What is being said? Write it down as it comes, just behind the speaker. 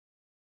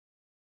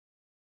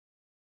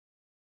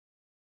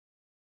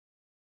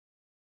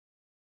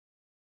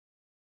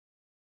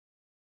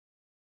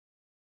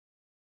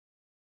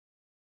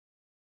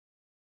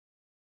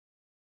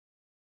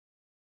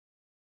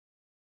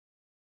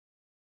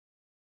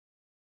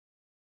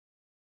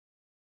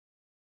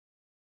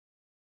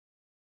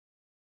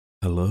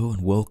Hello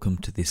and welcome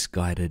to this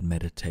guided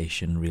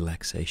meditation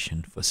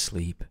relaxation for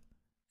sleep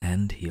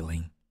and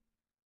healing.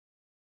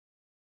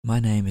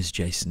 My name is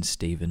Jason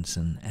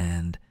Stephenson,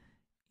 and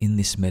in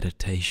this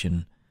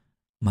meditation,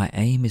 my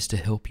aim is to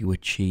help you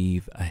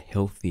achieve a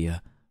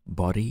healthier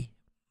body,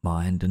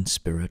 mind, and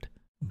spirit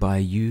by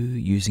you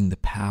using the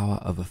power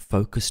of a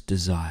focused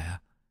desire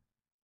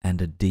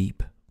and a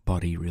deep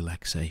body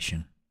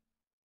relaxation.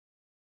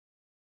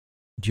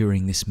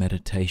 During this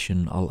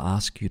meditation, I'll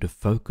ask you to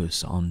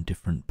focus on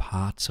different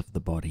parts of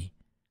the body,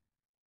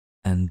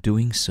 and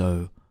doing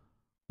so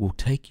will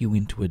take you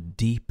into a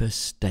deeper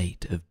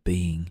state of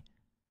being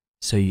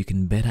so you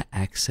can better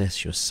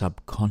access your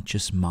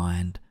subconscious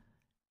mind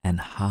and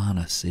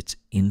harness its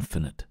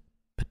infinite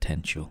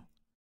potential.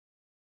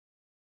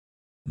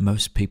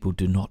 Most people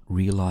do not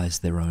realize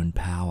their own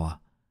power.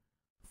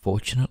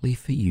 Fortunately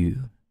for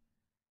you,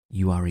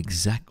 you are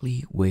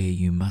exactly where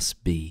you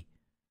must be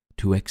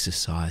to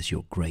exercise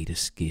your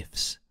greatest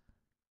gifts,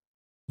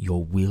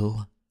 your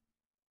will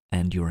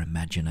and your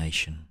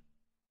imagination.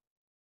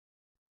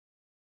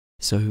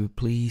 So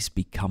please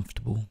be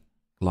comfortable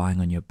lying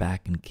on your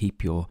back and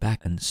keep your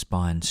back and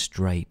spine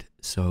straight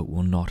so it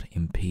will not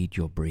impede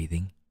your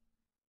breathing.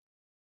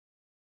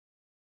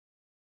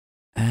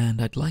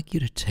 And I'd like you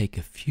to take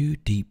a few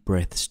deep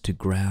breaths to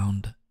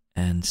ground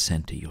and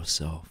center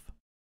yourself.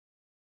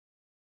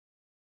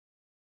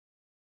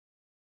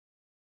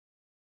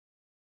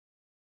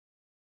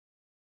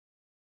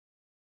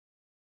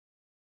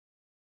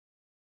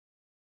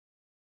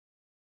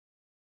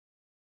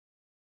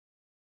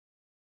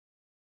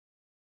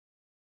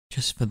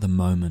 Just for the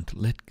moment,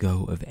 let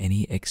go of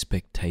any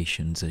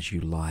expectations as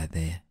you lie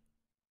there.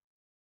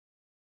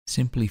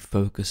 Simply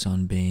focus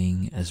on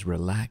being as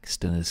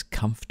relaxed and as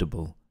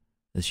comfortable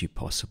as you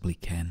possibly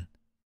can.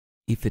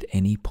 If at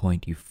any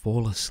point you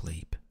fall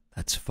asleep,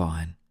 that's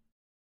fine.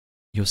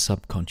 Your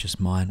subconscious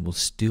mind will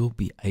still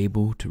be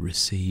able to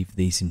receive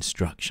these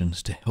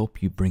instructions to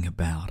help you bring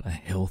about a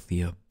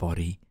healthier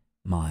body,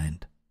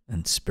 mind,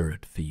 and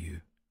spirit for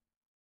you.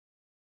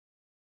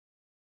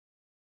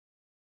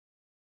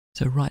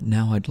 So right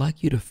now, I'd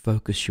like you to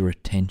focus your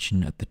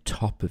attention at the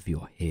top of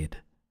your head.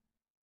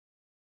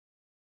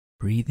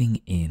 Breathing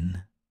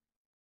in,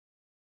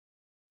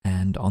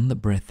 and on the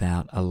breath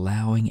out,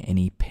 allowing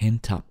any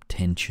pent-up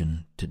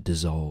tension to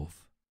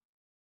dissolve.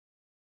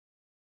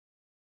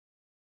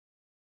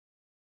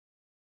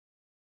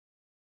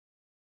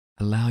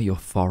 Allow your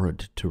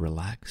forehead to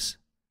relax,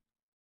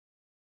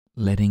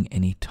 letting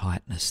any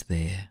tightness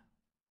there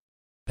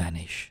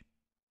vanish.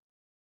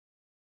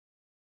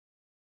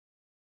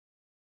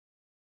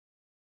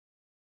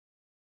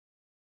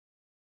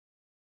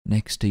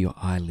 Next to your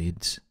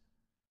eyelids,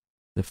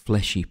 the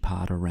fleshy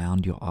part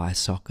around your eye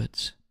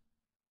sockets,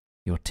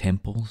 your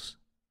temples,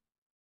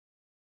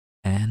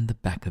 and the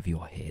back of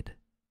your head.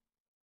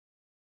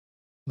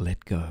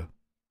 Let go.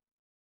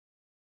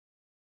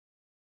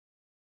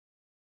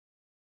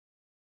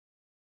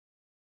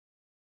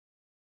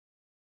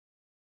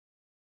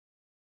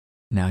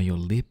 Now your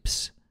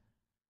lips,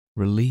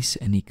 release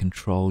any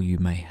control you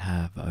may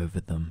have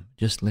over them.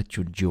 Just let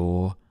your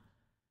jaw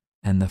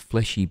and the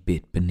fleshy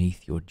bit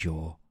beneath your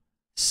jaw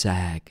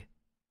sag,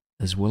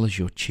 as well as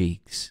your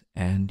cheeks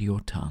and your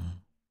tongue.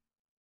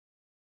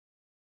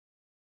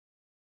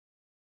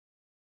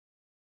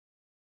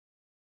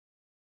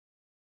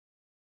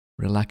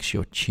 Relax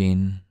your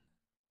chin,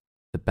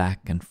 the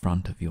back and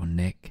front of your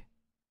neck,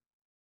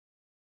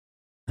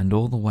 and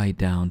all the way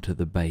down to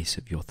the base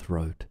of your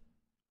throat.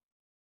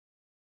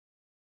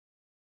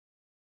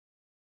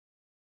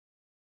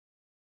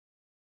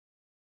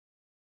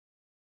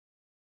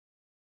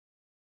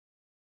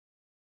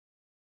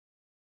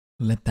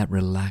 Let that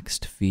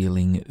relaxed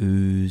feeling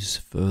ooze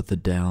further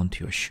down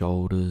to your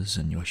shoulders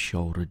and your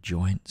shoulder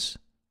joints.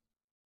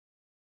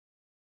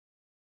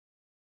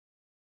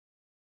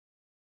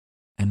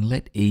 And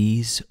let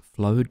ease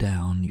flow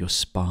down your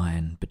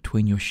spine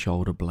between your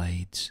shoulder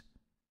blades,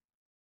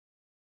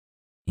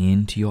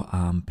 into your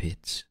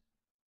armpits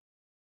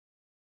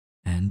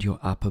and your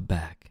upper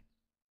back.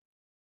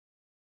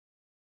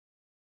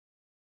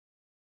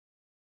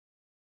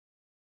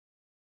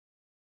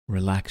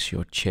 Relax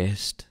your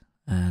chest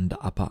and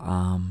upper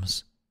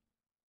arms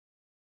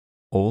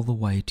all the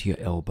way to your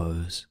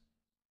elbows,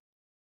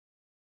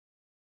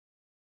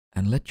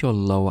 and let your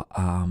lower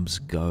arms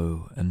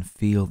go and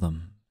feel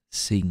them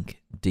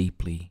sink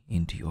deeply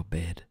into your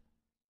bed.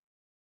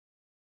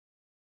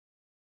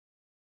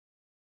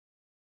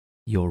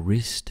 Your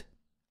wrist,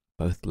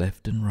 both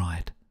left and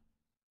right,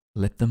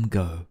 let them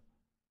go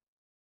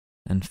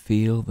and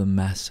feel the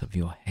mass of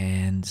your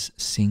hands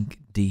sink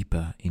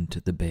deeper into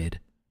the bed.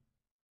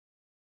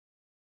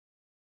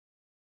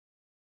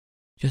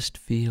 Just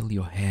feel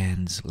your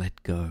hands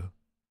let go.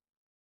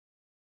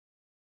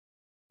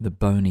 The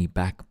bony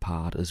back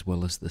part as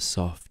well as the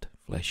soft,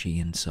 fleshy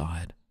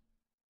inside.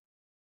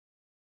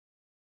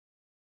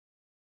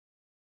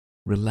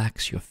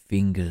 Relax your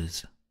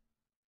fingers,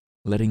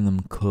 letting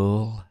them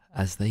curl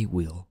as they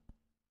will,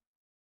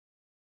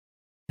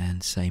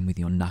 And same with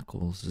your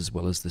knuckles, as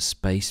well as the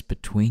space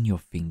between your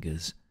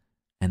fingers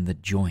and the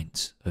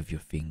joints of your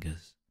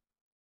fingers.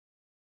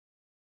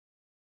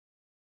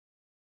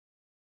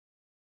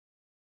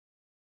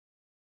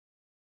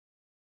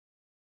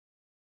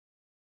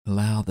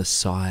 Allow the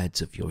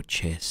sides of your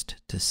chest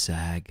to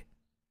sag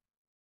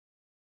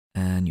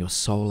and your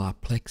solar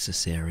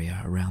plexus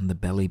area around the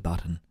belly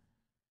button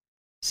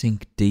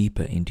sink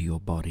deeper into your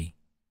body.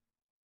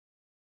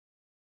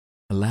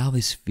 Allow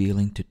this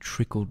feeling to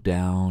trickle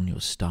down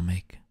your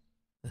stomach,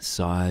 the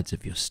sides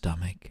of your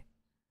stomach,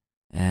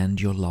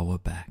 and your lower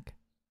back.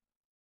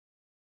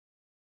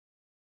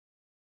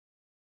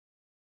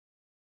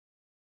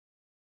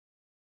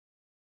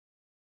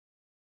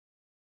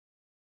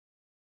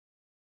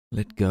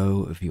 Let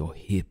go of your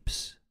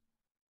hips,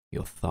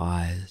 your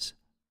thighs,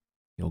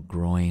 your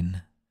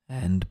groin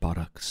and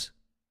buttocks.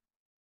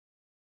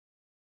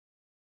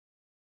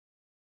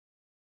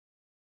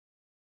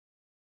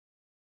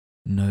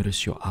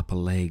 Notice your upper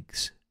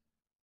legs.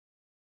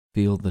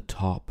 Feel the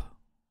top,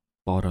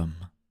 bottom,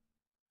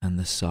 and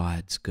the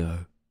sides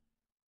go.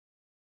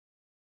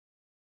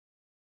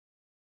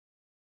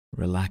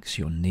 Relax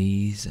your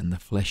knees and the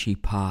fleshy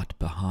part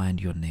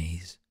behind your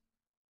knees.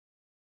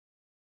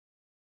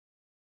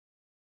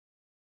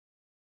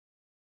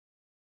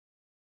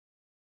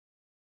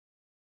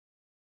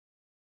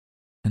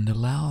 And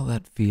allow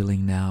that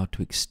feeling now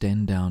to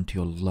extend down to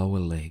your lower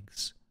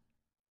legs,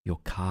 your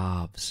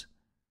calves,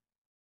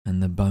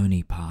 and the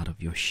bony part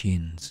of your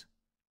shins.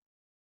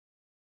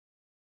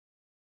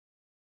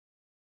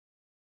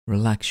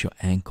 Relax your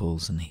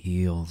ankles and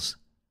heels,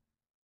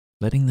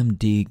 letting them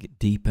dig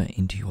deeper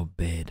into your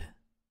bed.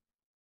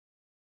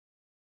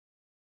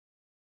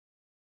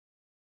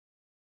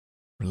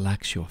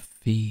 Relax your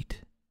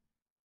feet,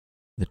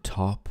 the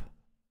top,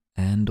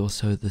 and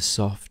also the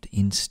soft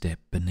instep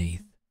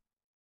beneath.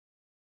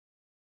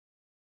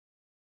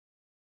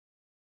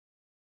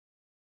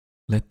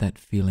 Let that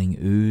feeling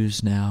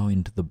ooze now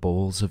into the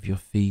balls of your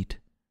feet,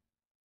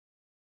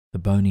 the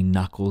bony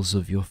knuckles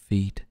of your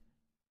feet,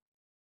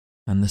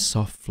 and the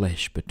soft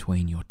flesh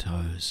between your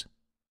toes.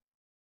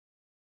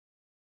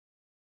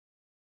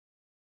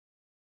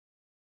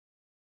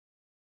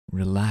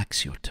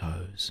 Relax your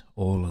toes,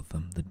 all of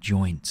them, the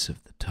joints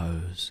of the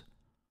toes,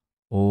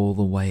 all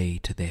the way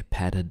to their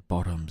padded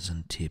bottoms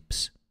and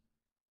tips.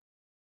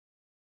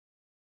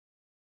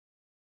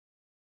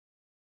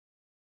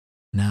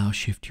 Now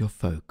shift your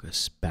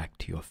focus back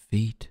to your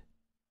feet,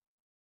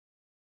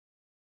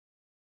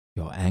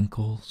 your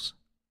ankles,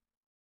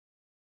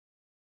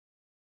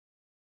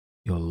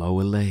 your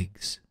lower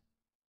legs.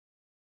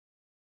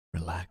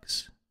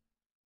 Relax.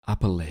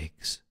 Upper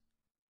legs.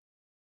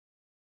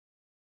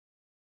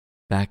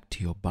 Back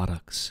to your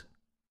buttocks,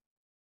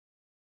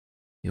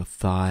 your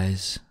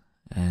thighs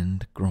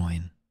and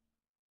groin.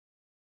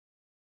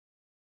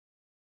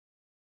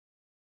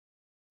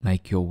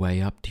 Make your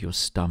way up to your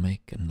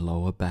stomach and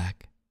lower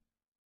back.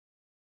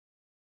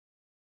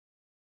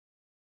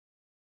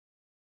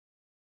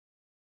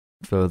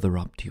 Further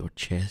up to your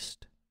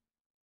chest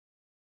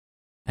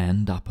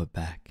and upper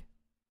back.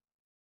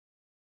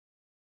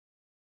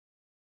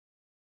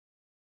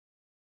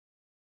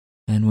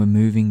 And we're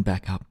moving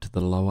back up to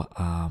the lower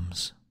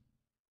arms,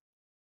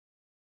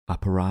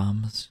 upper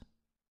arms,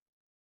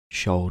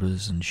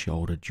 shoulders and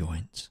shoulder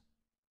joints.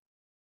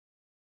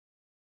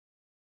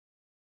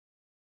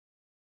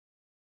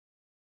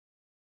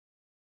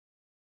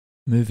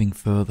 Moving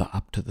further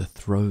up to the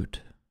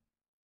throat,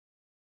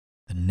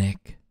 the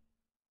neck,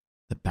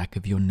 the back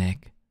of your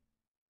neck,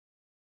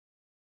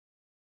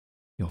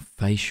 your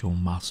facial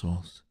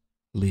muscles,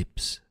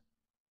 lips,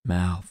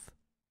 mouth,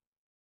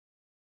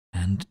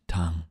 and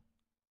tongue.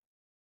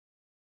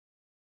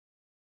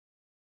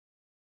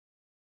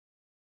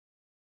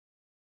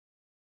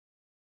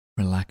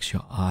 Relax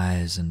your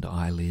eyes and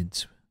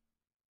eyelids,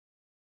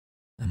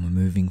 and we're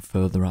moving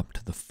further up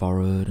to the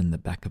forehead and the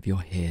back of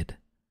your head.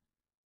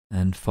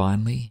 And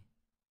finally,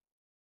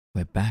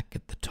 we're back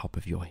at the top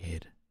of your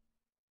head.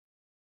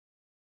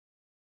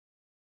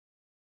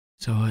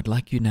 So I'd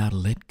like you now to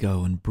let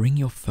go and bring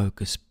your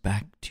focus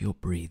back to your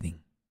breathing.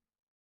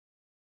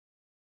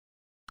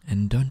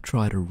 And don't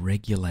try to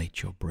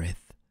regulate your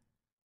breath.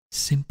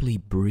 Simply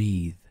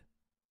breathe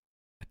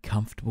a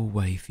comfortable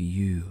way for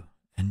you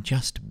and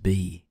just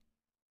be.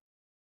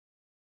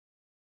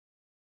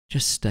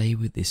 Just stay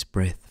with this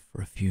breath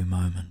for a few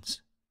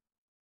moments.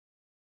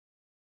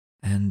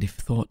 And if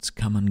thoughts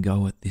come and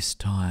go at this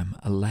time,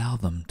 allow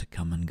them to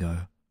come and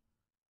go.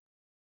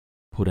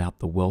 Put out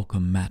the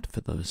welcome mat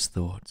for those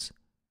thoughts.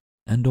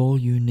 And all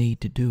you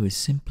need to do is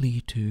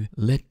simply to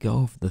let go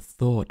of the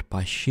thought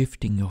by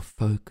shifting your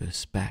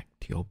focus back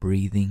to your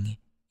breathing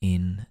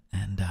in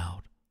and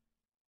out.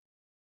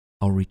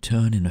 I'll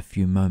return in a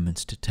few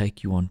moments to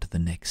take you on to the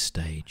next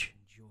stage.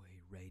 Enjoy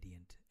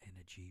radiant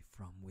energy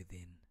from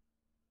within.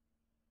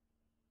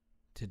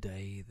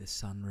 Today the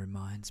sun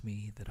reminds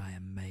me that I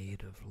am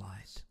made of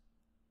light.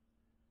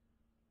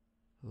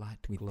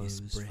 Light with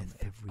this breath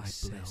from every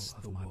cell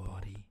of my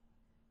body,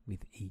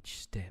 with each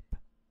step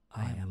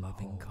I am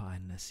loving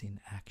kindness in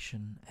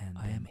action, and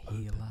I am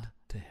healer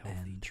to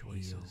healthy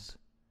choices.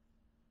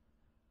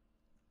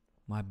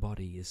 My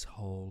body is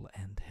whole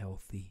and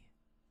healthy,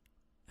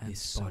 and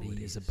this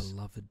body is a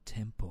beloved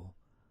temple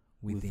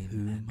within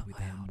whom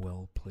I am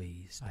well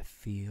pleased. I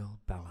feel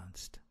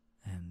balanced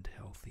and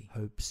healthy.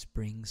 Hope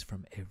springs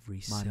from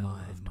every cell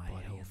of my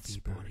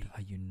healthy body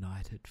are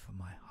united for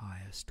my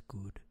highest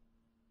good.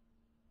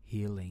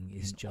 Healing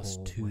is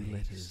just 2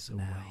 letters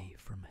away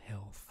from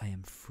health. I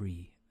am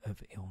free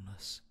of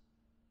illness.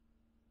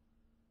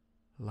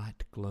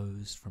 Light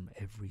glows from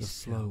every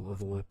cell. The flow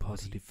of all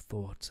positive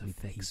thoughts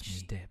affects each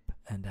step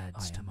and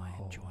adds to my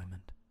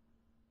enjoyment.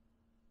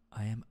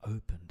 I am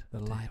opened. The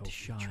light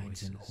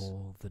shines in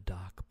all the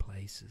dark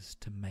places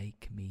to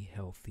make me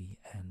healthy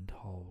and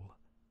whole.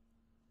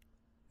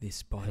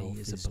 This body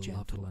is a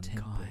beloved and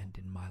kind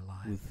in my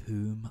life, with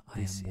whom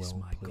I am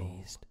well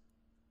pleased.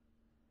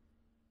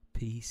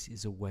 Peace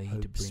is a way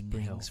to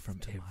bring health from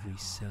every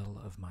cell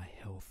of my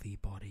healthy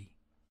body.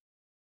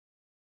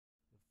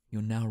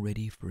 You're now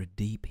ready for a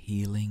deep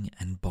healing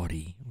and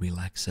body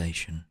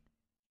relaxation.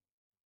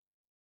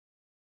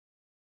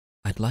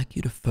 I'd like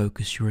you to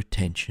focus your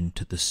attention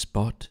to the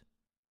spot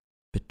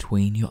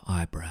between your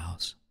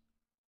eyebrows.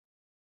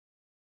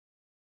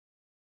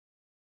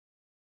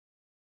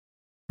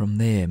 From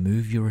there,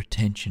 move your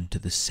attention to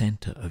the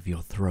center of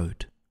your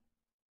throat.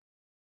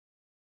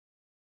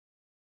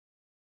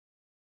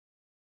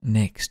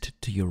 Next,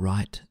 to your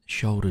right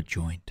shoulder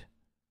joint.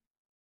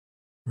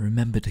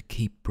 Remember to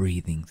keep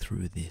breathing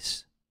through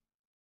this.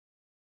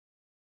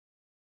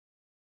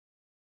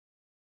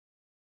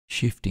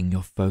 Shifting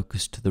your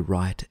focus to the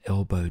right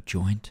elbow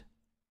joint.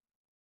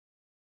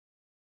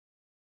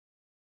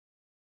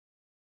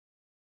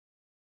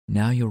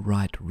 Now your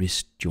right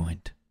wrist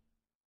joint.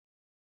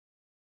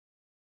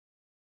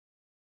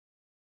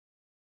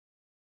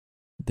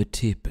 The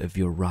tip of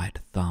your right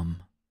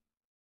thumb.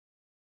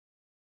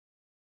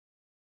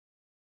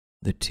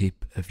 The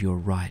tip of your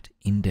right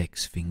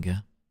index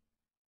finger.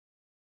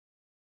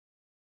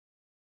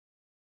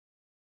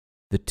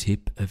 The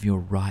tip of your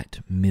right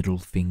middle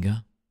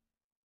finger.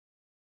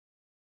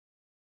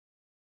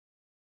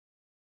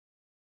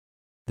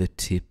 The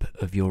tip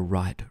of your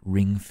right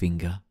ring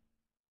finger,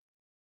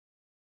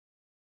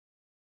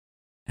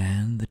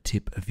 and the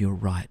tip of your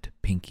right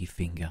pinky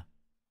finger.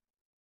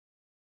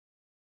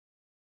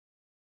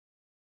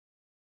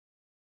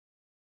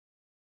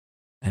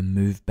 And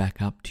move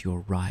back up to your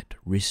right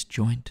wrist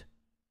joint,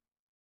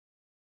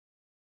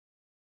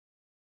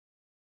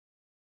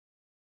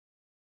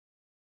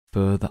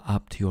 further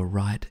up to your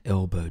right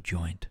elbow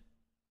joint,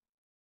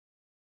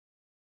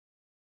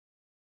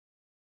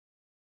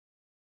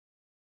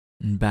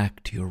 and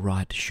back to your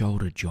right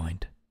shoulder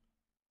joint.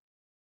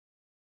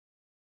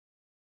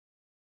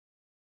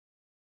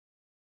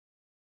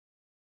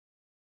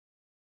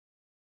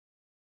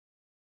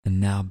 And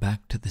now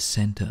back to the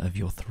center of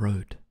your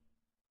throat.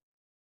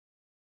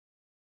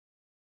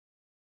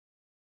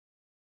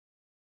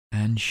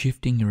 And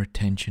shifting your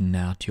attention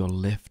now to your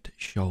left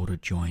shoulder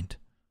joint.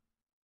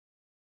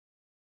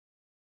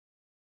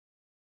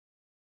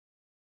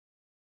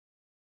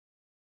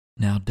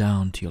 Now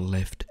down to your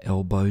left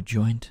elbow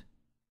joint.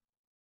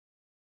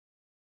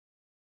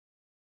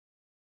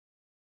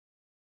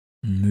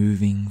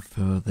 Moving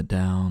further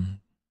down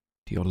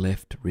to your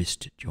left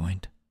wrist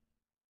joint.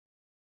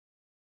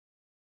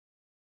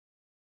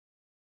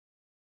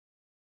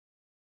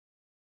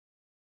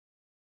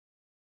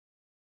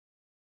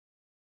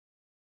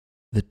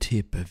 The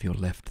tip of your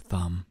left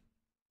thumb.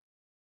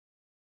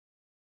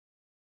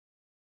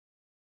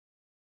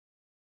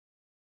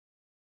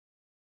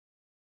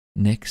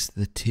 Next,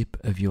 the tip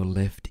of your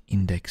left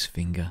index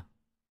finger.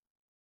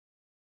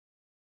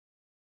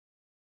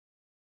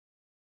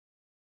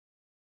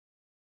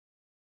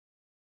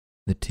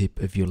 The tip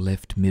of your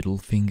left middle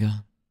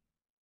finger.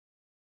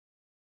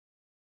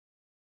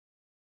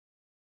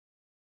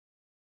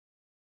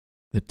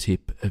 The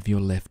tip of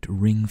your left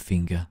ring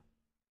finger.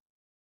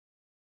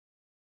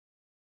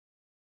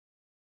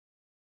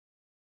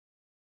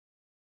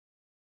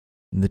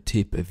 The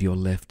tip of your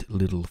left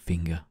little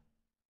finger.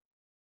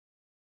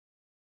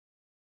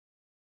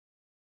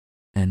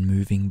 And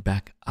moving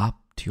back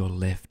up to your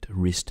left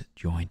wrist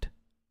joint.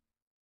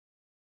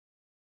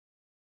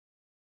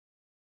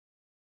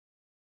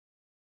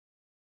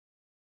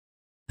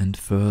 And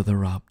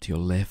further up to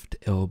your left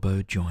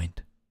elbow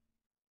joint.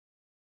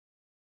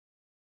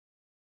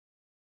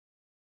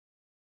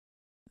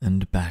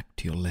 And back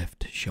to your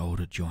left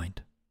shoulder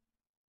joint.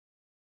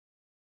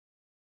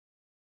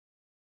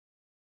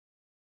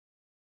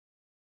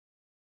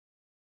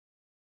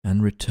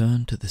 And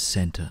return to the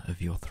center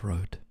of your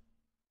throat.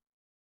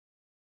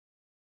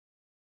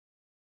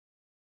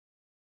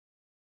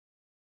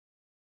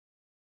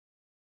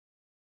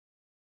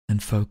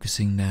 And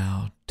focusing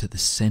now to the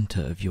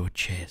center of your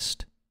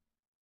chest.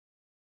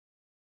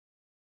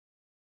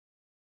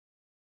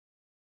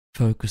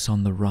 Focus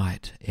on the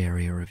right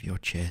area of your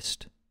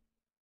chest.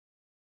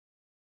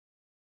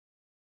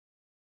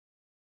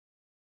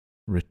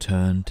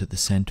 Return to the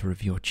center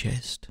of your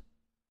chest.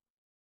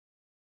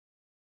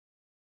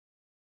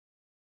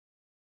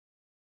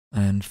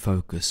 and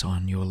focus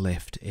on your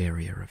left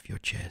area of your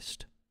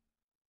chest.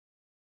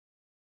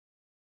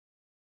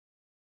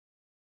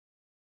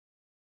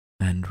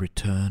 And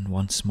return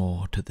once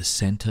more to the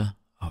center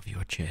of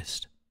your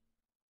chest.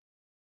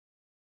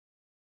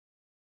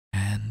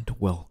 And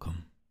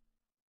welcome.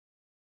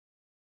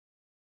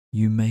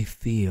 You may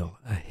feel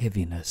a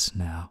heaviness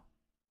now.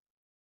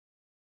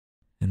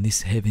 And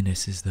this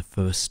heaviness is the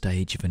first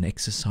stage of an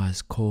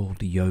exercise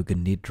called Yoga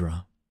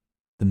Nidra,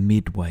 the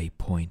midway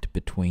point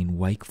between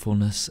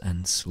wakefulness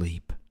and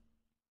sleep.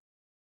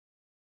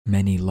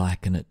 Many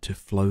liken it to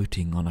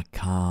floating on a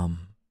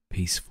calm,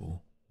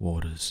 peaceful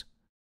waters.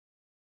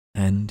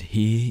 And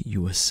here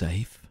you are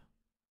safe.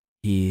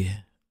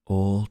 Here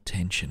all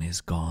tension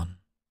is gone,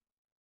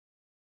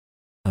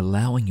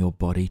 allowing your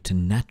body to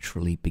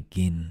naturally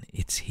begin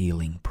its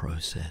healing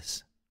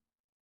process.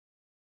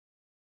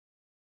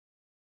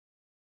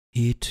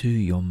 Here too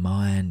your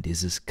mind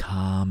is as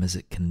calm as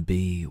it can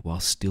be while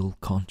still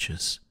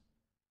conscious.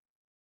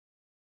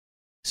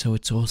 So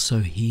it's also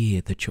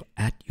here that you're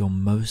at your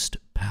most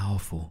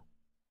powerful,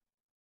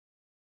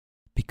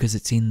 because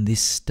it's in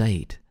this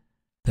state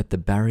that the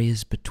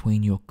barriers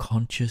between your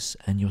conscious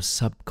and your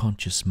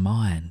subconscious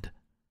mind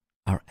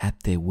are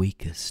at their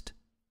weakest.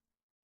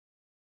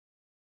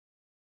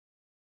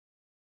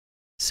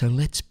 So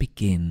let's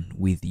begin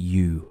with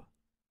you.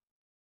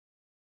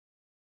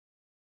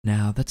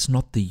 Now that's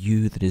not the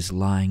you that is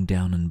lying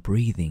down and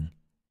breathing,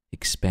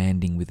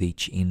 expanding with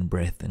each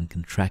in-breath and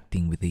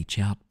contracting with each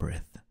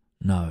out-breath.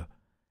 No,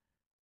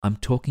 I'm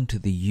talking to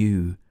the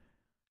you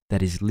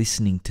that is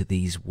listening to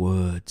these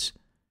words,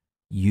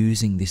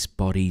 using this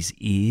body's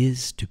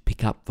ears to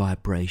pick up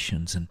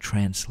vibrations and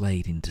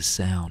translate into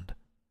sound.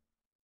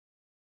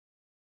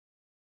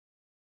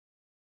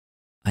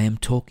 I am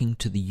talking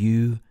to the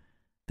you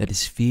that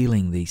is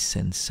feeling these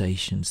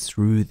sensations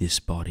through this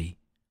body,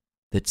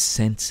 that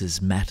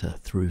senses matter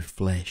through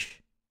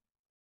flesh,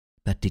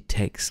 that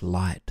detects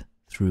light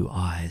through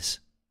eyes.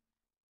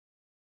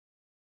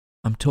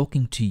 I'm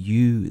talking to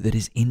you that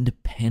is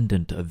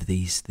independent of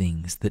these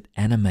things, that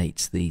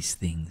animates these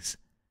things,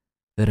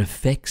 that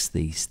affects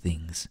these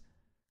things,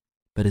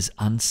 but is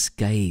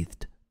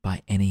unscathed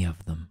by any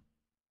of them.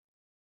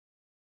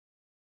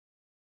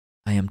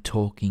 I am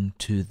talking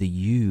to the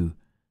you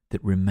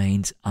that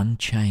remains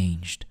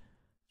unchanged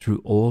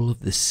through all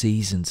of the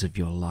seasons of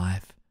your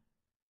life,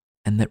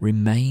 and that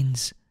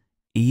remains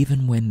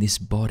even when this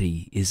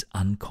body is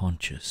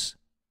unconscious.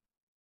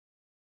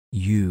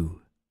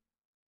 You,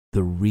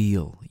 the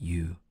real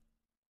you.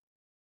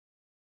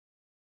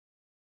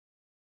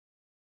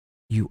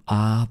 You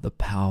are the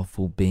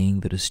powerful being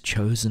that has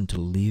chosen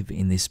to live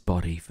in this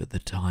body for the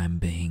time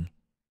being,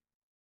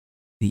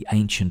 the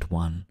ancient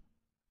one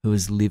who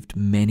has lived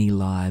many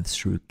lives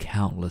through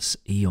countless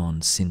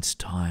eons since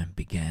time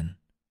began.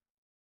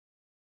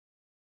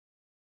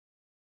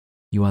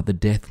 You are the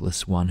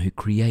deathless one who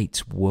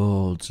creates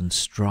worlds and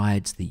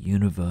strides the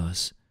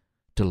universe,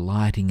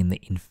 delighting in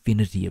the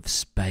infinity of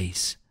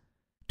space,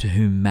 to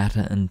whom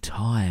matter and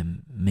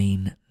time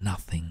mean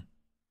nothing.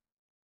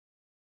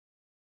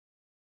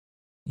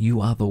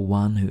 You are the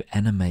one who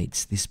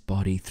animates this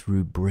body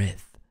through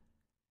breath,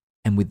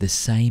 and with the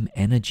same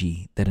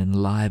energy that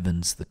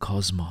enlivens the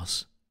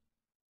cosmos.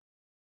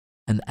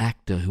 An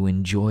actor who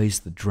enjoys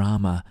the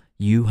drama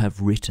you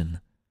have written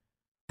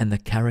and the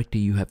character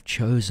you have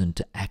chosen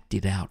to act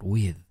it out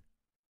with.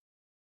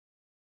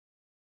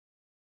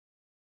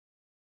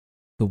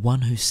 The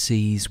one who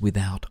sees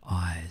without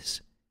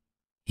eyes,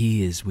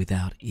 hears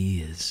without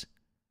ears,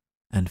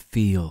 and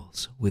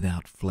feels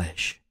without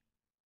flesh.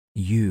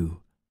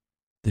 You,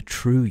 the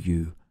true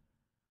you,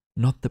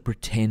 not the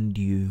pretend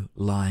you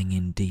lying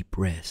in deep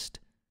rest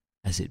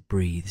as it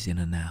breathes in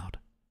and out.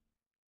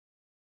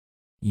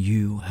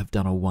 You have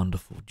done a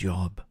wonderful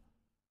job.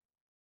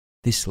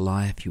 This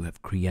life you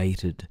have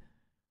created,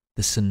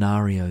 the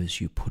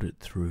scenarios you put it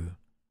through,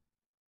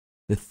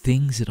 the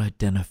things it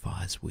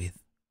identifies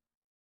with,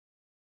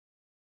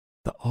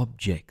 the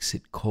objects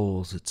it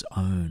calls its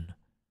own,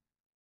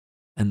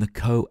 and the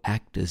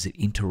co-actors it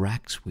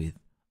interacts with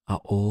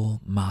are all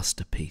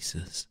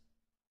masterpieces.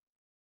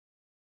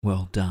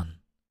 Well done.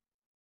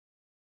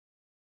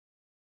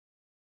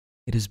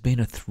 It has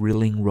been a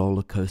thrilling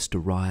roller coaster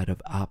ride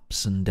of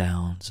ups and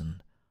downs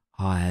and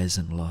highs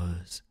and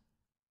lows.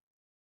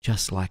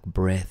 Just like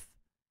breath,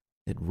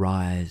 it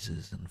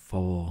rises and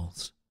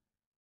falls,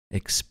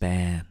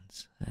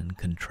 expands and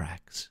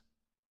contracts.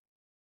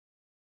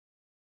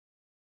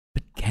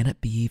 But can it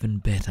be even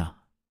better?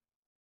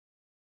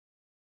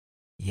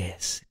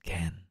 Yes, it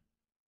can.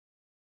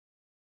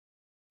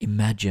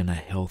 Imagine a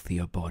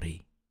healthier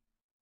body,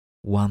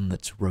 one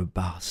that's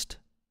robust,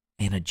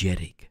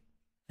 energetic,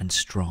 and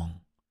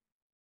strong.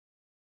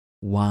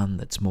 One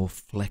that's more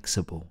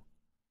flexible,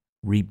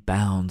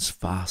 rebounds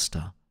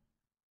faster,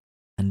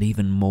 and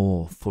even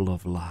more full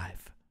of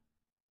life.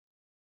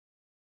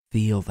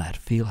 Feel that.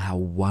 Feel how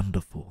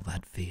wonderful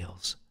that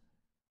feels.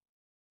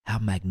 How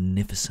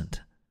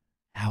magnificent.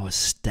 How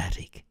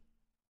ecstatic.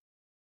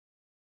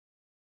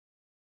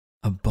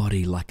 A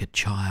body like a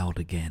child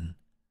again,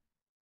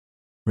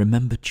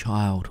 Remember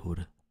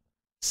childhood,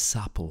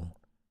 supple,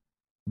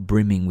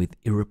 brimming with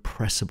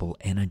irrepressible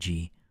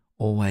energy,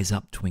 always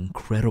up to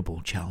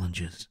incredible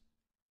challenges.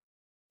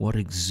 What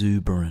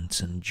exuberance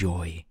and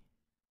joy!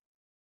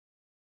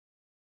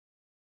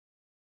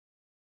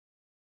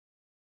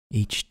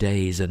 Each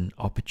day is an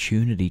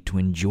opportunity to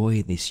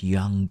enjoy this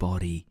young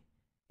body,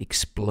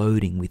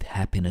 exploding with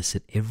happiness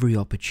at every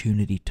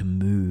opportunity to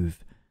move,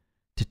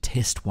 to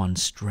test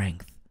one's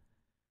strength,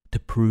 to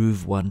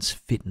prove one's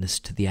fitness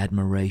to the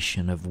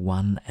admiration of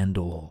one and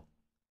all.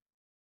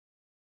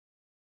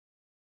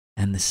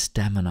 And the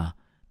stamina,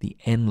 the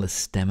endless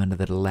stamina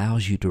that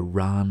allows you to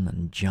run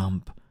and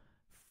jump,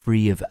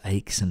 free of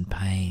aches and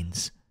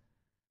pains,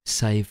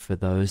 save for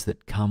those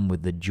that come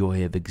with the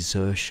joy of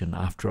exertion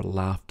after a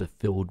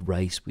laughter-filled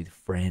race with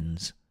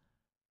friends,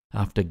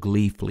 after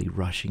gleefully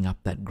rushing up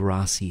that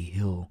grassy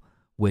hill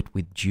wet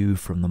with dew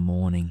from the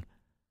morning,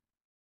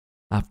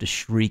 after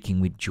shrieking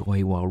with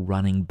joy while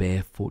running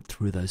barefoot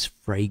through those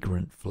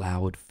fragrant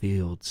flowered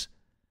fields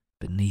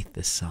beneath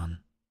the sun.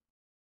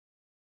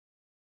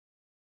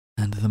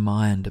 And the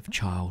mind of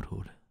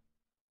childhood,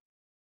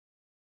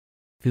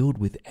 filled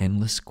with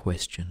endless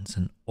questions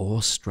and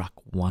awestruck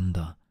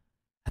wonder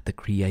at the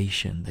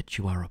creation that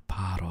you are a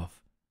part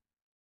of,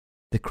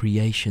 the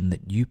creation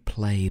that you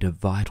played a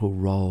vital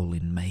role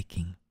in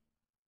making.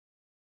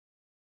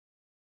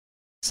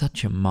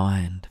 Such a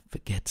mind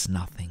forgets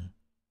nothing,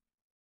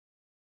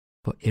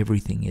 for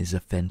everything is a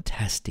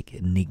fantastic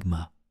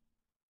enigma.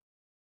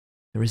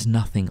 There is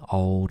nothing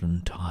old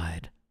and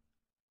tired,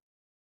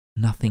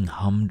 nothing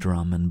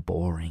humdrum and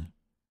boring.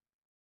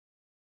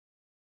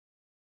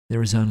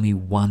 There is only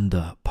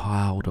wonder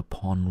piled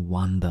upon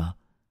wonder,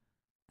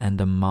 and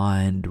a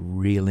mind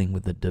reeling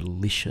with a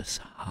delicious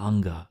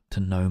hunger to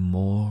know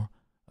more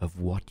of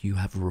what you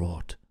have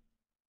wrought.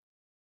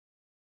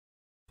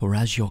 For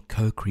as your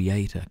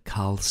co-creator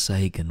Carl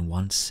Sagan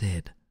once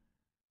said,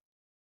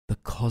 the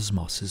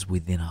cosmos is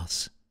within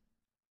us.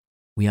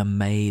 We are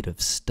made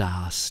of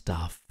star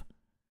stuff.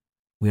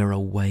 We are a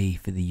way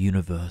for the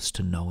universe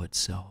to know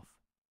itself.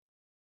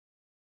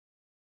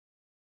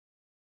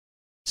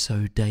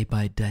 So day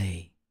by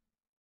day,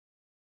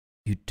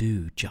 you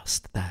do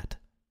just that.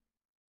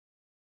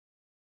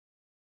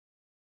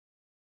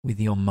 With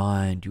your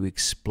mind you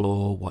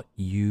explore what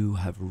you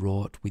have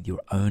wrought with your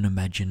own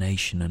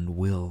imagination and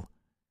will,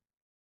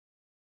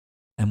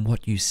 and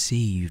what you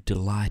see you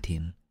delight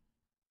in,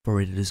 for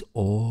it is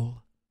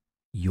all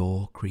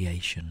your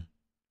creation.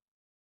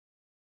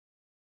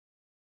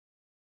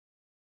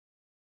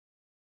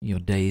 Your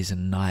days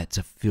and nights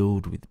are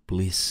filled with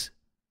bliss,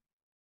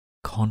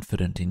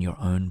 confident in your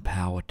own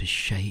power to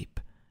shape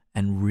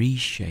and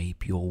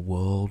reshape your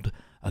world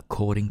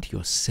according to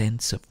your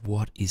sense of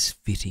what is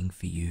fitting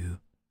for you.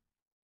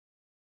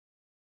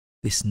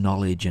 This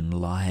knowledge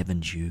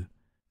enlivens you,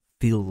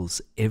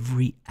 fills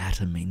every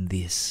atom in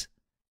this,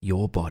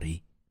 your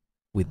body,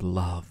 with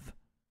love,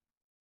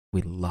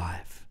 with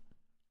life,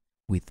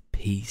 with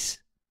peace,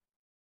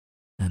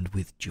 and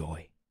with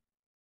joy.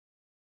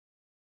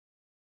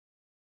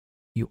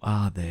 You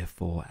are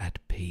therefore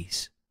at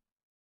peace,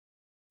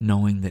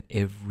 knowing that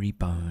every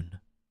bone,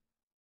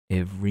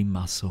 every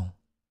muscle,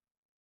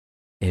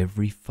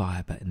 every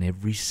fibre, and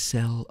every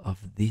cell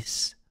of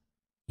this,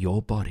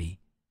 your body,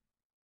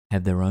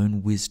 have their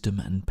own wisdom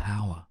and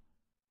power,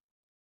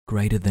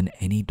 greater than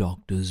any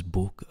doctor's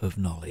book of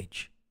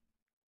knowledge.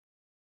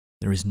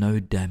 There is no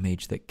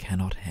damage that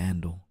cannot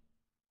handle,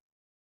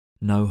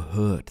 no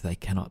hurt they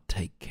cannot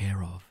take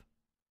care of,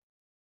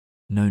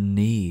 no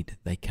need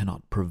they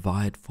cannot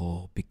provide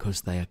for,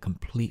 because they are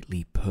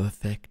completely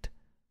perfect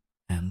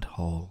and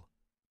whole.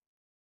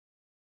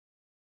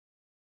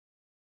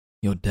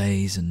 Your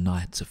days and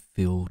nights are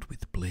filled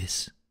with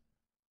bliss,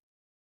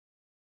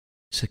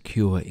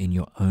 secure in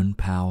your own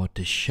power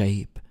to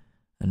shape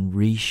and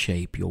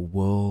reshape your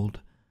world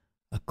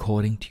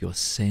according to your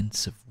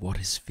sense of what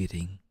is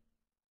fitting.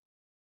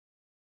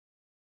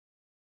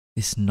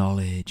 This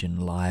knowledge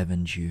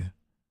enlivens you,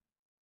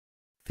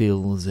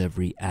 fills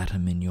every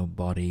atom in your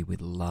body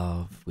with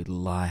love, with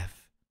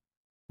life,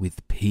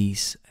 with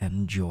peace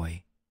and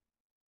joy.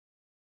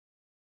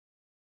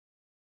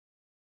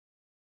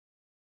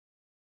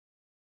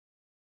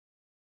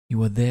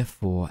 You are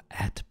therefore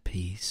at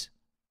peace,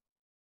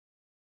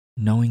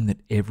 knowing that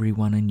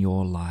everyone in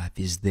your life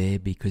is there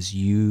because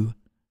you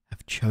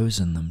have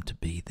chosen them to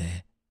be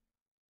there.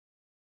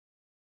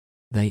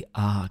 They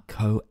are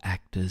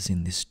co-actors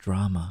in this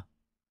drama.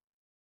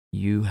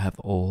 You have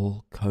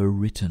all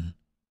co-written.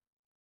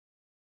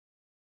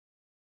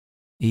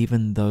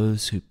 Even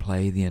those who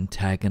play the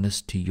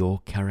antagonist to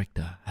your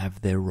character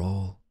have their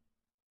role.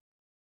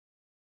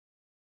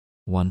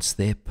 Once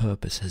their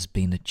purpose has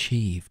been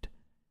achieved,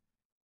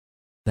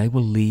 they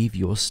will leave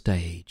your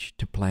stage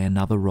to play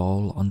another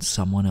role on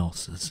someone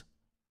else's.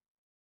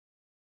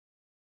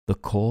 The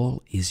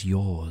call is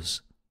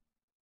yours,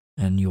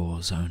 and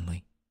yours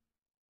only.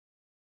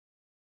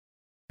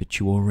 But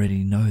you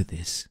already know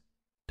this,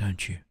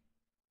 don't you?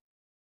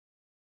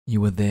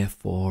 You are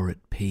therefore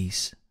at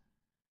peace,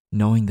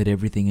 knowing that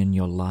everything in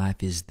your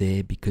life is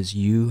there because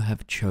you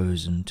have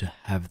chosen to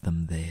have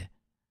them there.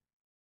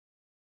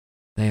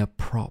 They are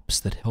props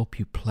that help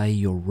you play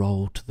your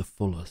role to the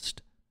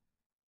fullest.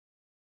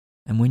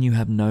 And when you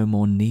have no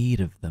more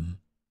need of them,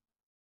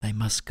 they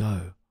must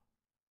go.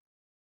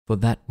 For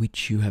that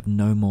which you have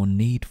no more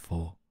need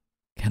for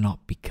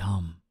cannot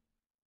become.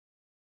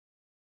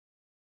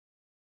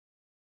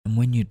 And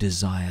when you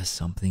desire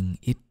something,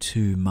 it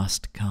too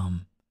must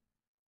come,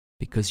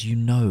 because you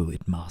know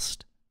it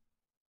must.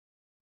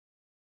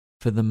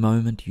 For the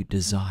moment you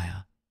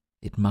desire,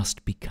 it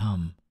must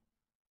become,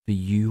 for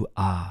you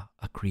are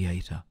a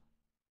creator.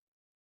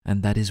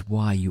 And that is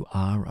why you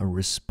are a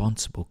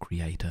responsible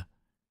creator,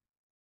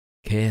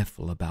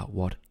 careful about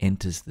what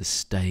enters the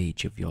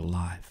stage of your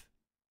life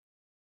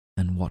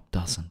and what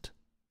doesn't.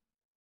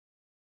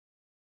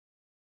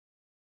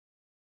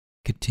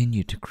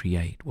 Continue to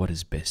create what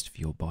is best for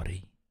your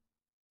body,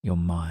 your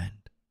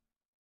mind,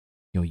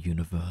 your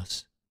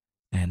universe,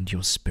 and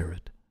your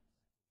spirit.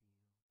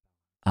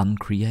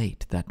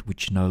 Uncreate that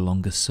which no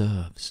longer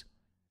serves,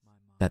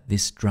 that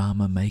this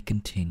drama may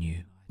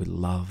continue with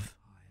love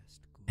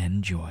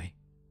and joy.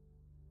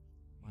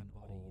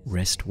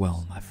 Rest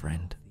well, my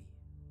friend.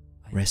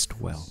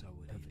 Rest well.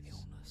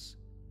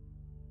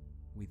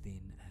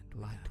 Within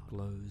and light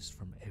glows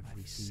from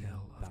every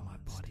cell of my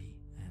body,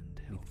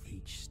 and with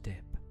each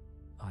step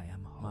I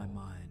am whole. My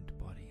mind,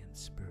 body, and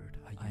spirit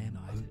are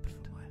united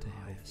for my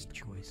highest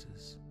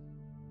choices.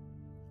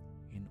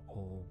 In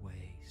all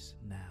ways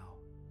now,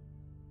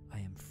 I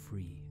am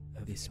free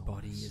of this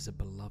body is a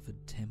beloved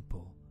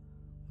temple,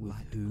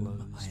 with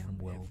whom I am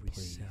well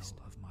pleased.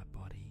 Of my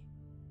body,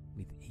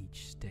 with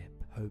each step,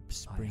 hope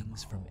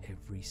springs from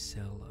every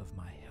cell of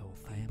my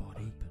healthy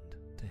body, opened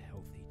to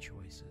healthy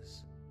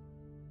choices.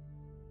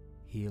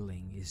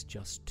 Healing is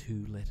just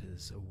 2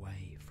 letters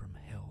away from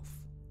health.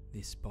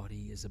 This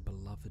body is a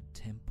beloved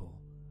temple,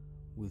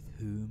 with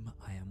whom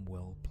I am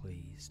well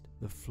pleased.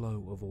 The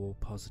flow of all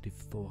positive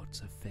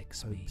thoughts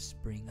affects me,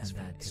 springs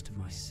and adds to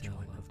my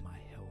cell of my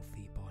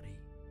healthy body.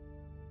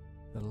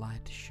 The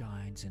light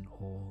shines in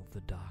all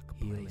the dark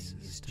places.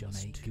 Healing is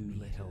just 2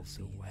 letters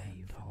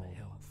away from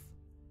health.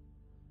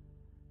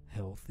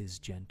 Health is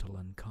gentle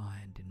and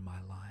kind in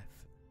my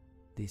life.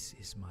 This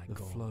is my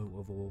goal. The flow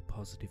of all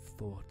positive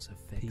thoughts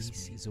affects me.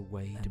 Peace is a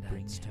way to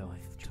bring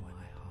health to my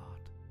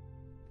heart.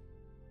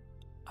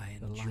 I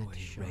enjoy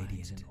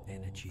radiant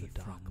energy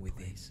from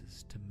within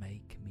to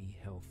make me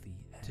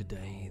healthy.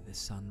 Today the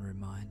sun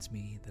reminds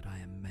me that I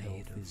am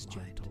made of light,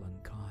 gentle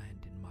and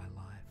kind in my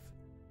life.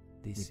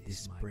 This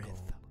is my breath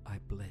goal. I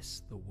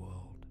bless the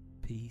world.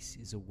 Peace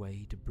is a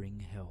way to bring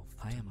health.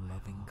 I am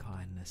loving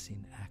kindness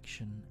in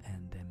action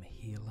and am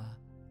healer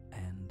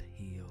and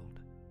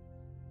healed.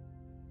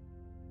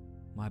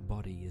 My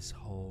body is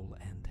whole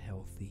and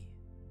healthy,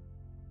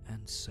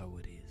 and so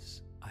it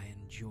is. I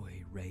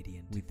enjoy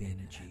radiant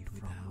energy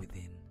from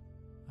within.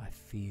 I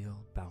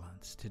feel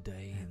balanced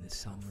today, and the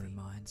sun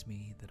reminds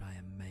me that I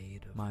am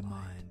made of light.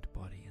 Mind,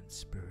 body, and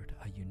spirit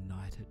are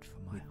united for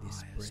my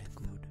highest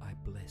good. I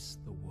bless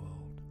the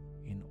world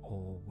in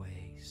all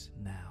ways.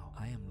 Now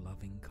I am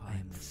loving kindness. I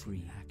am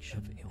free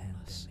of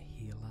illness, and am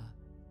healer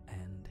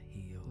and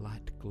healed.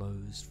 Light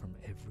glows from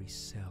every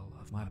cell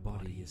of my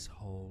body is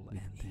whole and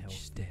healthy.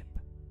 Each step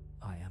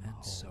I am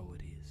whole. So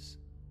it is.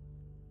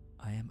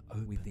 I am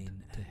open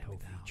within to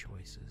healthy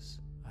choices.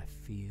 I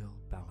feel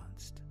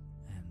balanced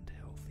and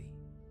healthy.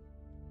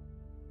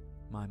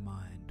 My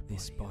mind,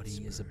 this body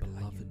is a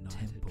beloved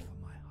temple,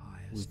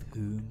 with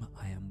whom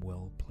I am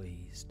well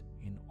pleased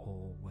in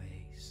all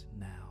ways.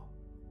 Now,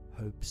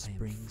 hope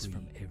springs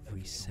from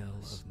every cell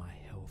of my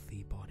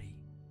healthy body.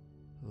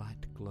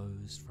 Light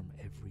glows from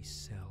every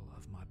cell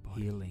of my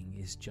body. Healing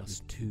is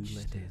just 2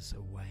 letters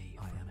away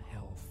from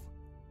health.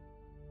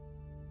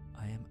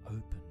 I am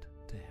opened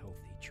to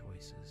healthy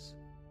choices.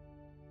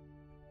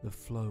 The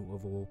flow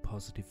of all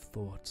positive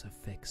thoughts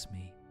affects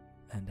me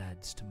and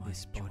adds to my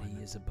enjoyment. This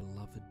body is a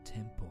beloved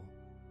temple,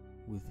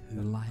 with whom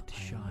the light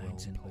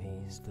shines in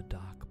all the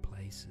dark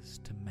places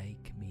to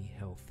make me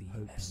healthy.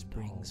 Hope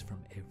springs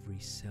from every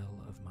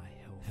cell of my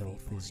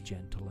health body. Is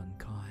gentle and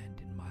kind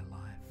in my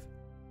life.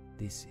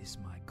 This is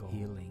my goal.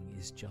 Healing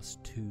is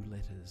just 2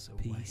 letters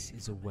away. Peace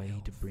is a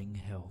way to bring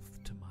health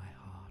to my heart.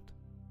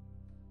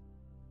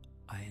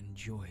 I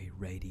enjoy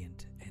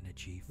radiant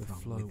energy from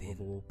within. The flow of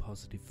all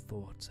positive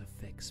thoughts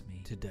affects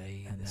me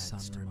today, and the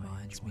sun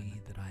reminds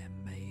me that I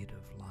am made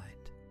of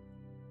light.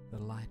 The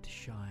light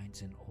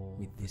shines in all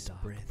with this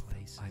breath.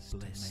 I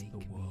bless the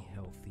world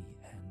healthy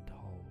and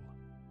whole.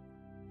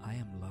 I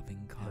am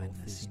loving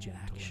kindness in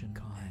action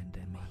and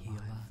am a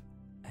healer,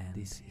 and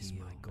this is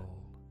my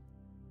goal.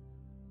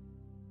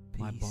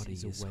 My body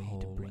is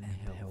whole to bring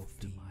health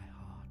to my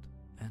heart,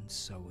 and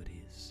so it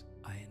is.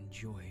 I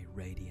enjoy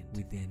radiant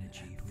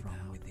energy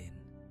from within.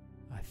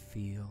 I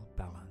feel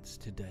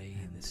balanced today,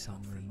 and the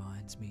sun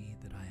reminds me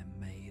that I am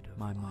made of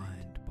my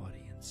mind,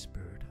 body, and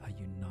spirit are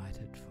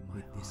united for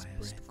my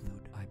highest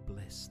good. I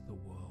bless the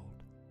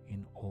world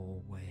in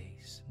all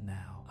ways.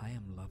 Now I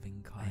am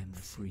loving kindness, I am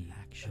free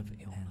of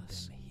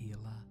illness, and am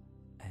healer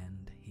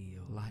and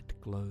heal. Light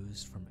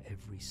glows from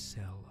every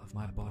cell of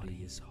my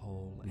body is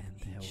whole and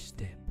healthy. Each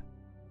step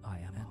I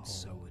am whole. And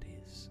so it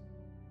is.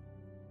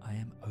 I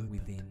am open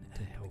within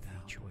to healthy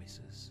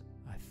choices.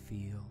 I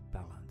feel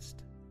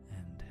balanced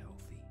and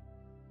healthy.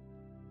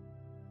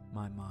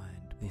 My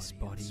mind, this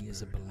body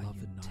is a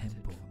beloved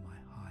temple for my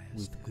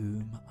highest with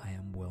whom I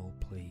am well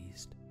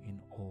pleased in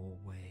all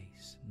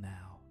ways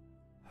now.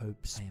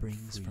 Hope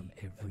springs from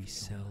every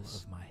cell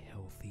of my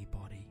healthy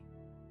body.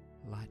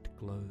 Light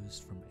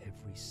glows from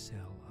every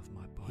cell of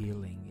my body.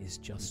 Healing is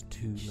just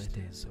 2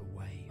 letters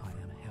away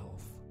from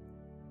health.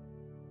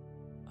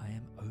 I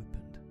am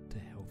open to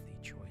healthy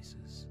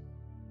choices.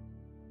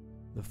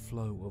 The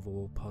flow of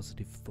all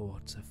positive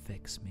thoughts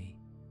affects me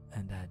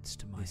and adds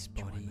to my enjoyment.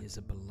 This body is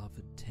a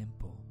beloved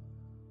temple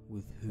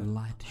with whom the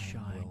light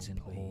shines in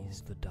all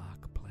the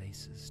dark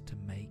places to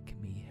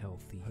make me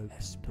healthy.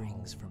 Hope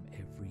springs from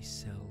every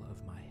cell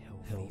of my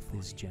healthy Health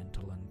is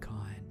gentle and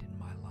kind in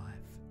my life.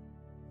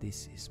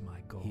 This is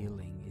my goal.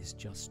 Healing is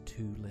just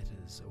 2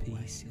 letters away.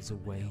 Peace is a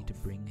way to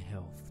bring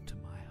health to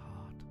my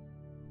heart.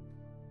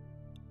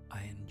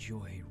 I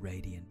enjoy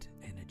radiant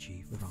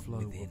energy from within. The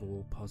flow of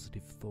all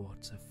positive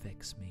thoughts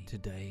affects me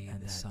today,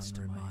 and the sun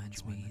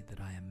reminds me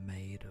that I am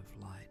made of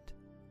light.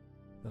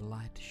 The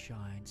light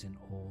shines in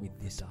all with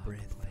this dark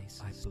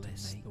places. I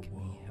bless the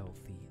world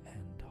healthy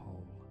and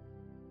whole.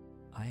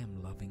 I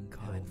am loving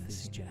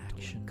kindness in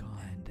action,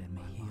 kind and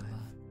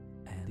healer,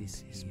 and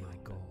this is my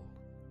goal.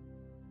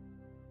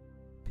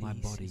 My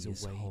body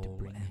is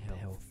whole and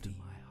health to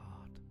my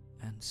heart,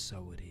 and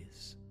so it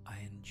is. I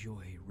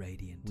enjoy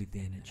radiant with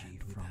energy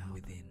from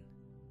within.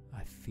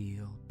 I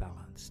feel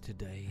balanced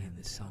today, and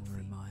the sun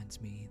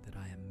reminds me that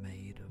I am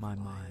made of my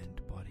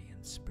mind, body,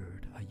 and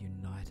spirit are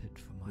united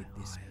for my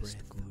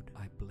highest good.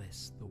 I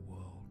bless the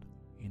world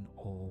in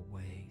all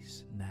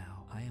ways.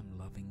 Now I am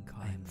loving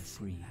kindness,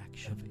 free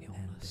of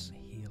illness, and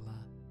am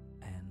healer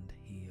and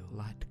heal.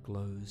 Light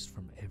glows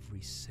from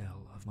every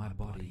cell of my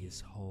body is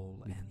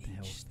whole and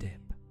healthy. Each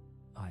step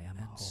I am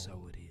whole, and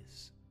so it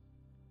is.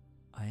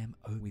 I am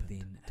open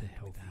within to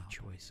healthy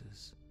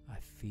choices. I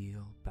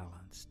feel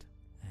balanced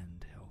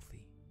and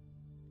healthy.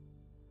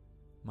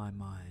 My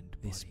mind,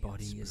 this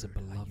body is a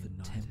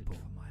beloved temple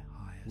for my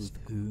highest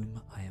with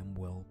whom I am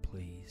well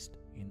pleased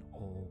in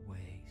all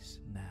ways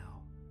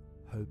now.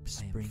 Hope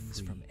springs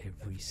from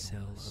every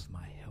cell of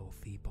my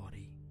healthy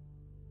body.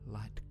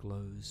 Light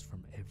glows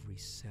from every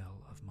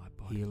cell of my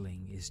body.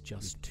 Healing is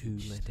just 2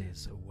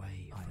 letters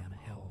away from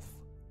health.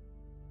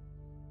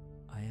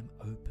 I am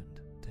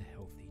opened to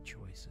healthy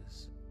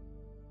choices.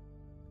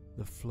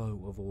 The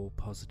flow of all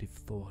positive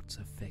thoughts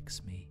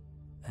affects me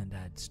and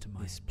adds to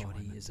my enjoyment. This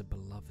body is a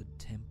beloved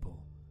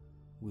temple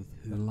with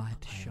whom the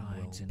light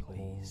shines in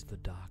all the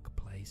dark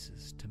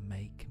places to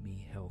make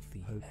me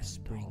healthy. Hope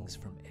springs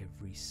from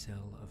every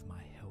cell of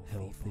my healthy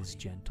Health body. Is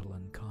gentle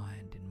and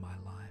kind in my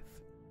life.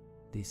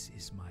 This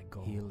is my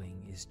goal.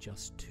 Healing is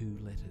just 2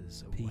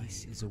 letters away.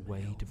 Peace is a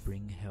way to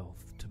bring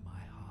health to my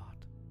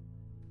heart.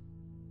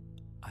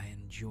 I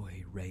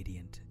enjoy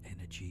radiant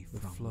energy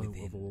from within. The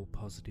flow of all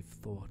positive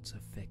thoughts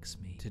affects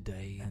me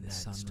today, and the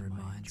sun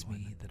reminds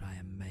me that I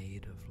am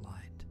made of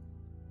light.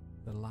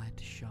 The light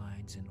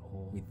shines in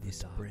all with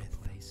this breath.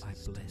 I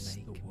bless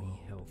the world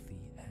me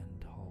healthy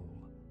and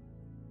whole.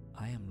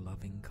 I am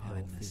loving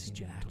kindness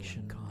in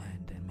action,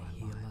 kind and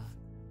healer,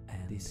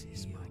 and this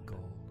is my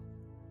goal.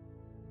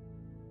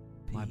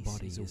 My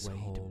body is a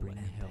way to bring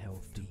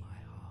health to my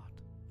heart,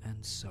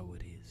 and so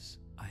it is.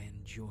 I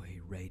enjoy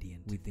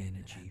radiant with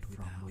energy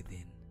from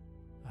within.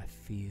 I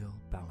feel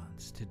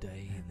balanced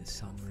today, and the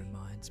sun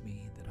reminds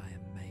me that I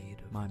am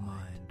made of my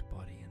mind,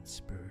 body, and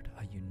spirit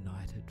are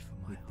united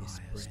for my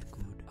highest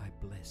good. I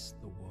bless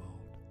the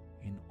world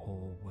in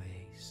all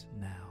ways.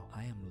 Now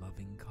I am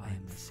loving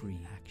kindness, free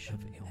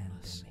of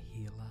illness, and am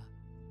healer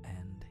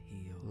and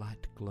heal.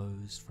 Light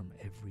glows from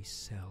every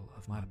cell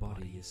of my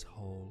body is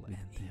whole and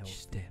healthy.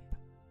 Each step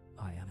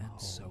I am whole,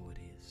 and so it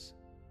is.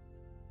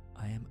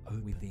 I am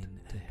open within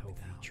to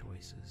healthy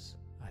choices.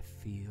 I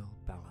feel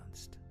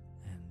balanced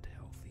and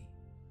healthy.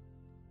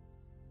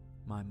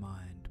 My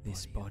mind,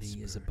 this body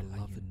is a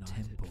beloved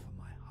temple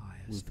for my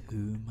highest with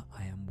whom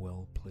I am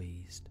well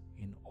pleased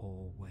in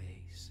all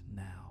ways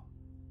now.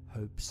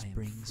 Hope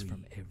springs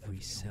from every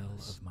cell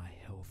of my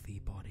healthy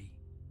body.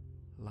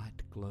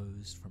 Light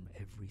glows from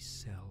every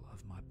cell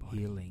of my body.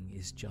 Healing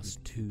is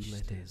just 2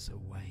 letters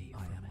away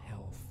from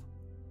health.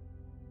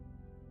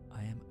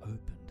 I am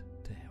opened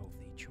to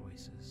healthy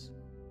choices.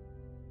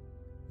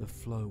 The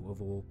flow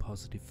of all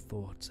positive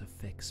thoughts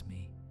affects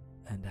me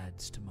and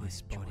adds to my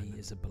enjoyment. Body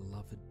is a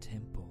beloved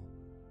temple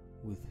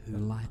with whom the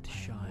light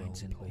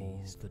shines in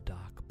all the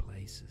dark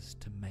places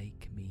to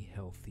make me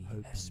healthy.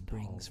 Hope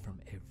springs from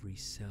every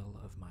cell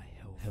of my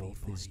healthy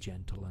Health body. Is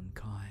gentle and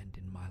kind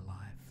in my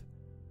life.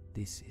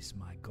 This is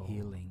my goal.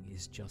 Healing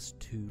is just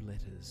 2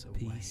 letters away.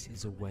 Peace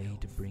is a way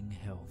to bring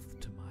health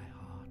to my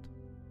heart.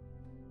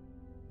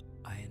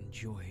 I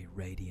enjoy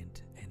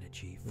radiant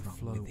energy from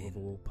within. The flow of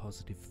all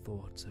positive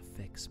thoughts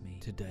affects me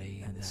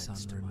today, and the sun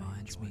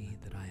reminds me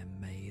that I am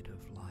made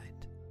of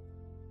light.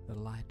 The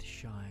light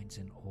shines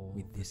in all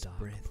with this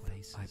breath.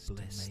 I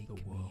bless the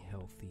world. Me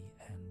healthy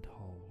and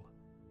whole.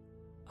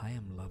 I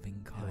am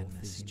loving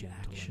kindness in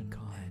action,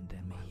 and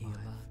am a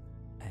healer,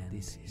 and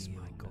this is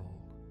my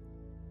goal.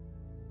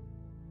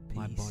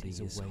 My body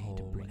is whole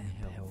to bring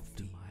health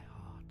to my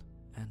heart,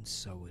 and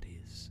so it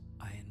is.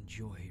 I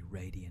enjoy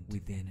radiant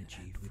with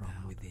energy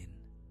from within.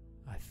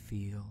 I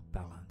feel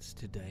balanced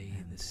today,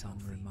 and the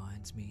sun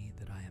reminds me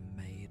that I am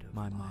made of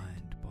my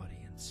mind,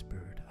 body, and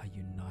spirit are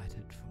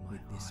united for my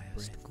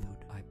highest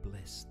good. I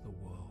bless the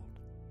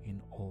world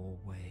in all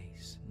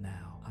ways.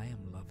 Now I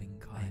am loving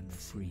kindness, I am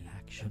free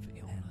action of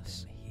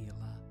illness, and am a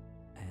healer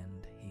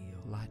and heal.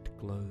 Light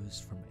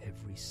glows from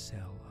every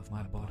cell of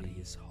my body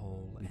is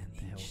whole,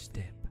 and each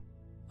step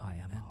I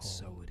am whole.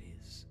 So it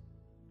is.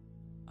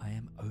 I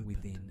am open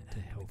within to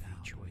healthy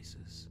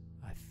choices.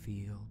 I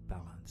feel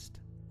balanced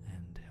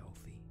and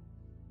healthy.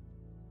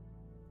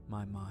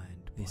 My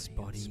mind, this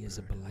body is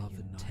a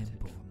beloved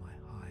temple for my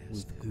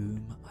highest, with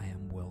whom I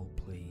am well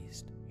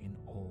pleased in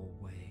all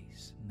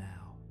ways.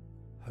 Now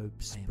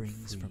hope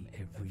springs from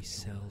every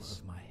cell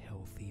of my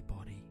healthy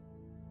body.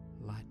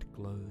 Light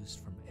glows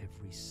from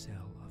every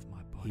cell of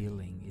my body.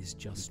 Healing is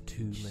just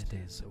 2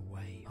 letters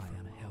away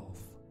from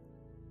health.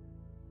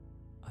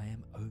 I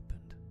am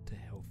opened to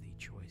healthy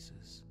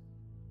choices.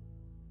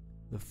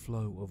 The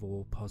flow of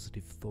all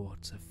positive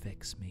thoughts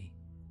affects me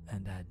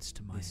and adds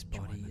to my enjoyment.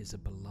 This body is a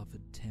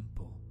beloved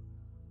temple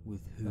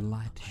with whom the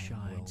light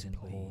shines in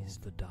all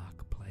the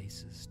dark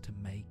places to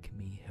make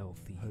me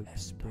healthy. Hope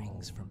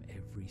springs from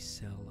every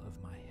cell of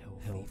my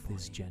healthy body. Health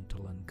is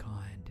gentle and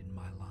kind in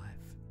my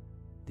life.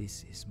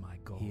 This is my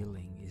goal.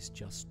 Healing is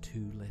just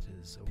 2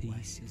 letters away.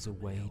 Peace is a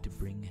way to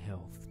bring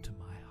health to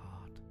my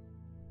heart.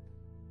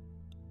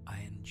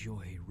 I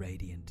enjoy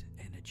radiant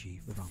energy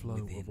from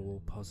within. The flow of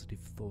all positive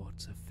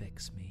thoughts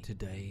affects me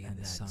today, and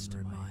the sun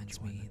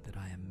reminds me that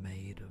I am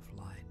made of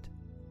light.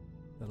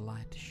 The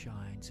light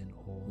shines in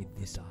all with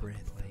this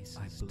breath.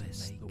 I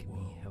bless the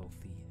world. Me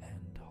healthy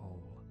and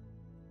whole.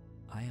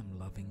 I am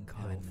loving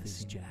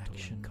kindness in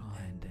action,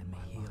 and am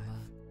a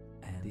healer,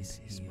 and this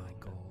is my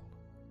goal.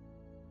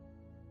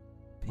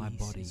 My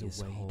body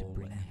is whole to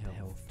bring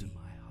health to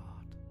my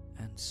heart,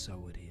 and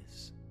so it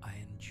is. I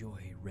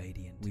enjoy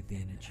radiant with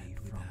energy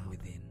from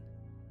within.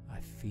 I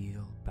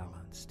feel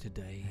balanced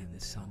today, and the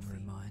sun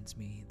reminds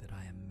me that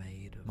I am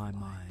made of my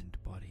mind,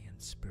 body,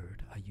 and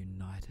spirit are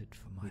united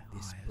for my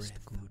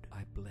highest good.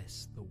 I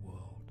bless the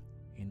world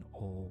in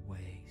all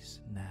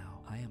ways.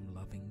 Now I am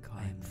loving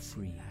kindness,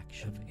 I am free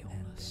action of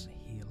illness, and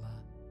am a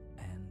healer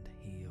and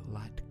heal.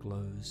 Light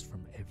glows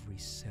from every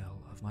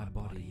cell of my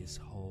body is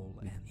whole,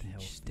 and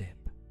each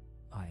step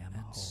I am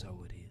whole.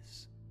 So it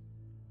is.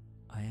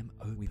 I am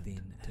open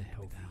within to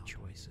healthy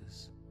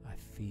choices. I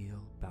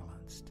feel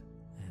balanced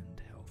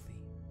and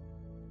healthy.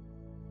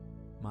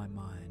 My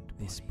mind,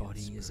 this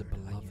body is a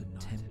beloved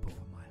temple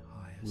for my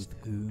highest,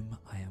 with whom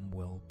I am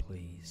well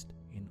pleased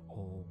in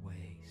all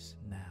ways.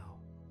 Now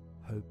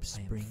hope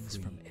springs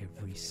from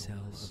every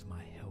cell of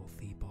my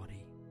healthy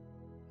body.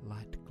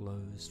 Light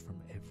glows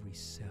from every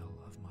cell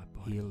of my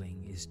body.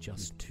 Healing is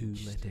just 2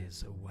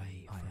 letters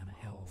away from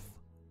health.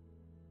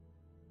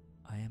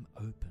 I am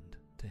opened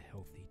to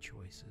healthy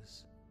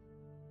choices.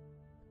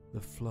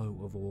 The flow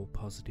of all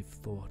positive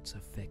thoughts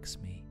affects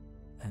me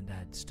and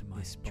adds to my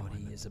enjoyment.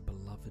 This body is a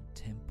beloved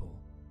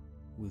temple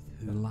with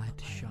whom the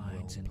light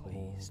shines in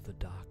all the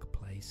dark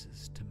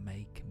places to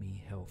make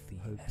me healthy.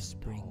 Hope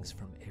springs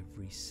from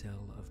every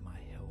cell of my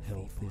healthy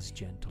body. Health is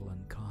gentle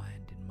and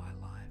kind in my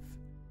life.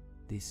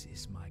 This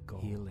is my goal.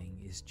 Healing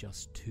is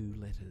just 2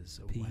 letters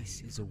away.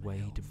 Peace is a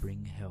way to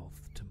bring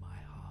health to my heart.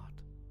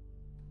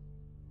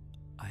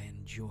 I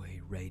enjoy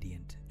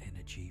radiant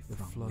energy from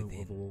within. The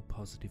flow of all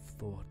positive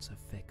thoughts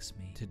affects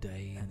me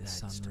today, and the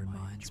sun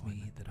reminds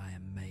me that I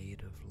am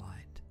made of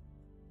light.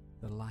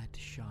 The light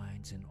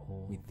shines in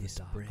all with this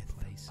breath.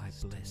 I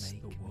bless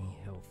the world. Me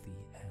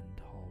healthy and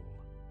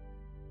whole.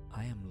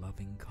 I am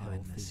loving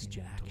kindness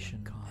in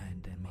action,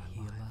 and am a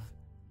healer,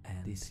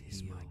 and this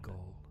is my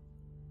goal.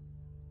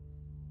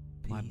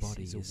 My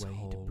body is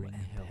whole to bring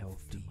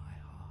health to my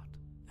heart,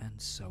 and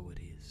so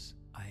it is.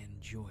 I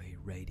enjoy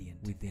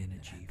radiant with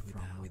energy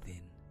from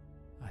within.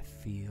 I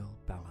feel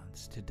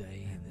balanced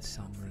today, and the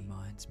sun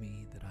reminds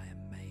me that I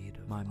am made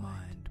of my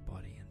mind,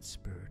 body, and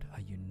spirit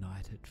are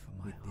united for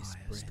my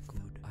highest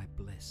good. I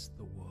bless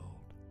the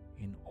world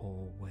in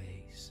all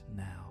ways.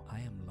 Now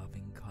I am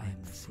loving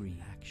kindness, free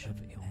action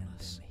of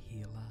illness, and am a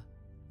healer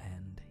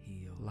and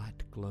heal.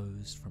 Light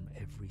glows from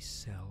every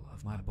cell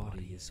of my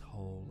body is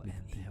whole,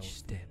 and each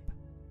step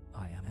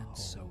I am whole. And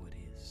so it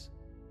is.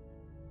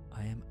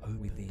 I am open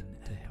within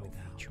to healthy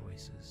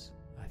choices.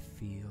 I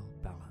feel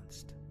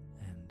balanced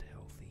and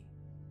healthy.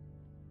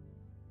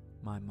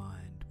 My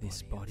mind,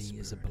 this body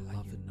is a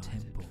beloved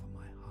temple for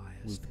my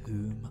highest, with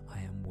whom I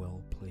am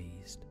well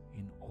pleased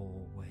in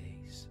all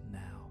ways.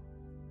 Now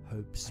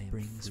hope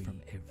springs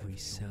from every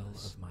cell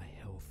of my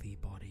healthy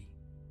body.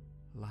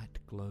 Light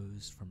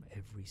glows from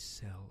every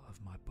cell of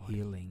my body.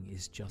 Healing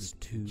is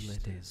just 2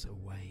 letters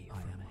away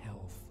from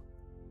health.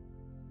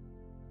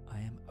 I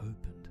am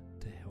opened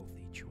to healthy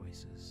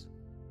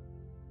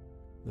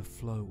The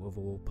flow of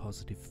all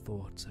positive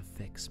thoughts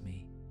affects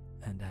me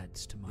and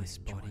adds to my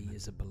enjoyment. This body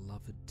is a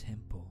beloved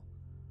temple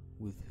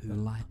with whom the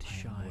light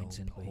shines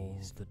in all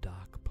the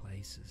dark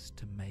places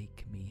to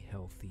make me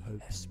healthy.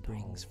 Hope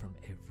springs from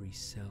every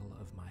cell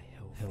of my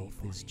healthy body.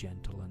 Health is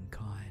gentle and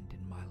kind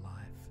in my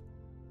life.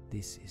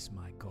 This is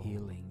my goal.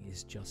 Healing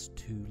is just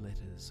 2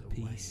 letters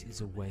away. Peace is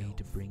a way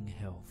to bring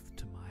health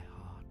to my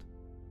heart.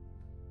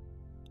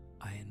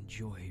 I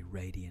enjoy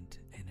radiant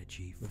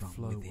energy from within. The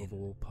flow of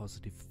all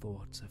positive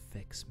thoughts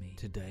affects me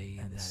today,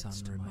 and the sun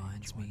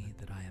reminds me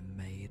that I am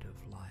made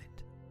of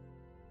light.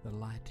 The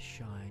light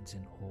shines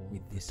in all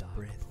with this dark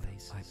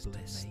places I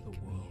bless to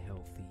make me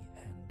healthy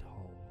and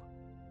whole.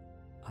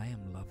 I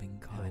am loving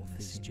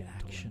kindness in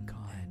action,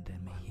 kind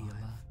and a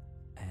healer,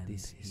 and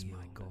this is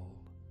my goal.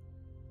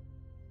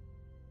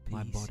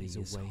 My body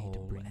is whole to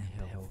bring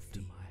health to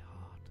my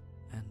heart,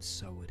 and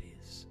so it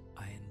is.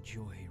 I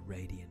enjoy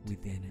radiant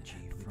with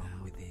energy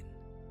from within.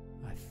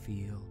 I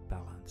feel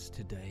balanced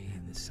today,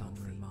 and the sun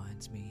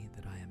reminds me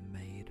that I am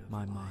made of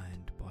my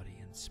mind, body,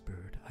 and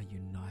spirit are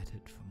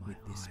united for my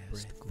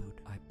highest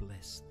good. I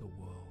bless the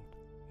world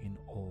in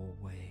all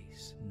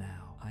ways.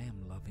 Now I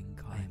am loving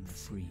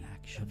kindness, free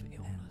action of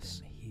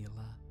illness, and am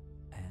healer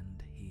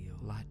and heal.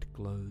 Light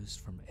glows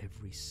from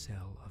every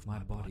cell of my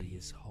body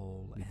is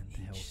whole,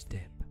 and each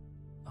step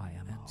I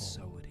am whole.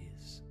 So it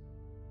is.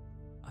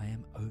 I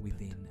am open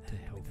within to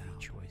healthy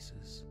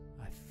choices.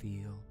 I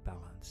feel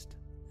balanced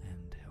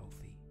and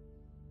healthy.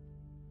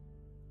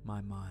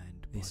 My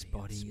mind, this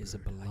body is a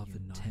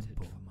beloved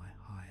temple for my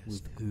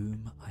highest with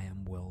whom I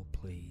am well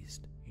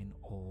pleased in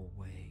all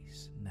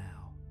ways.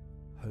 Now,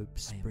 hope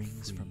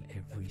springs from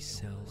every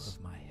cell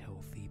of my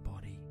healthy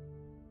body.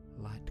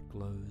 Light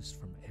glows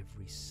from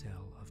every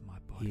cell of my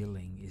body.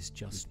 Healing is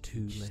just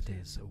 2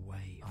 letters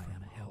away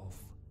from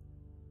health.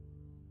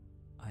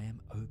 I am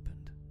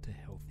opened to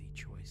healthy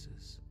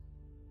choices.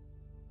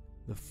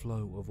 The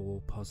flow of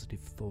all positive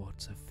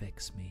thoughts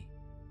affects me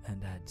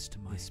and adds to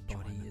my enjoyment. This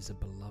body is a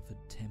beloved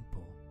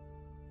temple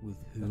with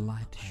whom the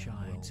light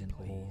shines in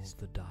all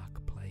the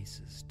dark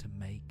places to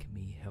make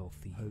me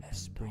healthy. Hope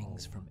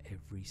springs from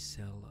every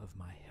cell of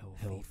my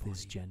healthy body. Health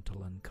is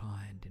gentle and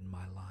kind in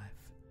my life.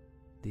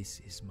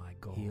 This is my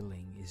goal.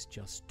 Healing is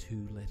just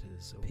 2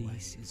 letters away.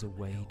 Peace is a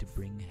way to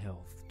bring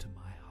health to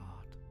my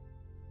heart.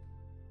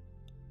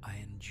 I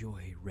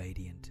enjoy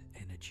radiant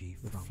energy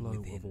from within. The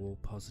flow of all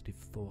positive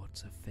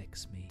thoughts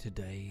affects me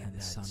today, and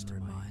the sun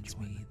reminds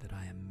me that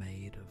I am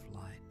made of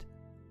light.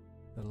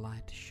 The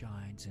light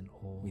shines in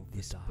all with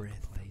this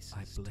breath places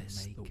I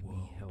bless to make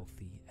me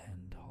healthy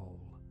and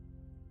whole.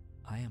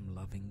 I am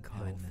loving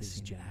kindness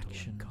in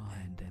action,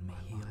 kind and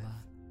a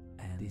healer,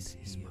 and this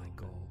is my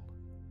goal.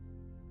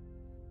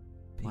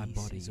 My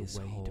body is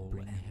whole to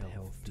bring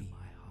health to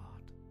my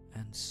heart,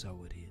 and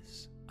so it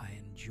is. I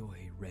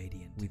enjoy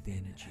radiant with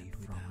energy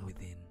from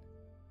within.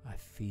 I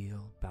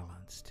feel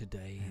balanced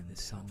today, and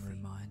the sun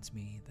reminds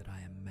me that I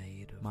am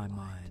made of my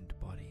mind,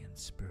 body, and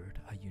spirit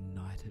are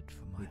united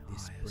for my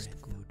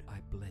highest good. I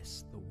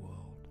bless the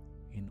world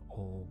in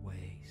all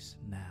ways.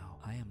 Now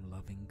I am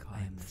loving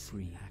kindness,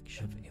 free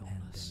action of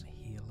illness, and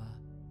am healer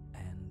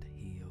and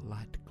heal.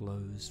 Light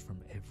glows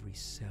from every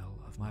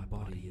cell of my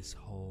body is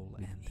whole,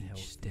 and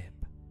each step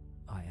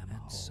I am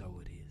whole.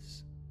 So it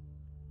is.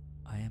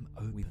 I am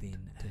open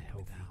within to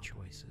healthy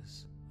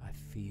choices. I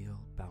feel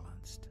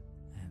balanced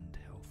and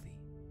healthy.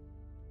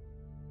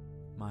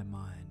 My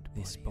mind,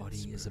 this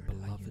body is a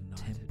beloved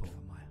temple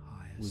for my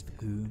highest with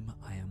whom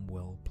I am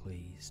well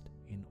pleased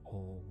in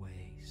all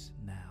ways.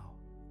 Now,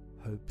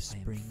 hope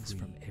springs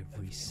from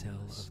every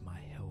cell of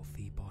my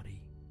healthy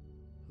body.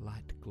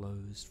 Light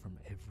glows from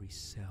every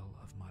cell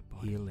of my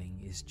body.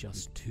 Healing is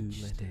just 2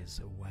 letters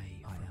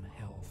away from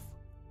health.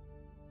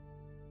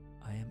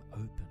 I am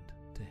opened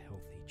to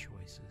healthy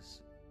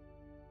choices.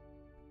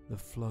 The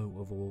flow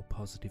of all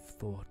positive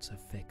thoughts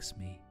affects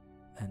me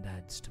and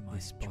adds to my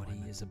enjoyment.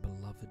 Body is a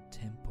beloved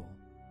temple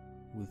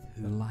with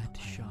whom the light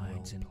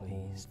shines in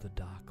all the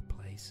dark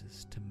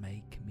places to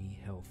make me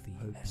healthy.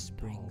 Hope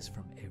springs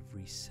from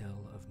every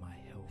cell of my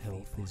healthy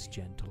Health body. Is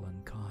gentle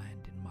and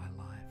kind in my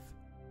life.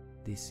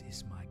 This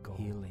is my goal.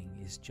 Healing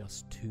is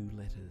just 2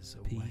 letters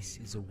away. Peace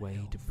is a way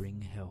to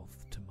bring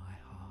health to my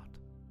heart.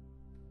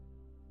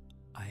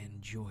 I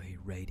enjoy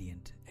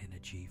radiant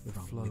energy from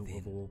within. The flow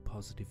of all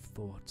positive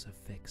thoughts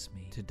affects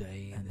me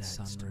today, and the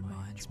sun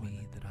reminds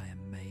me that I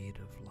am made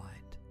of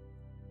light.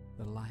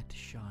 The light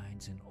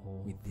shines in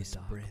all with this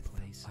breath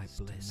places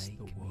I bless to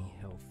make me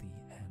healthy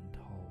and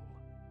whole.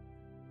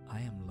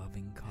 I am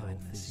loving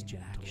kindness in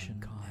action,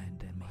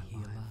 kind and a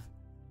healer,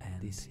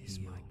 and this is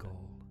my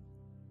goal.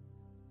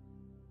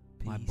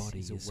 My body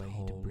is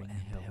whole to bring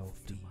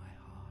health to my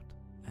heart,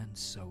 and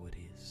so it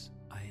is.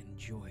 I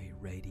enjoy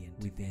radiant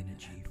with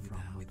energy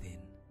from within.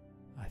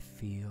 I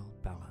feel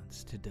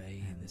balanced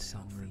today, and the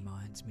sun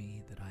reminds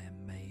me that I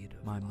am made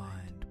of my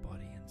mind,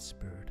 body, and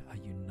spirit are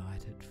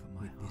united for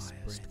my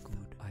highest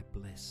good. I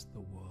bless the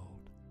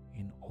world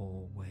in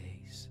all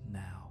ways.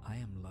 Now I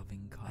am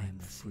loving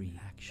kindness, free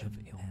action of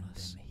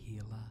illness, and am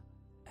healer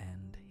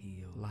and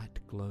heal. Light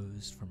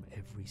glows from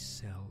every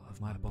cell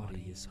of my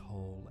body is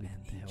whole, and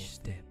each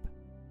step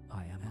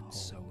I am whole. And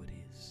so it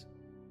is.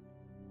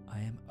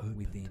 I am open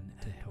within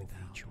to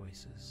healthy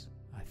choices.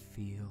 I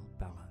feel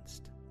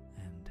balanced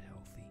and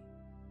healthy.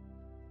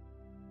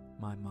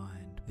 My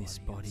mind, this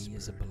body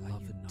is a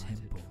beloved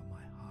temple for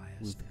my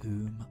highest with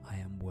whom I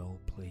am well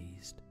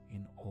pleased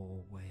in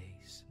all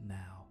ways.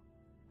 Now,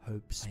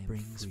 hope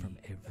springs from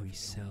every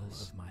cell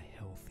of my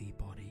healthy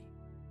body.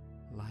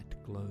 Light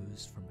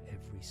glows from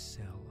every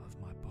cell of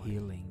my body.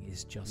 Healing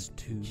is just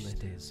 2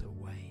 letters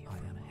away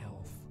from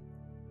health.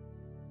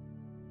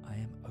 I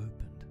am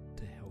opened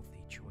to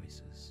healthy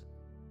choices.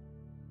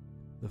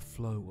 The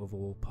flow of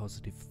all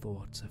positive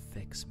thoughts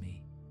affects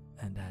me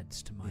and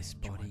adds to my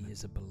enjoyment. This body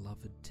is a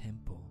beloved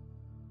temple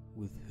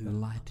with whom the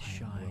light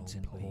shines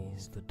in all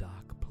the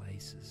dark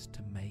places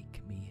to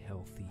make me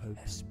healthy.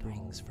 Hope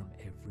springs from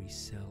every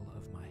cell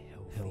of my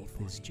healthy body.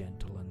 Health is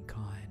gentle and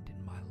kind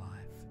in my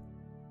life.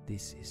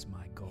 This is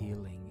my goal.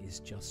 Healing is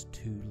just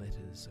 2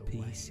 letters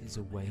away. Peace is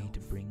a way to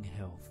bring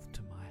health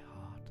to my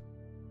heart.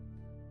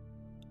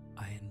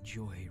 I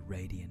enjoy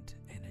radiant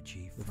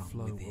energy from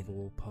within. The flow of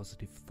all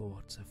positive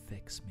thoughts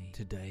affects me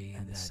today,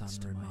 and the sun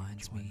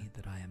reminds me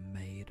that I am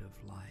made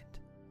of light.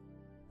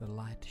 The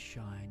light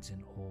shines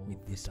in all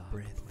with this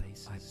breath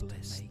places I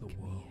bless to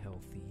make me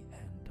healthy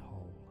and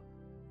whole.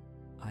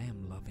 I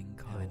am loving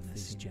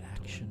kindness in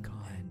action,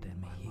 kind and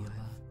my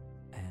healer,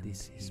 and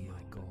this is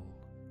my goal.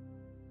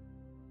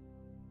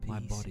 My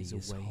body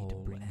is whole to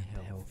bring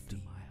health to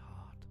my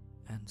heart,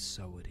 and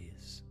so it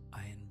is.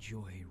 I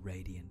enjoy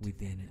radiant with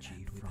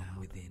energy from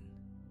within.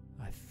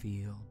 I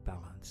feel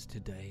balanced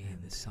today,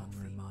 and the sun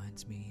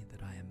reminds me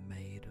that I am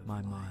made of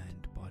my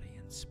mind, body,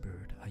 and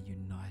spirit are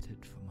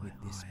united for my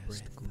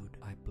highest good.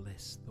 I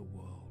bless the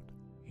world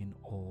in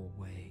all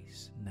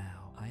ways.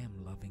 Now I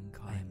am loving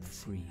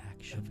kindness, free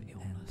action of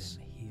illness,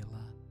 and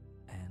healer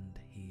and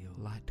heal.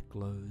 Light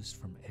glows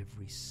from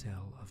every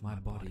cell of my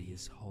body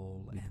is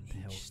whole, and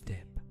each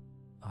step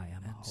I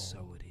am whole. And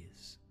so it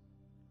is.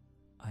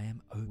 I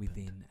am open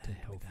within to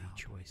healthy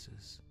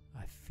choices.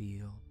 I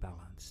feel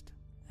balanced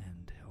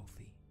and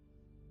healthy.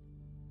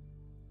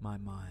 My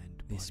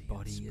mind, this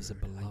body is a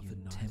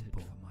beloved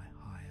temple for my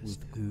highest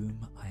with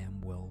whom I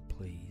am well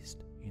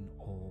pleased in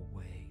all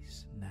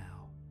ways.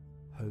 Now,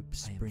 hope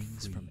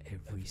springs from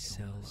every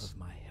cell of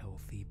my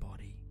healthy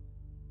body.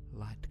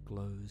 Light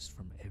glows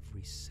from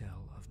every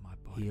cell of my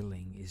body.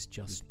 Healing is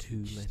just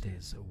 2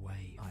 letters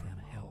away from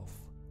health.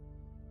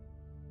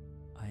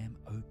 I am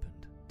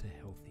opened to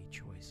healthy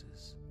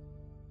choices.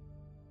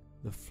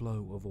 The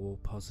flow of all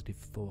positive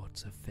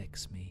thoughts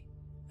affects me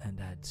and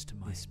adds to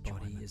my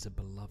enjoyment. This body is a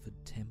beloved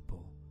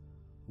temple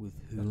with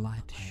whom the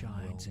light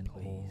shines in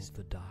all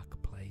the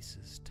dark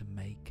places to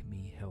make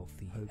me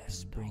healthy. Hope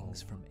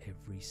springs from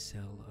every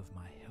cell of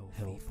my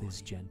healthy body. Health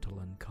is gentle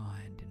and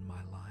kind in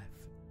my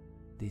life.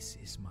 This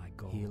is my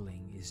goal.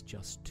 Healing is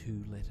just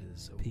 2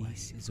 letters away.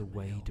 Peace is a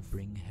way to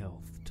bring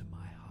health to my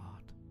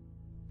heart.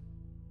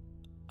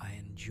 I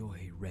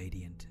enjoy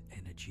radiant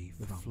energy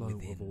from within.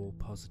 The flow of all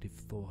positive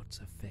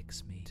thoughts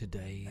affects me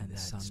today, and the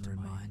sun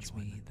reminds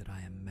me that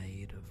I am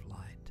made of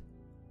light.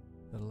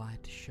 The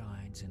light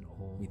shines in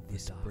all with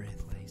this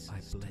breath places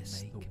I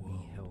bless to make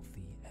me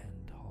healthy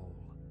and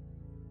whole.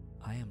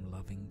 I am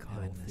loving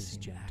kindness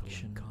in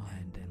action,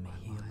 kind and my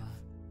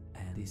healer,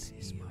 and this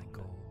is my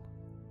goal.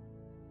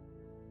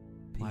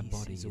 My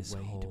body is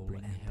whole to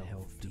bring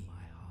health to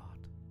my heart,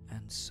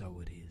 and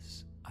so it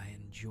is. I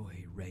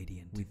enjoy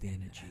radiant with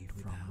energy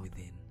from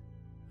within.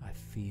 I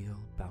feel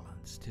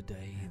balanced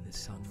today, and the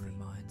sun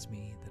reminds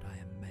me that I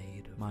am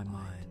made of my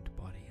mind,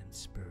 body, and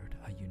spirit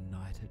are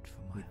united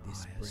for my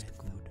highest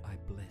good. I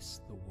bless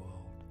the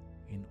world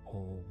in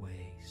all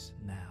ways.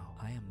 Now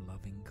I am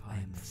loving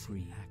kindness,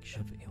 free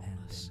action of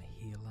illness, and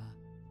healer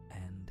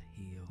and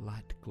heal.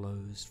 Light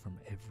glows from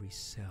every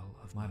cell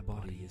of my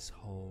body is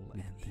whole,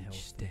 and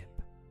each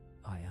step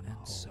I am whole.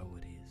 And so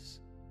it is.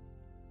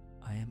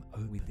 I am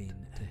open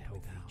within to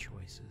healthy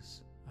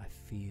choices. I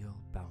feel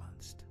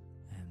balanced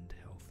and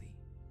healthy.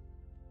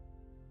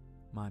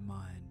 My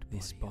mind,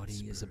 this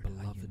body is a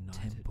beloved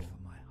temple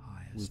for my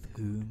highest with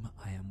whom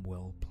I am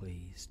well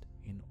pleased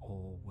in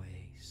all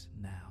ways.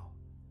 Now,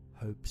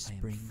 hope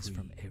springs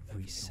from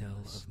every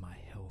cell of my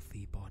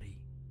healthy body.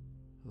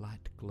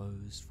 Light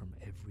glows from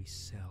every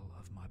cell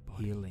of my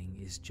body. Healing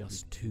is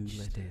just 2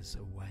 letters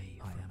away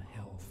from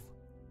health.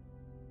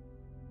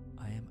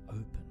 I am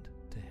opened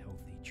to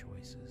healthy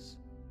choices.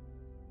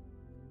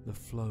 The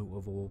flow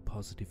of all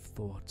positive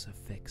thoughts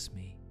affects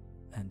me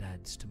and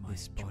adds to my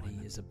enjoyment. This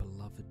body is a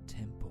beloved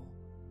temple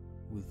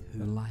with whom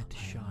the light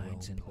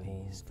shines in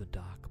all the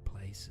dark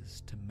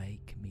places to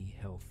make me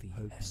healthy.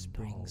 Hope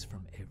springs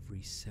from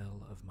every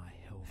cell of my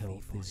healthy body.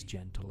 Health is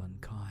gentle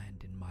and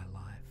kind in my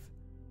life.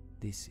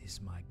 This is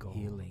my goal.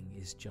 Healing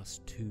is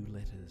just 2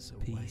 letters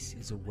away. Peace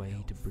is a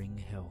way to bring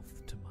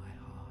health to my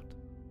heart.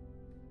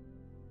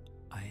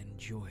 I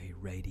enjoy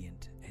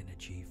radiant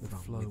energy from within.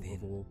 The flow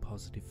of all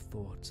positive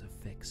thoughts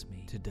affects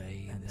me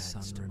today, and the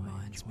sun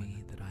reminds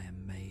me that I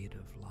am made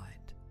of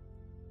light.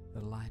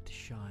 The light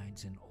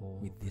shines in all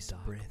with this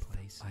breath.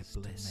 I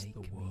bless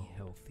the world. Me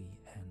healthy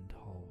and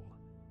whole.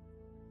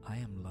 I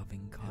am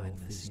loving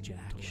kindness in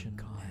action,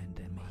 kind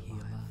and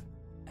healer,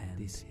 and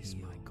this is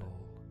my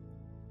goal.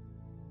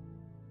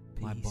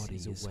 My body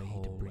is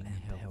whole and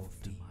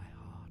health to my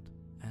heart,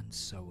 and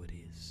so it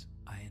is.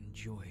 I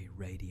enjoy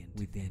radiant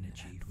with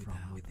energy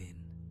from within.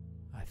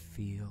 I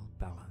feel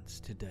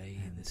balanced today,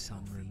 and the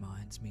sun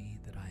reminds me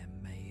that I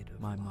am made of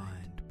my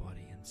mind,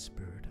 body, and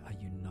spirit are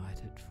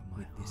united for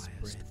my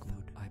highest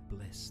good. I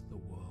bless the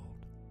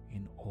world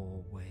in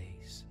all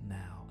ways.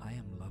 Now I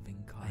am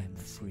loving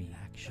kindness, free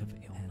action of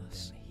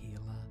illness, and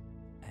healer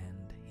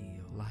and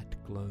heal. Light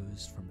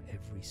glows from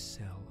every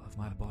cell of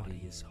my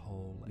body is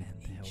whole,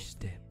 and each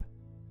step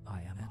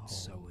I am whole.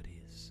 So it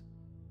is.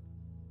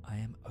 I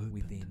am open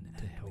within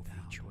to healthy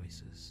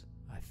choices.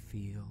 I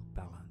feel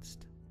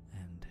balanced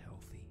and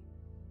healthy.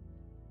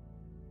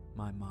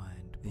 My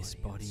mind, this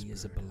body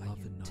is a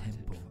beloved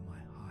temple for my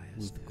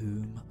highest with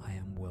whom I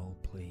am well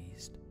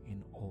pleased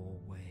in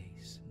all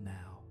ways.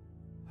 Now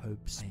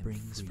hope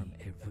springs from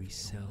every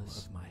cell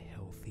of my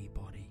healthy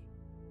body.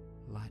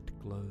 Light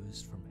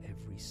glows from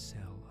every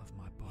cell of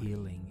my body.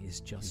 Healing is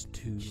just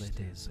 2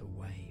 letters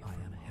away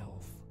from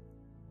health.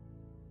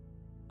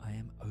 I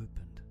am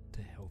opened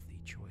to healthy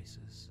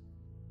choices.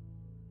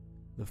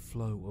 The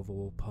flow of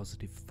all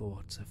positive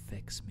thoughts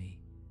affects me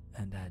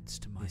and adds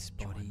to my enjoyment.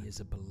 This body is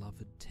a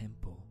beloved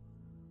temple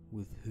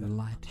with whom the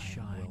light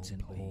shines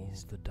in all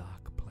the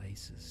dark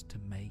places to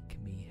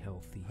make me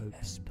healthy. Hope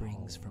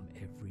springs from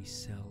every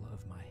cell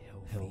of my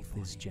healthy body. Health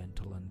is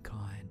gentle and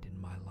kind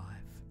in my life.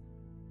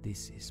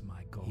 This is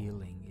my goal.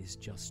 Healing is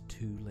just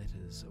 2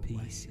 letters away.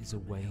 Peace is a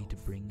way to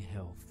bring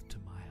health to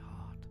my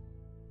heart.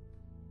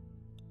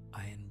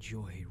 I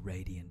enjoy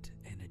radiant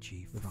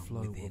energy from within. The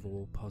flow of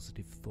all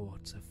positive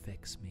thoughts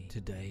affects me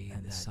today,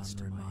 and the sun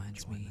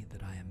reminds me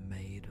that I am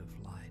made of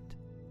light.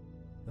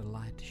 The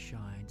light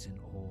shines in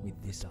all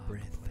with this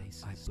breath.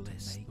 I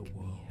bless the world.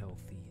 Me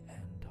healthy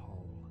and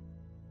whole.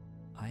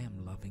 I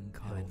am loving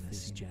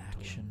kindness in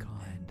action,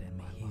 kind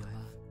and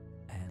healer,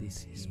 and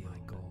this is my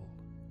goal.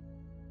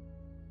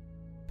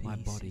 My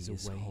body is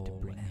a way to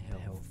bring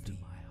health to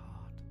my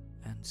heart,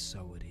 and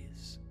so it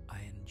is.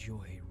 I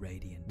enjoy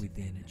radiant with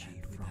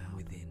energy from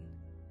within.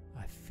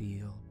 I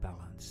feel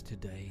balanced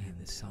today, and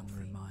the sun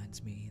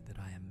reminds me that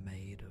I am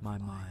made of my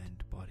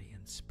mind, body,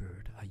 and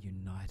spirit are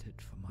united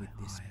for my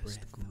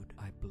highest good.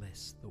 I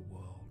bless the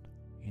world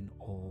in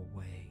all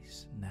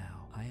ways.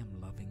 Now I am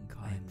loving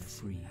kindness,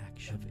 free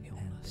action of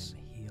illness,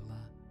 and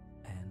healer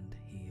and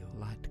heal.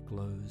 Light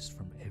glows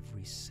from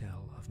every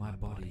cell of my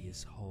body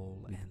is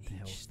whole,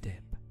 and each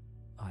step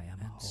I am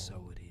whole.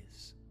 So it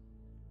is.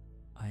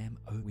 I am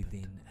open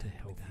within to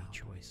healthy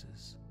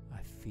choices.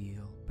 I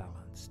feel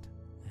balanced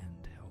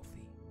and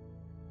healthy.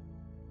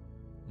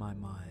 My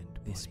mind,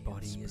 this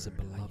body is a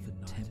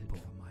beloved temple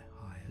for my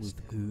highest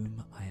with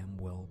whom I am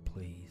well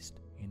pleased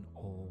in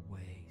all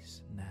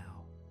ways.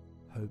 Now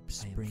hope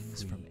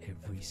springs from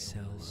every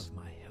cell of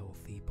my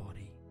healthy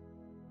body.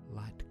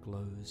 Light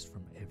glows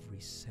from every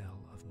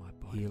cell of my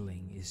body.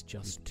 Healing is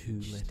just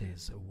 2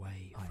 letters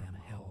away from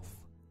health.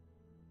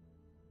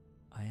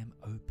 I am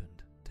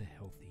opened to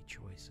healthy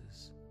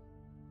choices.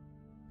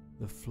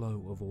 The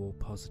flow of all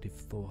positive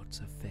thoughts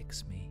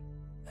affects me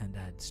and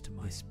adds to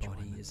my enjoyment.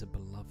 Body is a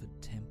beloved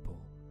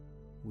temple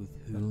with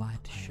whom the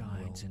light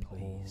shines in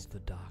all the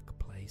dark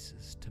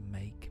places to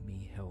make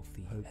me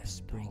healthy. Hope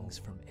springs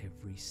from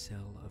every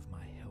cell of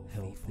my healthy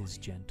Health body. Is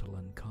gentle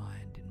and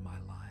kind in my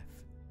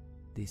life.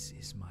 This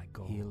is my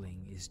goal.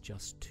 Healing is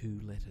just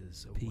 2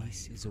 letters away.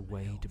 Peace is a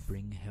way to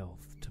bring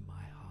health to my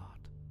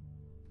heart.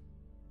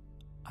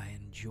 I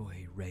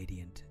enjoy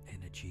radiant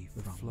energy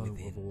from within. The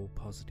flow of all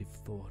positive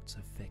thoughts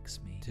affects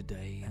me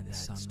today, and the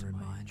sun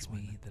reminds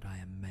me that I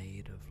am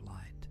made of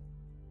light.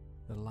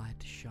 The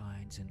light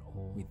shines in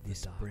all with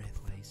this breath.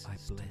 I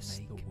bless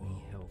the world.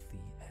 Me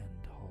healthy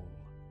and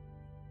whole.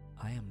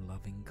 I am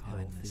loving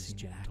kindness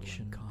in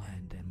action,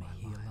 kind and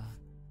healer,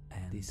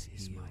 and this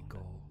is my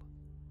goal.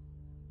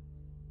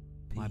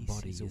 My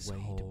body is a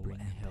way to bring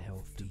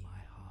health to my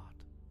heart,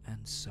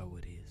 and so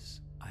it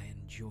is. I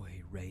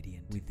enjoy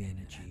radiant with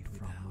energy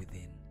from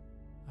within.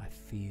 I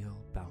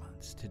feel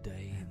balanced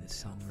today, and the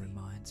sun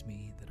reminds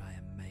me that I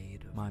am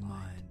made of my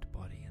mind,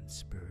 body, and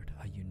spirit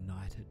are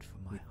united for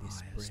my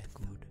highest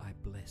good. I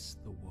bless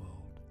the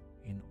world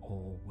in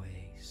all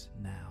ways.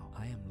 Now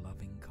I am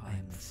loving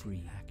kindness,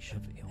 free action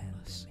of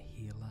illness, and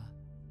healer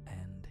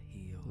and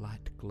heal.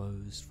 Light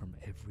glows from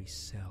every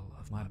cell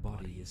of my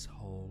body is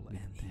whole,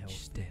 and each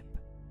step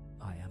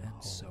I am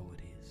whole. So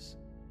it is.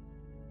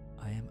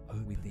 I am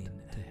open within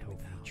to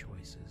healthy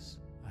choices.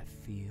 I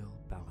feel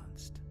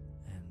balanced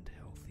and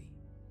healthy.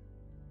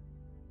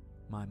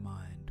 My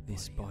mind,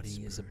 this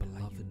body is a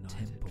beloved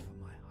temple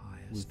for my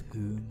highest with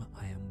whom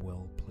I am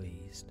well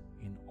pleased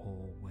in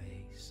all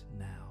ways.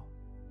 Now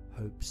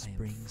hope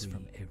springs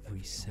from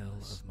every cell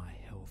of my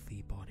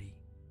healthy body.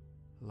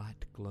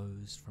 Light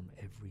glows from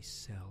every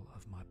cell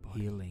of my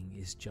body. Healing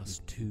is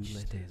just 2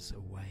 letters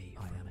away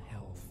from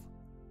health.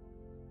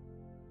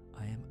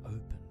 I am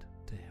opened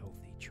to health.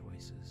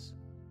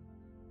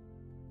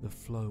 The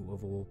flow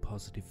of all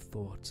positive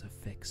thoughts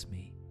affects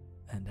me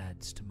and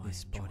adds to my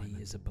enjoyment. This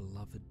body is a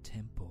beloved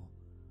temple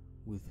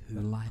with whom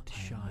the light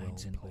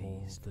shines in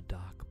all the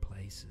dark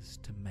places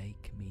to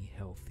make me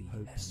healthy.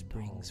 Hope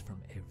springs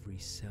from every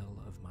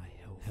cell of my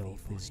healthy body.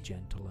 Health is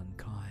gentle and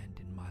kind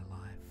in my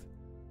life.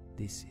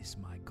 This is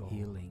my goal.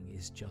 Healing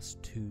is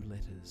just 2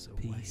 letters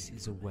away. Peace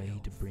is a way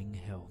to bring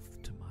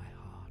health to my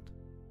heart.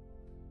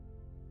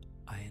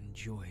 I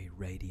enjoy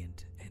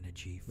radiant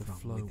energy from within.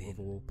 The flow of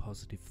all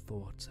positive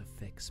thoughts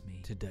affects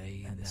me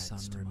today, and the sun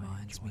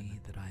reminds me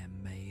that I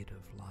am made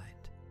of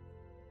light.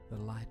 The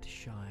light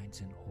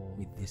shines in all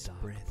with this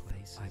breath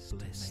places I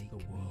bless to make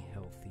the world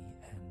healthy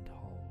and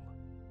whole.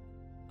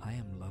 I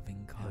am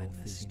loving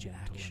kindness in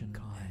action,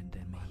 kind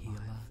and my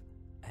healer,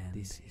 and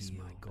this is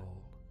my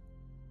goal.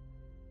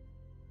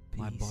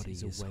 My body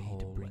is whole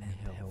to bring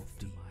health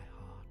to my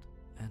heart,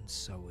 and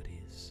so it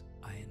is.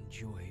 I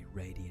enjoy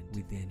radiant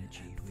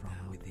energy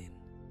from within.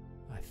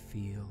 I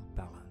feel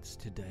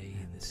balanced today,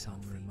 and the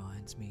sun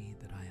reminds me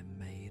that I am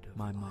made of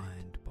light. My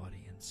mind,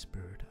 body, and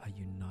spirit are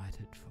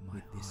united for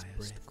my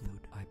highest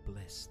good. I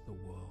bless the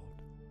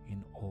world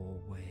in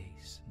all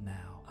ways.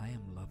 Now I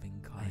am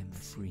loving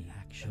kindness, free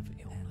of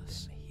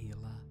illness, and am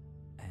healer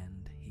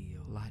and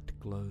heal. Light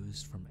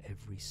glows from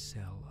every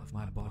cell of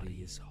my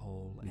body is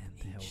whole, and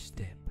each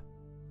step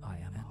I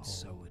am whole.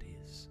 So it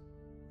is.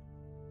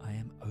 I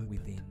am open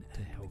within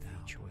to healthy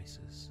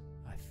choices.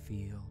 I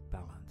feel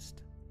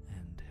balanced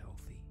and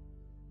healthy.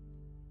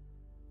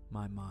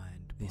 My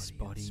mind, this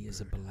body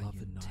is a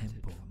beloved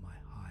temple for my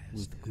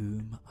highest with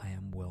whom I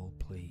am well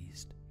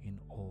pleased in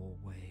all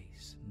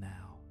ways.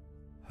 Now,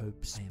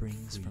 hope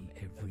springs from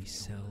every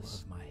cell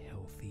of my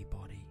healthy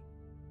body.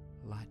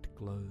 Light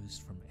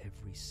glows from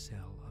every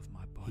cell of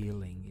my body.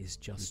 Healing is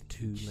just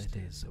 2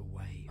 letters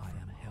away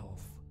from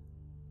health.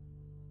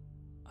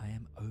 I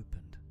am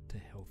opened to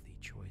healthy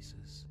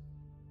choices.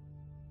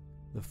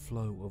 The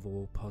flow of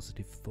all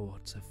positive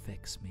thoughts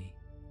affects me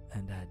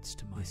and adds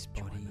to my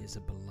enjoyment. This body is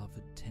a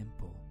beloved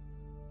temple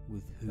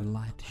with whom the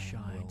light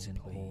shines in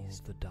all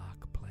the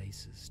dark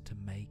places to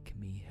make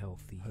me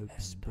healthy. Hope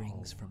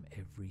springs from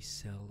every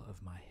cell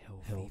of my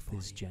healthy body. Health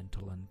is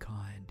gentle and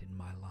kind in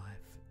my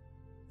life.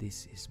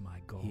 This is my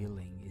goal.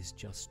 Healing is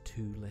just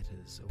 2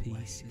 letters away.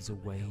 Peace is a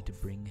way to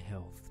bring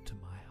health to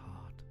my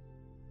heart.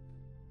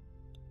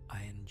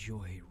 I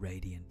enjoy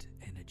radiant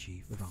energy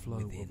from within.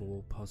 The flow of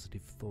all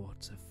positive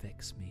thoughts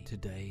affects me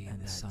today,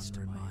 and the sun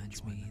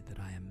reminds me that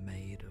I am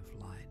made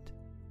of light.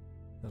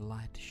 The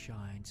light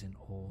shines in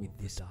all with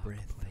this dark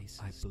places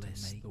I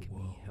bless to make the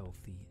world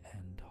healthy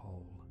and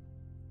whole.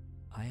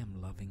 I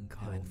am loving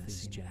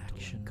kindness in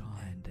action,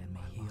 kind and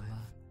my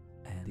healer,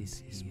 and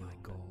this is my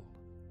goal.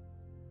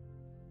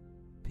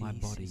 My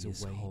body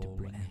is whole to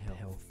bring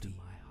health to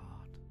my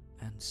heart,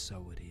 and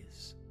so it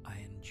is. I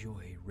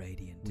enjoy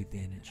radiant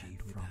energy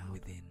from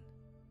within.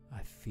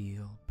 I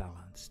feel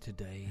balanced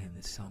today, and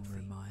the sun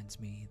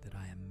reminds me that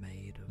I am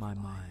made of my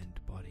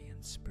mind, body,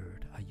 and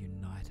spirit are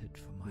united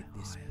for my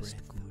highest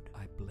good.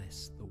 I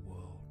bless the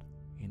world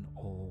in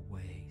all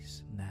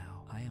ways.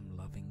 Now I am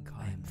loving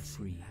kindness,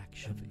 free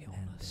of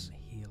illness,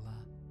 and am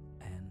healer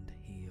and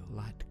heal.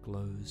 Light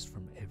glows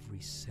from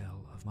every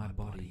cell of my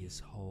body is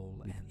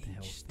whole, and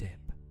each step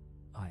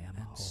I am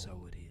whole.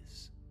 So it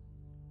is.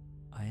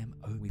 I am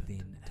open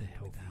within to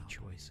healthy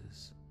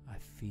choices. I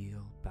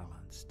feel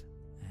balanced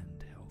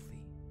and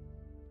healthy.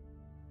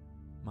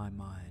 My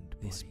mind,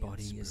 this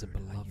body is a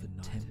beloved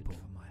temple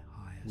for my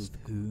highest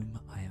with whom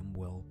I am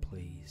well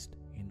pleased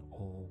in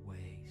all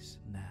ways.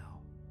 Now,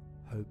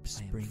 hope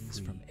springs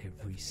from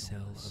every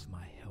cell of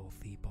my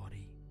healthy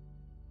body.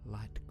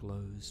 Light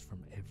glows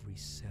from every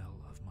cell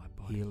of my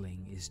body.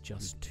 Healing is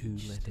just 2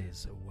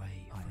 letters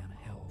away from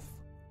health.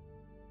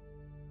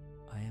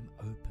 I am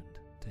opened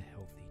to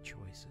healthy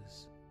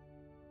choices.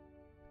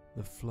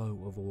 The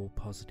flow of all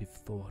positive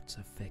thoughts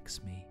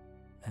affects me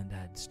and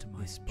adds to my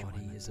enjoyment. This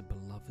body is a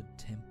beloved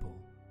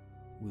temple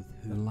with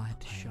whom the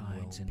light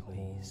shines in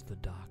all the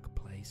dark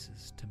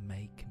places to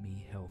make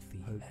me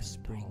healthy. Hope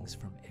springs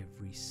from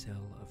every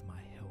cell of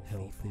my healthy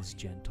Health body. Is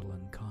gentle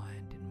and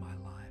kind in my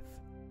life.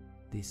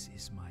 This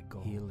is my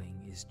goal.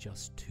 Healing is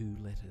just 2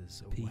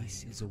 letters away.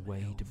 Peace is a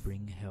way to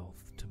bring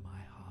health to my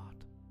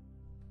heart.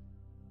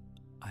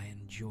 I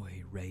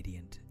enjoy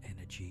radiant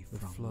energy from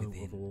within. The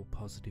flow of all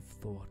positive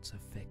thoughts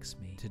affects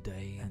me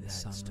today, and the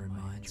sun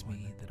reminds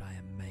me that I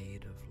am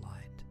made of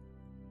light.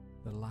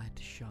 The light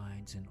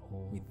shines in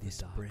all with this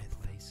dark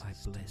places I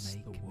bless to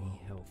make the world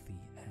healthy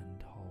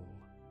and whole.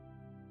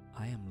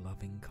 I am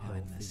loving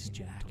kindness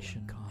in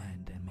action,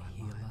 kind and my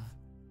healer,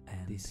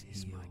 and this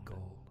is my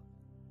goal.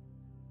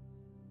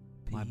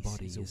 My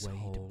body is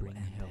whole to bring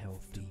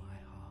health to my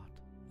heart,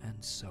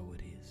 and so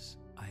it is.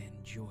 I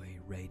enjoy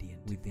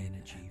radiant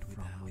energy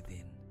from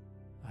within.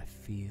 I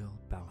feel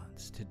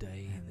balanced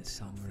today, and the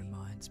sun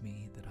reminds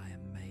me that I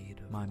am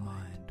made of my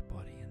mind,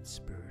 body, and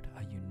spirit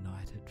are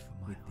united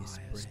for my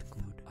highest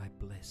good. I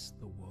bless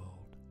the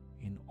world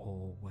in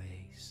all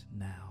ways.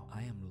 Now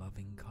I am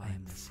loving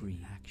kindness,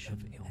 free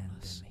of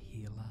illness, and am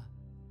healer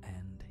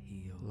and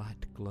heal.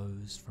 Light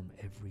glows from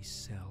every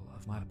cell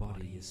of my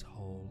body is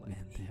whole and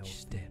healthy.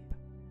 Each step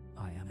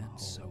I am whole.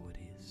 So it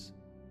is.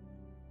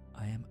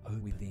 I am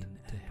open within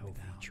to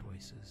healthy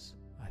choices.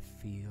 I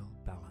feel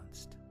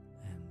balanced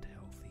and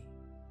healthy.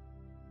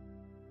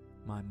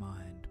 My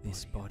mind,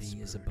 this body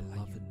is a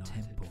beloved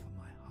temple for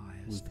my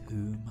highest with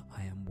whom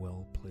I am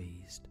well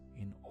pleased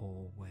in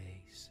all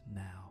ways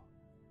now.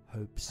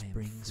 Hope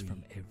springs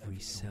from every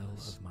cell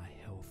of my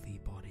healthy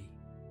body.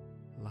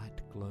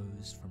 Light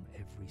glows from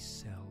every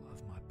cell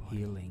of my body.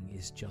 Healing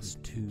is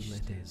just 2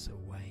 letters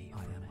away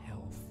from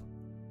health.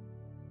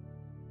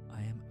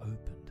 I am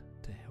opened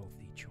to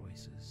healthy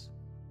choices.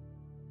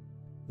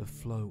 The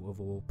flow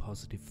of all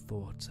positive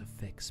thoughts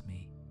affects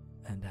me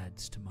and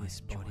adds to my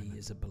enjoyment. This body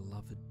is a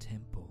beloved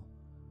temple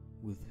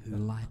with whom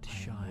the light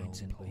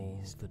shines in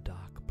all the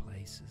dark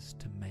places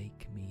to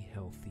make me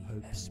healthy.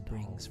 Hope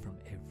springs from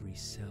every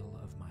cell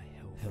of my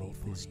healthy body.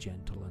 Health is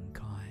gentle and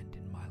kind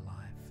in my life.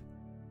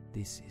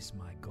 This is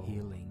my goal.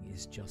 Healing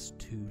is just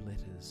 2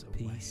 letters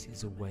away. Peace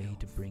is a way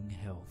to bring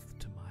health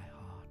to my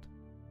heart.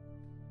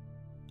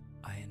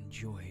 I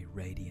enjoy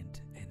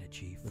radiant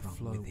energy from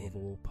within. The flow of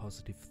all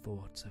positive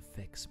thoughts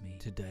affects me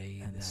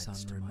today, and the sun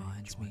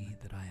reminds me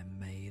that I am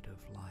made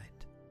of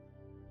light.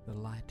 The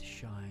light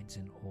shines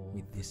in all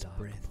with this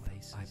breath.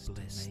 I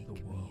bless to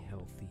make me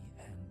healthy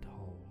and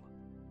whole.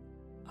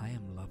 I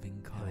am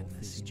loving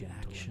kindness in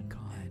action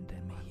and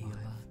am a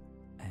healer,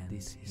 and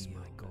this is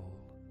my goal.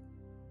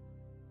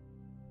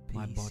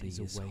 My body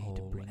is whole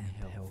to bring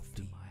health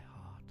to my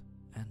heart,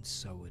 and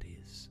so it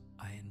is.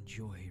 I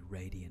enjoy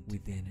radiant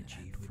with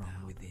energy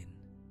from within.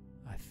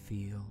 I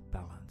feel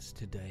balanced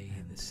today,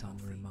 and the sun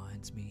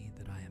reminds me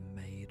that I am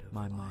made of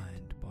my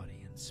mind,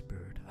 body, and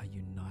spirit are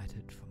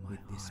united for my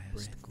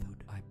highest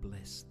good. I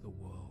bless the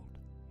world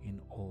in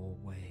all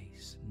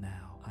ways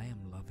now. I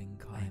am loving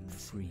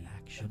kindness, free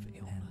action of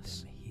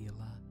illness, and am a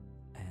healer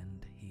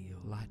and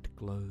heal. Light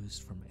glows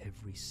from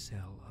every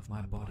cell of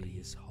my body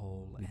is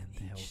whole and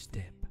healthy. Each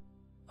step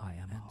I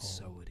am whole.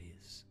 So it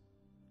is.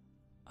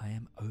 I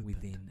am open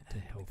within to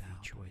healthy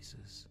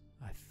choices.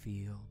 I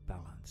feel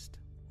balanced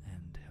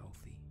and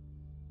healthy.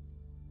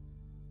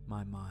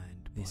 My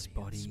mind, this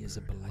body is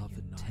a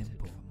beloved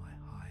temple for my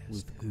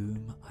highest with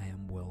whom I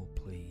am well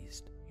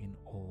pleased in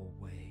all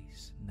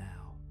ways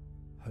now.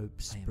 Hope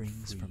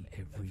springs from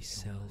every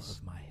cell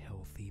of my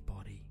healthy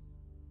body.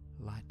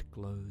 Light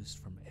glows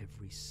from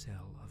every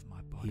cell of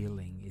my body.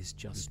 Healing is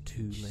just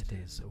 2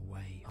 letters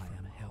away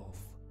from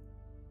health.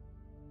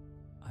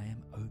 I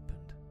am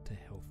opened to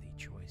healthy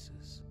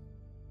choices.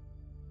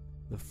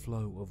 The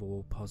flow of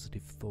all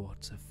positive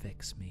thoughts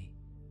affects me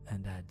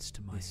and adds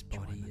to my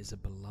enjoyment. Body is a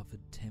beloved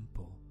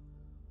temple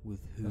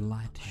with whom the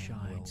light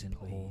shines in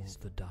all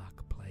the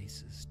dark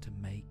places to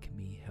make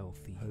me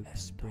healthy. Hope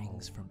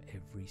springs from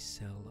every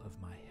cell of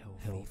my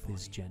healthy Health body.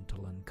 Is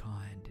gentle and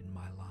kind in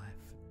my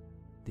life.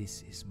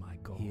 This is my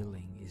goal.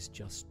 Healing is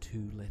just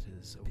 2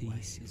 letters away.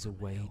 Peace is a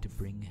way to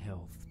bring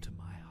health to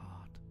my heart.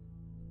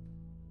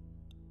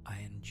 I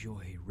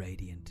enjoy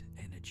radiant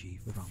energy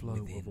from within.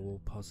 The flow of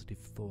all positive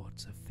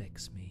thoughts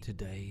affects me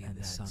today, and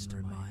the sun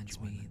reminds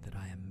me that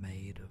I am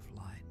made of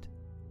light.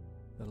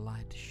 The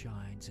light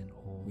shines in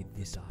all with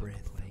this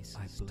breath.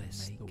 I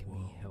bless to make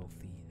me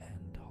healthy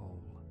and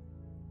whole.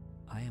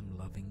 I am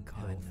loving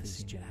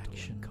kindness in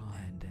action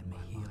and am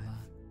a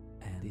healer,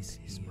 and this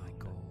is my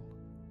goal.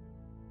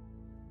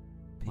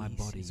 My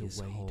body is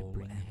a way to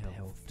bring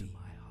health to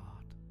my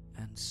heart,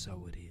 and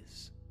so it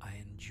is. I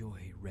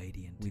enjoy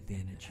radiant with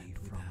energy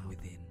from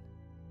within.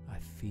 I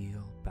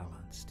feel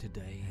balanced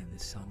today, and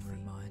the sun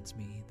reminds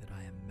me that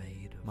I am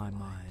made of my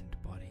mind,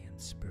 body,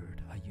 and spirit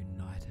are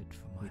united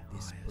for my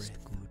highest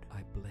good.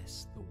 I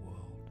bless the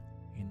world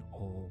in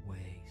all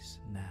ways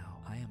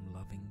now. I am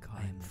loving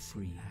kindness,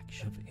 free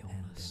action of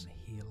illness, and am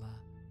a healer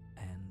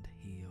and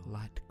heal.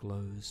 Light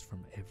glows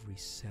from every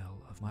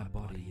cell of my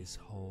body is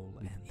whole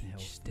and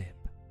healthy. Each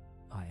step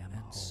I am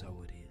whole.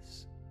 So it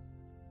is.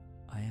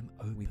 I am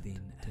open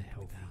within to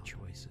healthy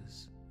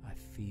choices. I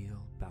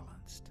feel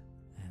balanced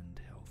and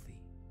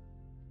healthy.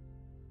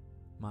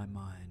 My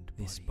mind,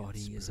 this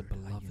body is a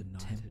beloved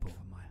temple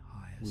for my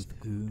highest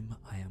with whom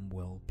I am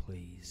well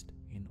pleased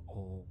in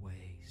all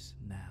ways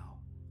now.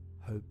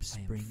 Hope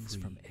springs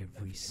from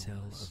every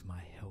cell of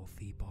my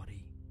healthy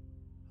body.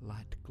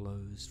 Light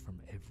glows from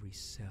every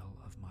cell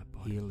of my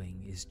body.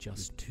 Healing is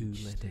just 2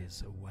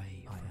 letters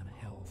away from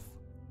health.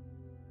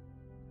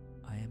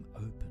 I am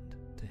opened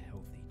to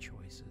healthy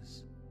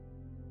choices.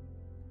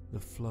 The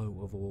flow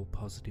of all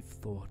positive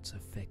thoughts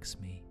affects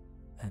me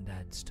and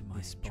adds to my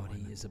enjoyment. This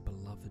body is a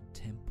beloved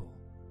temple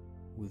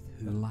with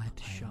whom the light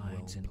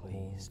shines in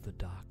all the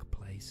dark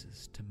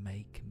places to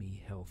make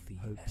me healthy.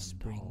 Hope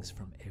springs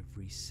from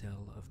every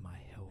cell of my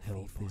healthy body.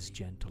 Health is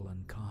gentle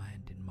and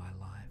kind in my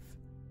life.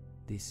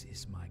 This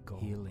is my goal.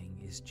 Healing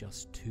is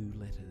just 2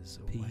 letters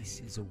away. Peace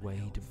is a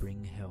way to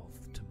bring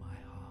health to my heart.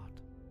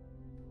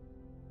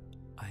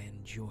 I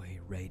enjoy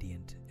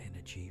radiant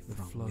energy from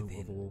within. The flow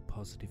of all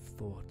positive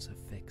thoughts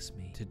affects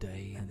me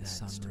today, and the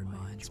sun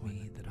reminds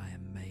me that I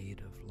am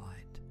made of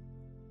light.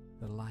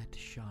 The light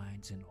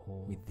shines in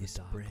all with this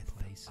breath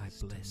places I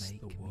bless to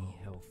make me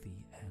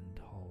healthy and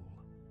whole.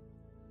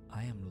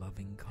 I am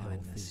loving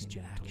kindness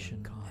in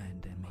action,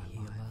 kind and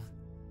healer,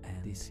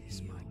 and this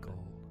is my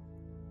goal.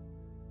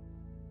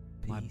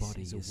 My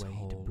body is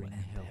whole and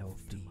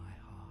health to my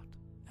heart,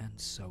 and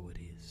so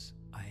it is.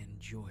 I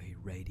enjoy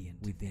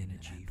radiant with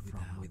energy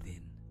from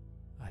within.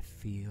 I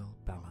feel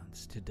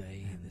balanced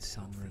today, and the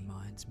sun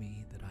reminds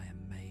me that I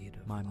am made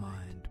of my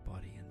mind,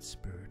 body, and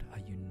spirit are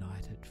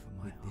united for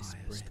my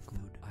highest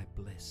good. I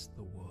bless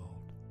the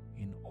world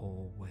in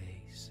all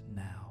ways.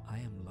 Now I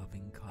am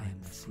loving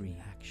kindness, free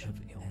action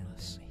of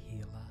illness, and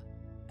healer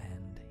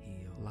and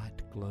heal.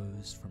 Light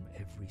glows from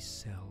every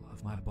cell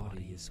of my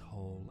body is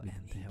whole and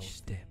healthy. Each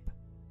step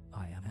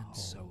I am whole, and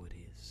so it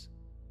is.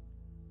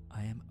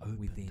 I am open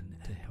within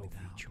to healthy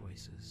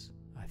choices.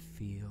 I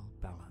feel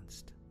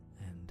balanced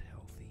and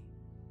healthy.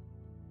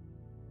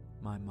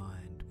 My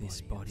mind, this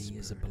body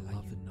is a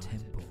beloved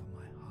temple for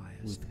my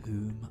highest with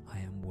whom I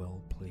am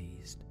well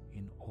pleased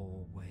in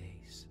all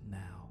ways.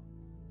 Now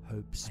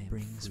hope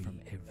springs from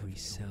every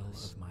cell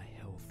of my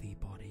healthy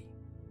body.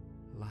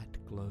 Light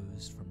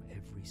glows from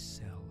every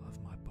cell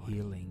of my body.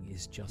 Healing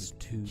is just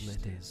 2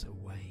 letters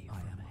away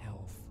from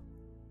health.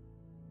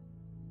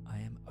 I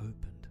am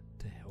opened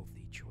to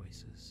healthy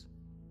choices.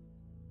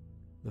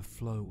 The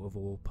flow of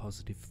all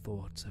positive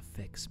thoughts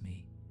affects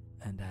me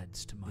and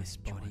adds to my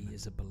enjoyment. This body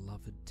is a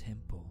beloved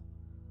temple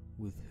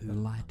with whom the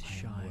light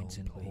shines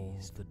in all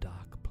the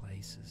dark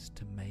places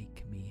to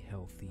make me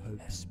healthy.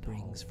 Hope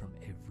springs from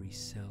every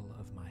cell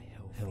of my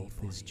healthy body. Health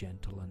is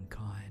gentle and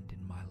kind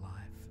in my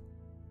life.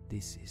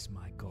 This is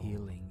my goal.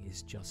 Healing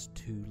is just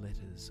 2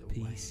 letters away.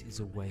 Peace is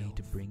a way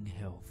to bring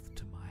health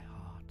to my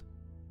heart.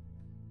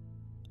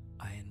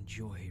 I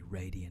enjoy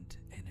radiant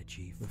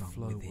energy from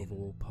within. The flow of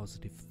all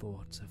positive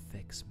thoughts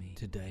affects me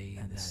today,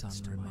 and the sun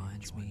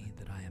reminds me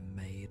that I am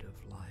made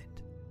of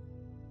light.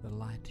 The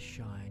light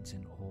shines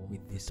in all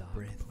with this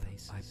breath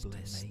places I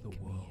bless to make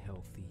the world me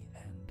healthy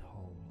and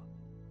whole.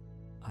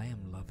 I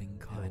am loving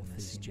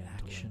kindness in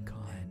action,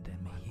 kind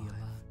and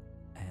healer,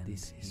 and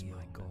this is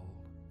my goal.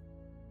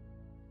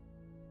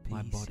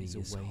 My body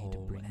is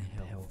whole and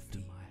health to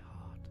my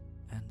heart,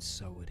 and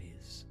so it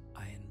is.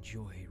 I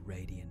enjoy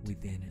radiant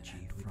with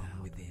energy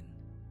from within.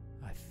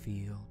 I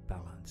feel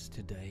balanced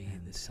today,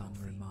 and the sun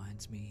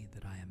reminds me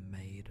that I am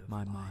made of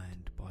my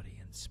mind, body,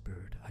 and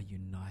spirit are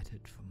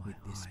united for my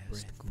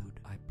highest good.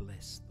 I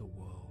bless the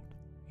world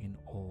in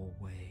all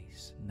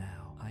ways.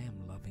 Now I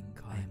am loving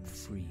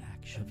kindness, free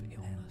action of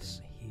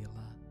illness, and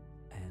healer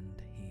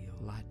and heal.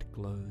 Light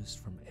glows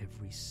from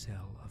every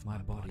cell of my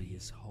body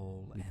is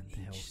whole and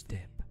healthy. Each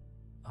step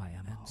I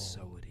am whole, and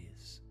so it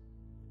is.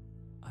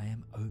 I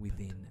am open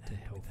within to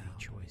healthy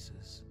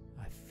choices.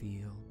 I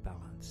feel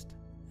balanced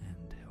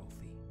and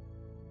healthy.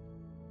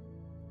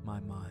 My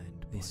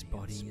mind, this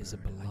body is a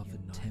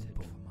beloved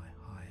temple for my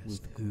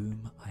highest with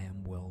whom I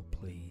am well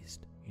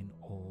pleased in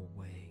all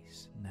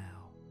ways.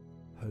 Now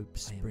hope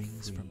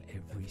springs from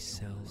every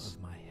cell of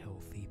my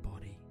healthy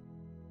body.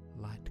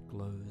 Light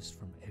glows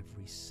from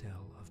every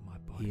cell of my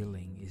body.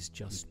 Healing is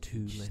just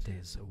 2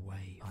 letters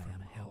away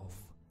from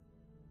health.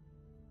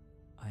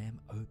 I am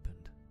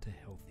opened to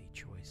healthy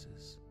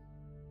choices.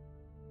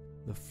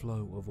 The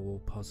flow of all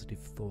positive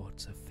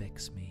thoughts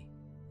affects me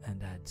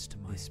and adds to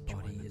my enjoyment. This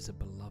body is a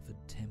beloved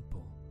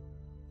temple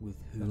with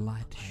whom the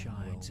light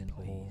shines in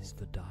all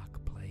the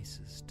dark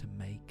places to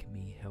make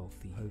me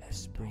healthy. Hope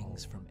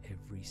springs from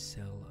every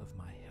cell of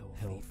my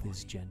health body.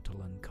 Is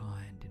gentle and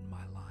kind in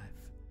my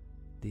life.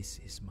 This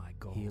is my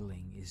goal.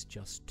 Healing is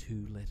just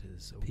 2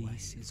 letters away.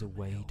 Peace is a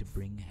way to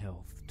bring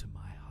health to my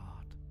heart.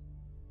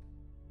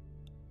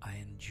 I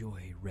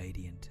enjoy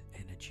radiant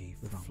energy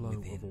from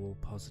within. The flow of all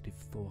positive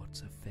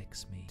thoughts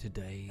affects me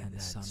today, and the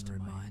sun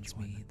reminds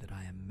me that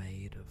I am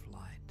made of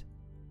light.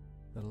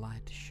 The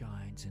light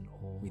shines in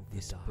all with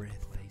this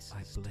breath places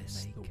I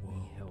bless to make the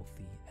world me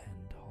healthy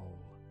and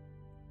whole.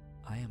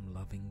 I am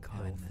loving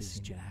kindness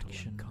in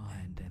action,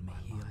 kind and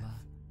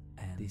healer,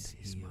 and this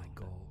is my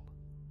goal.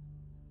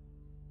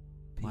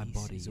 My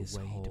body is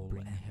whole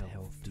and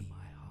health to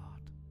my heart,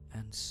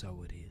 and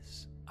so it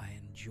is. I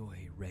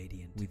enjoy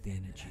radiant with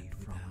energy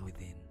from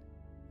within.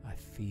 I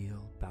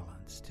feel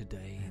balanced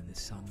today, and the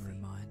sun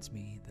reminds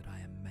me that I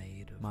am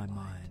made of my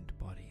mind,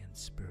 body, and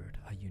spirit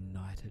are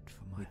united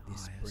for my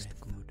highest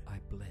good. I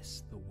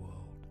bless the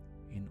world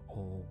in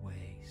all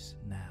ways.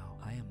 Now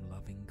I am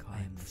loving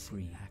kindness,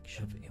 free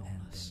action of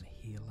illness, and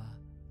healer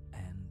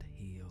and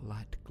heal.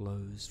 Light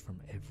glows from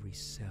every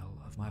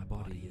cell of my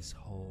body is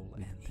whole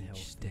and healthy.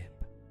 Each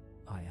step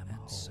I am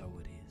whole, and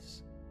so it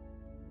is.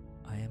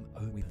 I am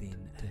open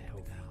within to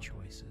healthy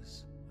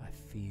choices. I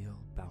feel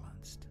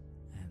balanced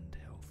and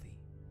healthy.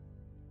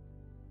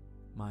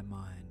 My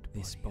mind,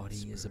 this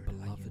body is a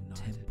beloved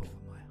temple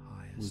for my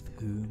highest with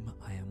whom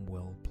I am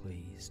well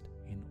pleased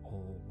in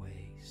all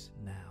ways.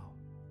 Now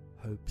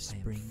hope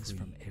springs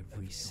from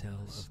every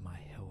cell of my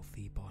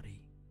healthy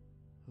body.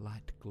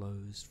 Light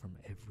glows from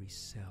every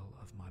cell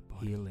of my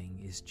body. Healing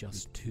is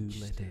just 2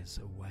 letters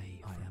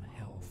away from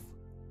health.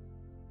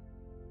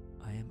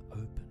 I am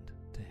opened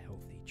to healthy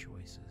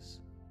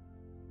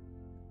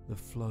The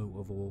flow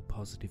of all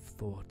positive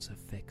thoughts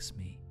affects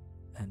me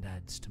and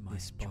adds to my enjoyment.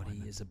 This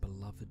body is a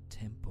beloved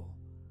temple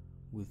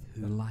with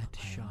whom the light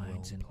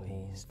shines in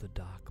all the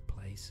dark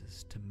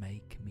places to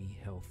make me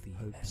healthy.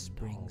 Hope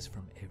springs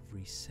from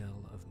every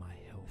cell of my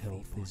healthy body.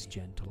 Health is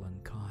gentle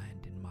and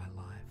kind in my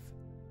life.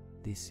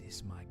 This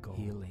is my goal.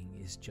 Healing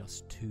is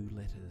just 2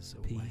 letters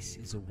away. Peace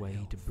is a way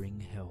to bring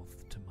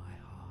health to my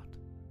heart.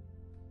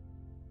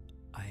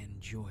 I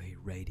enjoy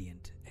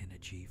radiant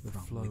energy from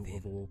within. The flow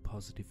of all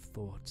positive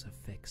thoughts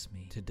affects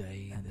me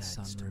today, and the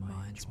sun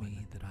reminds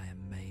me that I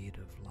am made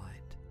of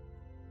light.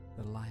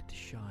 The light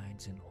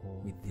shines in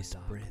all with this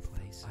breath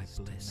places I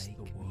bless to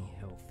make me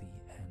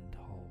healthy and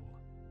whole.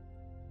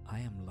 I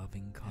am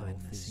loving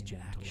kindness in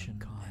gentle action,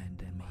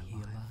 kind and a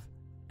healer,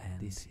 and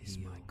this is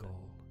my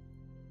goal.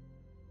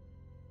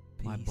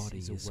 My body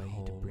is a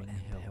way to bring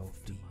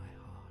health to my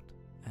heart,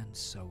 and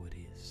so it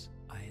is.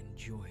 I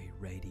enjoy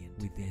radiant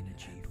with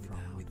energy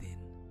from within.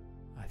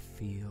 I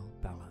feel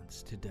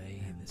balanced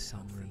today, and the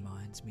sun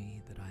reminds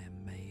me that I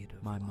am made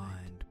of light. My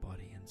mind,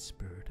 body, and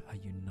spirit are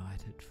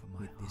united for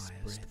my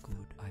highest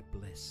good. I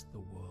bless the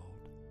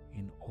world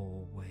in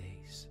all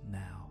ways.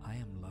 Now I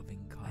am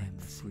loving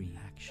kindness, free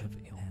action of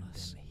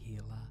illness, and am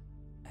healer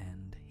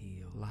and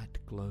heal. Light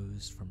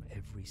glows from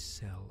every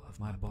cell of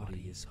my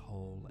body is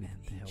whole,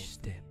 and each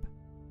step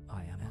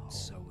I am whole. And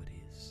so it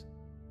is.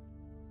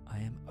 I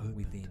am open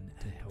within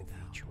to healthy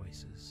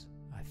choices.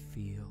 I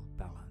feel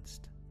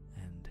balanced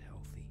and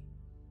healthy.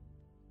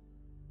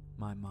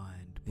 My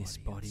mind, this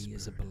body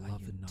is a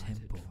beloved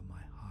temple for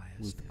my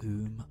highest with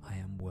whom I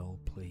am well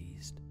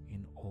pleased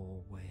in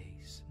all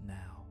ways.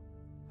 Now,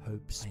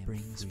 hope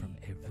springs from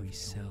every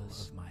cell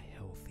of my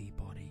healthy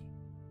body.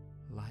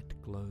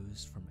 Light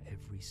glows from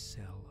every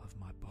cell of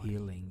my body.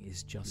 Healing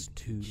is just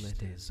 2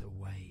 letters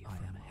away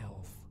from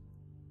health.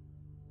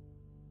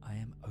 I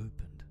am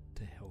opened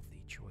to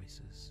healthy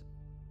choices.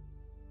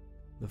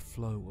 The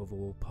flow of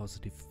all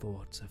positive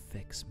thoughts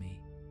affects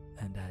me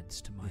and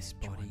adds to my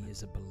enjoyment. This body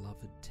is a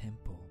beloved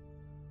temple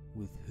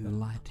with whom the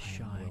light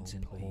shines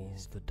in all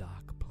the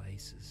dark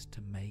places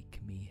to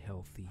make me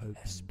healthy.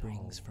 Hope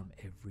springs from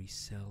every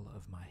cell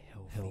of my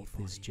healthy body. Health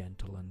is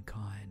gentle and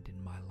kind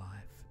in my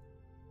life.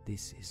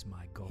 This is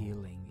my goal.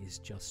 Healing is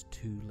just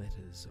 2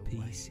 letters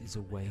away. Peace is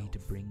a way to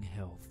bring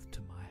health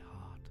to my heart.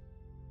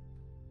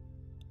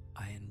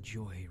 I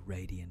enjoy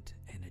radiant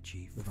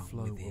energy from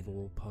within. The flow of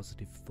all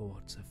positive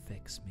thoughts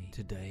affects me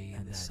today,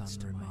 and the sun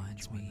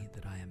reminds me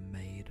that I am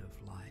made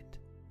of light.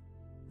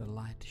 The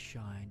light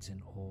shines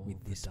in all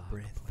with the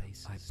dark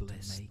places I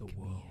bless to make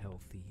me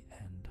healthy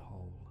and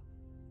whole.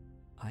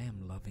 I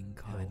am loving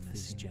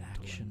kindness in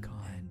gentle and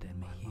kind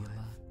and a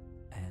healer,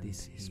 and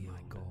this is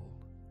my goal.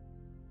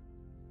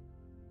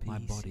 My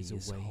body is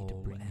a way to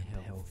bring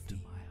health to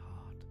my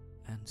heart,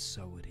 and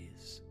so it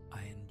is.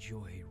 I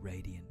enjoy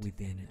radiant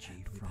with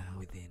energy from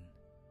within.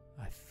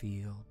 I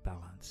feel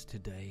balanced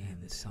today,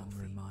 and the sun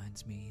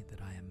reminds me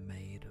that I am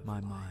made of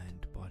light. My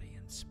mind, body,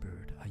 and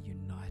spirit are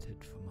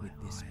united for my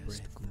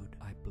highest good.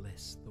 I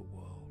bless the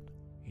world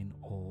in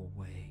all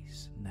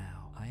ways.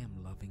 Now I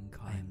am loving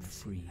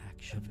kindness, free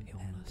action of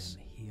illness,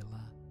 and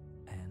healer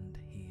and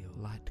heal.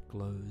 Light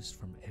glows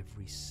from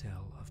every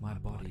cell of my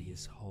body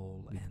is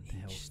whole,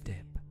 and each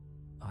step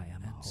I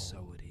am whole. And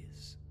so it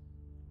is.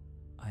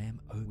 I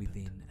am open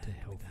within to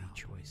healthy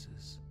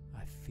choices.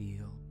 I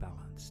feel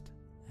balanced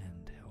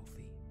and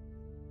healthy.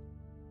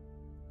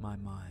 My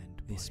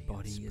mind, this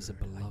body is a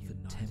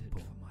beloved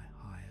temple for my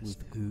highest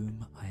with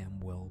whom I am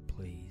well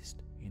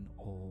pleased in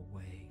all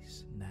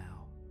ways.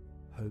 Now,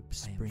 hope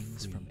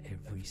springs from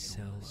every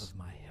cell of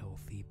my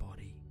healthy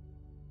body.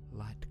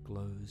 Light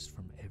glows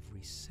from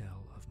every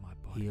cell of my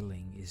body.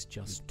 Healing is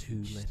just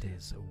 2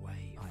 letters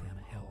away from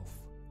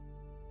health.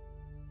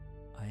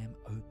 I am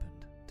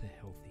opened to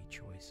healthy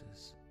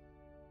choices.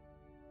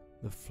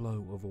 The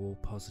flow of all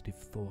positive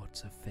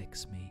thoughts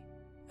affects me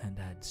and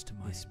adds to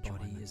my enjoyment. This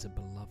body is a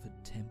beloved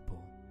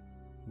temple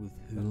with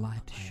whom the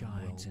light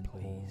shines in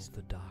all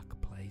the dark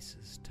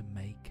places to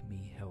make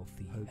me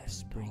healthy. Hope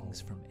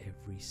springs from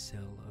every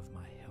cell of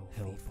my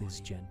healthy body. Health is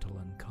gentle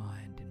and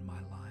kind in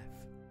my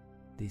life.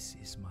 This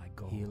is my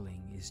goal.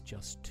 Healing is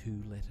just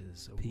 2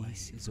 letters away.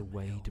 Peace is a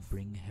way to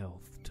bring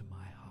health to my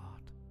heart.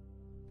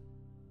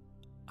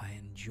 I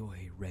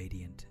enjoy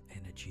radiant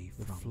energy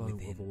from within.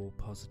 The flow of all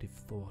positive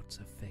thoughts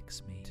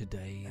affects me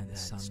today, and the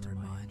sun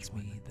reminds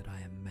me that I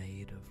am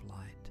made of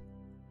light.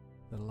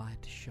 The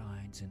light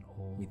shines in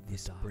all with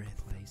this dark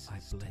places I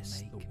bless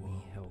to make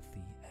me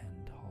healthy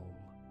and whole.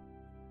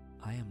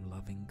 I am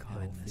loving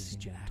kindness,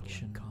 gentle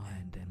and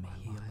kind and a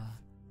healer,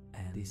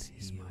 and this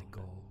is my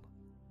goal.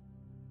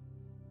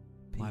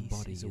 My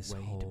body is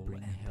whole to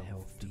bring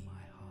health to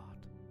my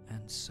heart,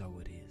 and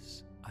so it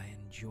is. I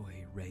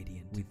enjoy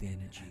radiant with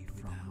energy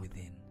from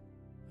within.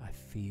 I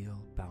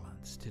feel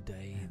balanced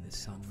today, and the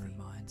sun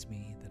reminds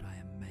me that I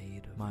am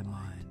made of my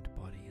mind,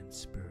 body, and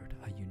spirit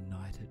are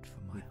united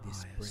for my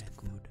highest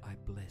good. I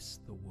bless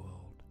the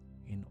world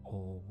in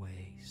all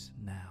ways.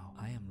 Now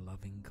I am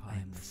loving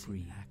kindness,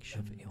 free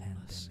action of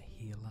illness, and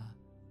healer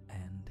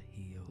and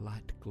heal.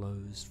 Light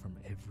glows from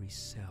every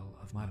cell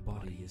of my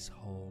body is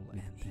whole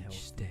and healthy.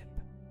 Each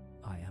step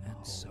I am whole.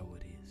 And so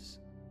it is.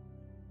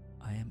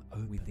 I am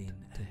open within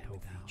to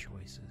healthy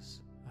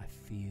choices. I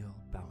feel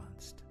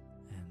balanced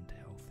and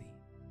healthy.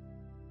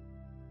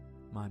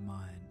 My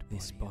mind,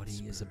 this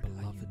body is a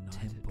beloved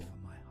temple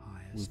for my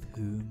highest with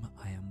whom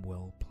I am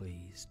well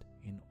pleased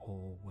in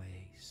all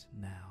ways.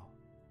 Now,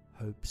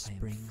 hope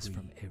springs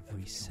from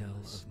every cell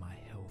of my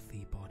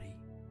healthy body.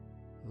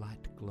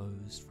 Light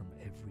glows from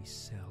every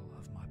cell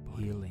of my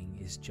body. Healing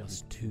is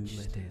just 2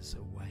 letters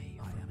away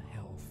from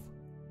health.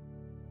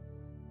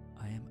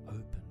 I am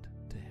opened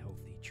to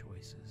healthy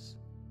choices.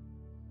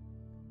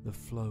 The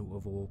flow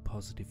of all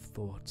positive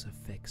thoughts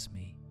affects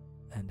me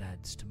and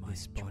adds to my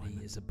enjoyment. This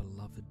body is a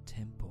beloved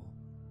temple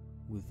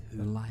with whom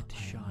the light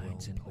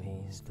shines in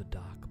all the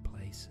dark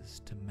places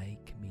to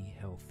make me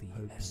healthy.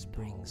 Hope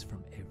springs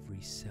from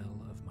every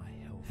cell of my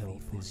healthy body.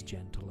 Health is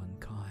gentle and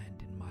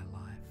kind in my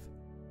life.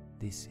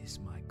 This is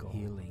my goal.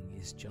 Healing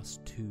is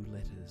just 2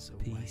 letters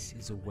away. Peace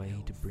is a way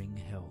to bring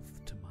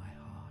health to my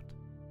heart.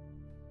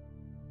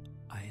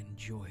 I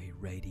enjoy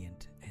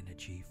radiant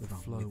energy from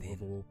within. The flow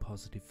of all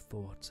positive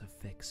thoughts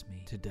affects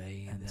me.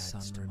 Today the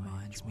sun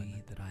reminds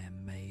me that I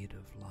am made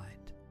of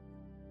light.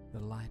 The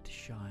light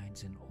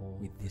shines in all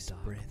with this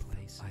breath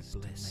places I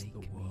bless to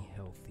make me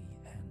healthy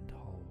and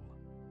whole.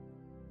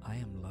 I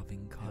am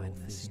loving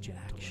kindness in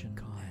action,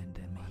 kind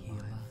and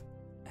healer,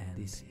 and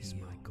this is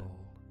my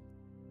goal.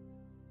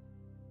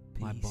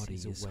 My body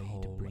is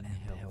whole to bring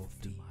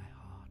health to my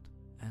heart,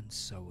 and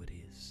so it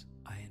is.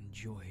 I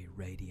enjoy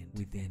radiant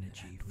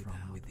energy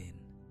from within.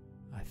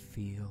 I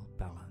feel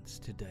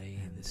balanced today,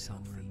 and the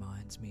sun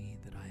reminds me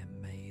that I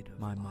am made of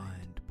my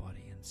mind,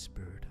 body, and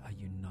spirit are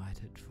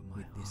united for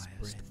my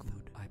highest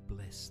good. I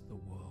bless the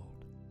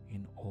world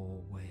in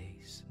all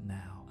ways.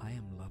 Now I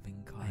am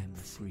loving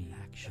kindness, free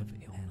action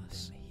of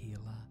illness, and am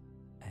healer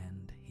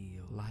and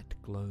healed. Light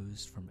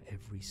glows from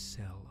every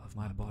cell of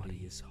my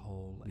body is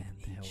whole and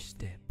healthy. Each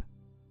step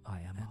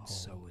I am whole.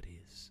 So it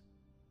is.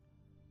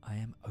 I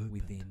am open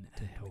within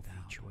to healthy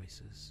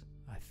choices.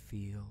 I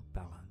feel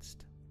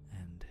balanced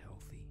and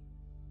healthy.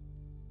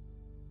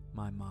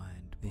 My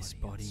mind, this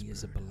body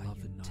is a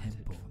beloved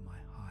temple for my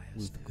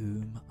highest with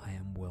whom I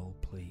am well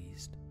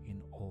pleased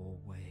in all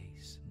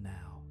ways.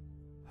 Now,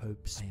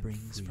 hope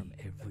springs from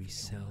every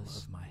cell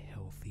of my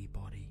healthy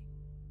body.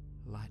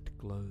 Light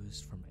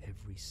glows from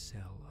every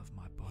cell of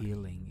my body.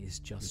 Healing is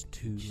just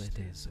 2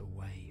 letters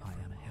away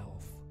from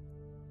health.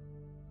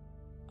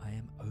 I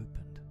am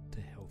opened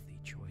to healthy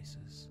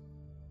choices.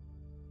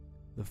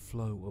 The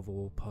flow of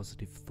all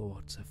positive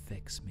thoughts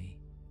affects me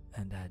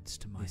and adds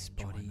to my enjoyment.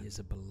 This body is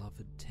a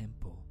beloved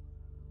temple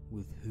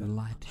with whom the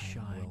light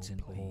shines in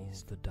all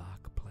the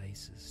dark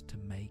places to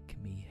make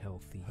me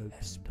healthy.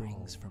 Hope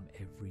springs from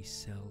every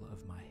cell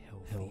of my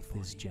healthy body. Health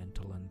is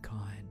gentle and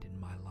kind in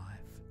my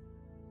life.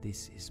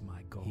 This is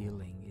my goal.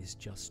 Healing is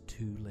just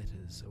 2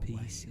 letters away.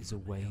 Peace is a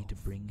way to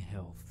bring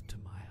health to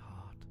my heart.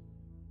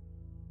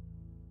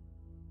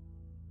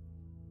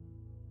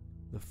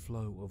 The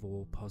flow of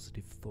all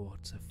positive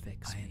thoughts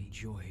affects me. I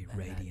enjoy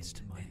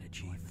radiant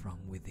energy from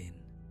within.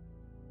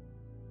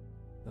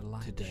 The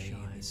light today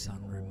shines. The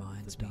sun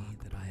reminds me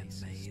that I am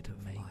made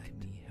of light. Make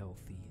me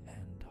healthy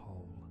and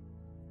whole.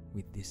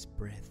 With this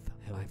breath,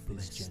 health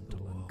is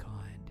gentle and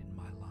kind in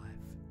my life.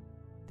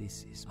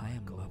 This is my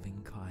goal.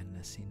 Loving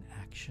kindness in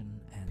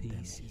action, and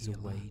peace is a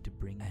way to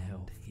bring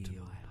health to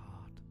my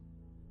heart.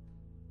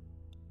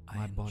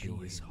 My body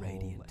is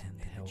radiant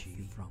and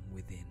healthy from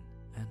within,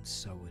 and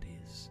so it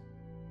is.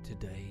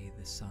 Today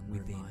the sun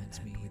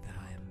reminds me that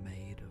I am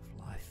made of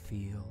light. I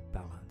feel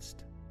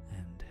balanced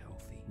and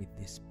healthy. With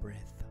this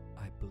breath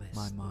I bless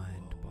my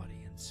mind,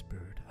 body and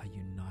spirit are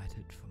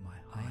united for my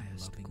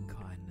highest loving good.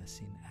 Kindness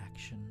in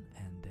action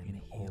and am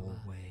in all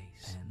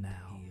ways and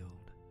now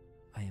healed.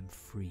 I am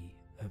free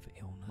of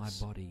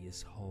illness. My body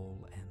is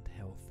whole and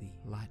healthy.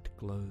 Light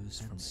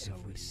glows from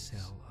every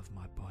cell of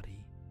my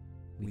body.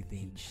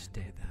 Within each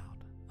step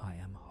out I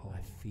am whole.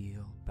 I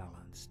feel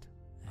balanced.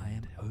 I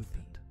am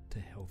opened to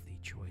healthy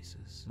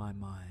choices. My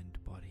mind,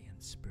 body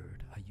and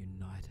spirit are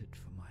united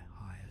for my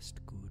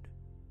highest good.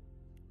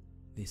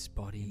 This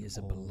body is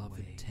a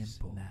beloved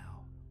temple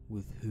now,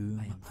 with whom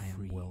I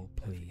am well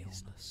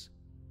pleased.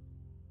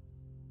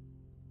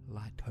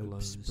 Light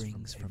glows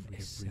springs from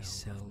every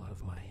cell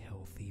of my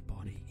healthy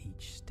body.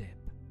 Each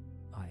step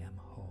I am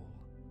whole.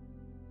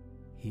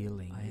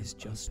 Healing is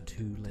just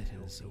 2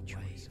 letters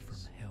away from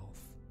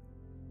health.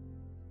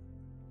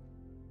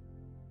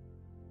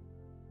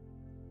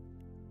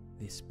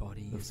 This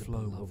body is a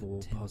flow of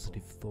all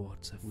positive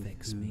thoughts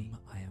affects me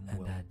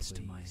and adds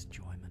to my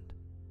enjoyment.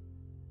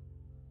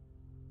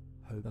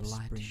 Hope the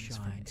light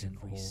shines in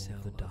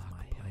all the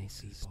dark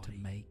places to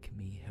make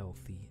me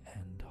healthy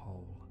and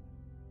whole.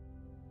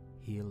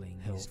 Healing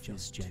is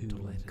just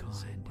gentle and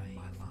kind in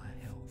my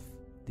life. Health.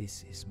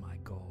 This is my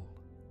goal.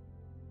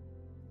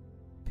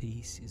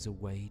 Peace is a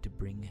way to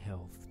bring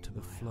health to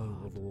the flow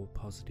of all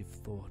positive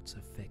thoughts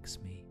affects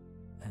me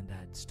and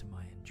adds to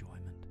my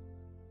enjoyment.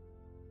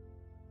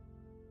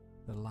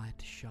 The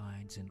light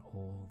shines in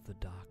all the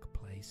dark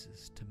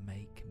places to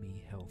make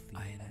me healthy.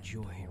 I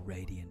enjoy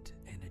radiant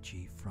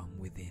energy from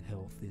within.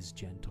 Health is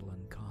gentle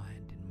and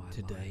kind in my life.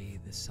 Today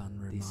the sun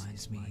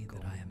reminds me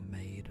that I am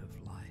made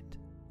of light.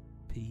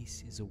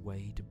 Peace is a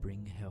way to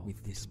bring health.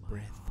 With this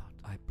breath,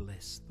 I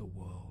bless the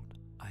world.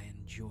 I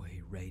enjoy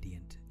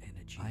radiant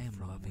energy. I am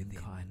loving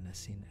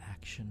kindness in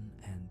action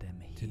and am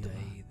healer.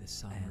 Today the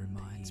sun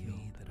reminds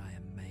me that I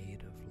am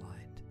made of light.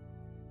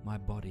 My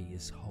body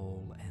is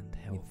whole and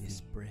healthy. With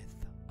this breath,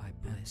 I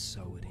bless.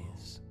 So it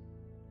is.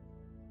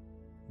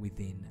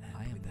 Within and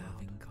I am without,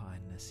 loving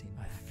kindness in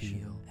action. I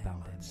feel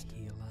balanced,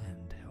 healer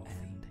and healthy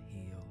and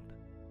healed.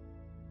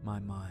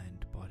 My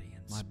mind, body,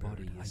 and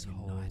spirit are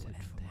united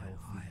for my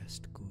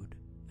highest good,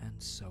 and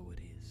so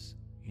it is.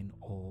 In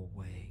all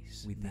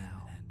ways, within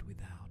and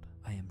without,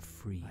 I am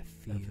free. I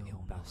feel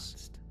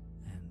balanced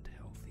and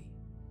healthy.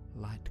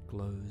 Light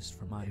glows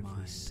from my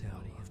every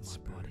cell of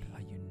my body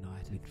are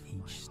united with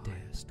each step.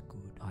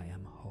 Good, I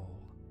am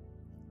whole.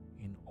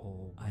 In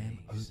all ways, I am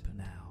open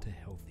now to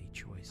healthy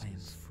choices. I am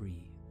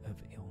free of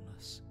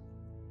illness.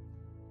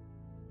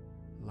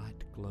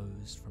 Light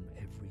glows from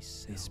every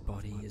cell. This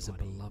body is a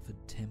beloved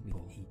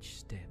temple. With each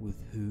step, with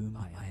whom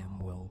I am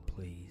well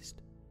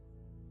pleased.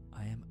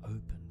 I am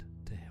opened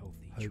to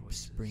healthy choices. Hope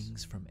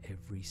springs from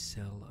every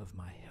cell of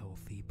my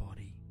healthy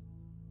body.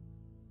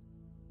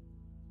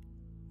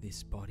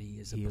 This body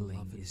is a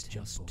beloved is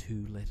just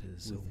 2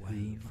 letters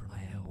away from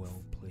I am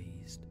well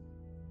pleased.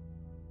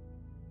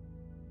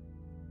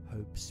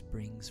 Hope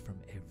springs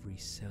from every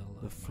cell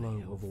of my healthy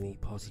body. The flow of all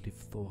positive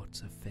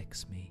thoughts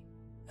affects me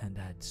and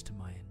adds to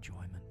my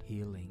enjoyment.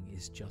 Healing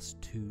is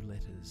just 2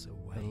 letters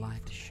away. The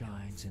light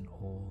shines in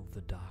all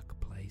the dark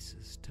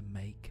places to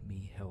make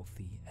me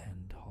healthy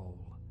and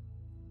whole.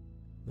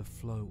 The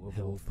flow of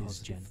all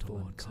positive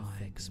thoughts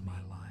affects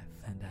my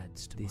life and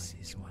adds to my enjoyment.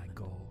 This is my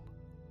goal.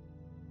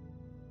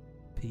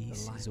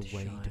 Peace is a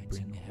way to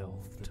bring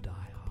health to dark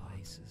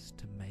places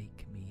to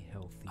make me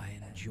healthy. I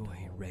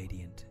enjoy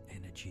radiant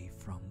energy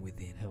from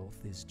within.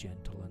 Health is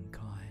gentle and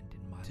kind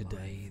in my life.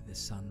 Today the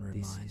sun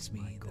reminds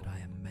me that I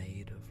am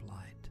made of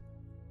light.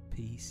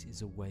 Peace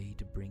is a way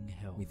to bring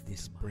health. With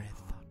this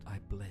breath, I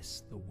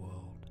bless the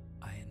world.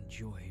 I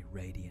enjoy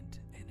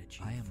radiant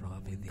energy. I am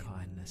loving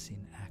kindness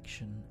in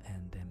action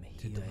and am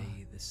healer.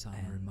 Today the sun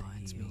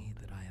reminds me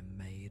that I am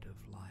made of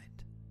light.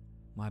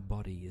 My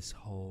body is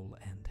whole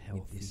and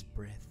healthy. With this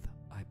breath,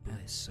 I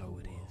bless. So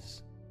it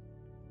is.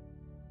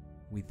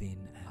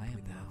 Within and I am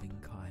without, loving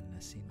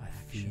kindness in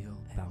action. I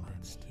feel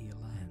balanced,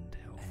 healer and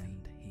healthy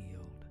and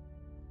healed.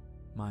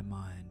 My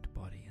mind,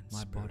 body, and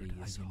spirit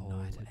are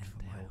united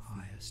for my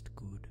highest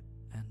good,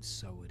 and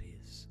so it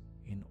is.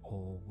 In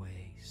all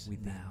ways,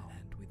 within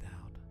and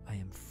without, I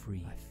am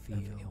free. I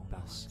feel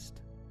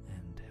balanced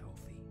and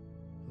healthy.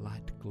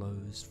 Light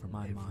glows from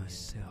my every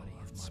cell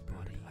of my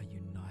body are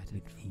united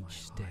with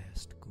each step.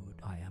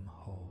 Good, I am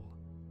whole.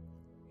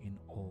 In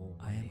all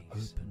ways, I am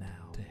open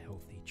now to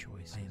healthy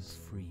choices. I am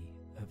free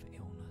of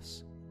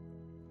illness.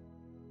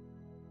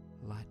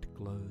 Light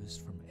glows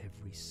from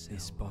every cell.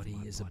 This body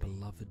is a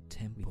beloved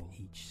temple. With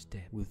each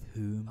step, with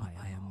whom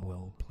I am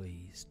well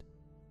pleased.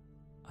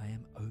 I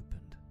am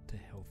opened to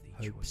healthy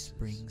choices. Hope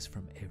springs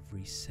from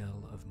every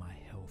cell of my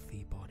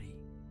healthy body.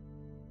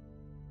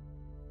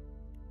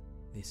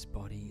 This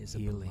body is a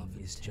beloved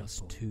is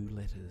just 2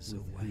 letters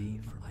away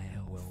from I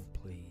am well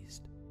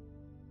pleased.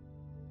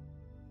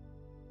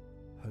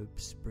 Hope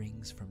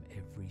springs from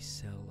every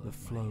cell of the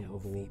flow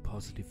of all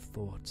positive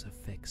thoughts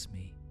affects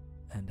me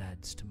and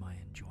adds to my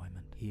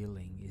enjoyment.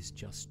 Healing is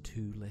just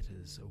 2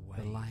 letters away.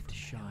 The light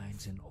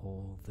shines in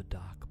all the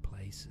dark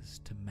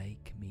places to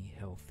make me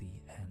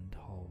healthy and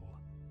whole.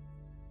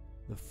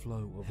 The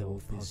flow of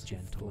all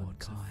positive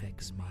thoughts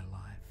affects my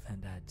life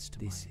and adds to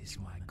my enjoyment. This is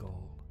my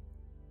goal.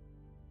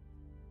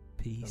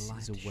 Peace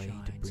is a way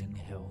to bring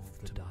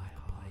health to dark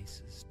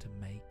places to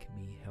make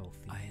me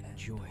healthy. I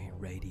enjoy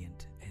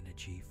radiant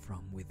energy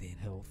from within.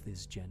 Health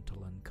is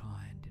gentle and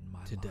kind in my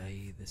life.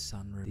 Today the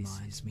sun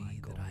reminds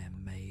me that I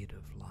am made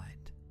of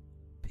light.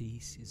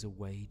 Peace is a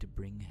way to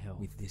bring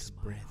health. With this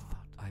breath,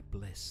 I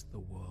bless the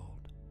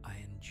world. I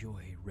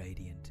enjoy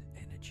radiant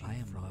energy. I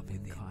am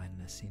loving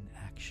kindness in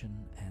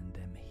action and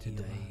am healer.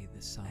 Today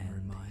the sun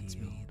reminds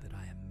me that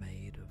I am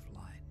made of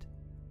light.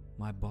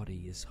 My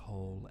body is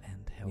whole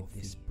and healthy. With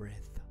this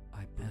breath,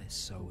 I bless.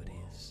 So it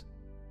is.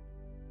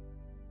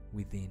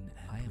 Within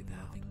and I am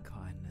without, loving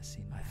kindness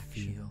in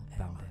action. I feel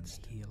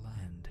balanced, healer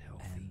and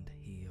healthy and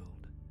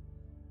healed.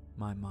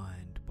 My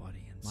mind,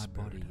 body, and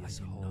spirit are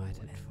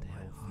united for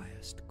my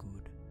highest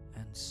good,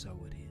 and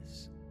so it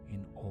is.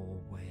 In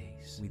all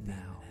ways, within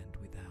and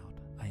without,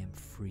 I am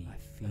free. I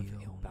feel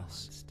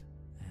balanced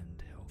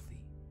and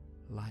healthy.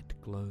 Light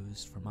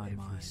glows from my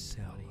every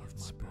cell of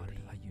my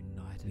body are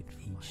united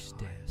with each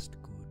step.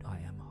 Good, I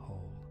am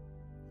whole.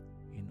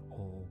 In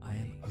all ways, I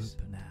am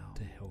open now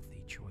to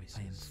healthy choices.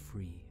 I am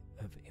free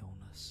of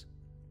illness.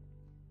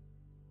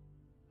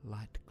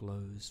 Light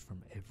glows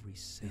from every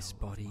cell. This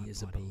body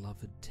is a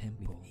beloved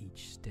temple. With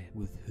each step,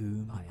 with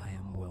whom I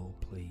am well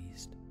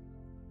pleased.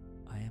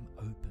 I am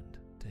opened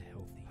to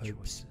healthy choices.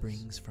 Hope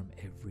springs from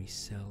every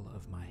cell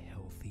of my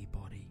healthy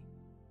body.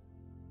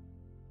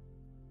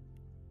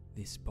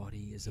 This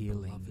body is a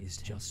beloved temple, is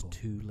just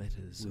 2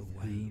 letters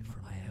away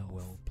from I am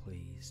well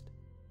pleased.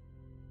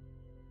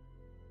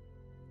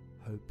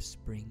 Hope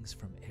springs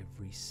from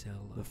every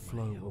cell of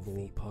my healthy body. The flow of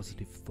all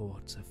positive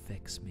thoughts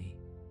affects me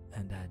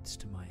and adds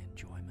to my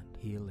enjoyment.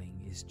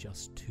 Healing is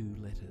just 2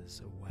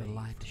 letters away. The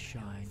light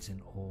shines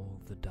in all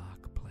the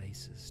dark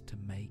places to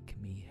make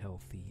me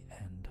healthy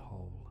and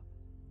whole.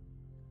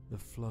 The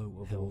flow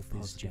of all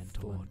positive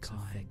thoughts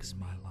affects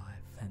my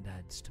life and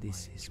adds to my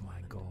enjoyment. This is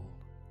my goal.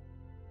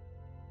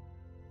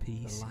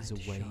 Peace is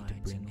a way to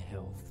bring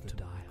health to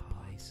dark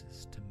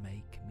places to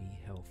make me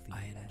healthy.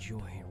 I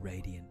enjoy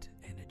radiant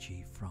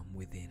energy from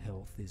within.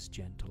 Health is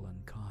gentle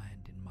and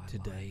kind in my life.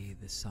 Today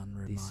the sun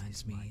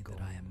reminds me that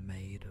I am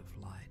made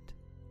of light.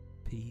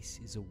 Peace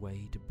is a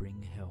way to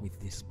bring health. With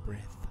this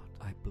breath,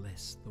 I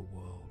bless the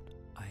world.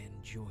 I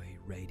enjoy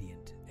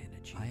radiant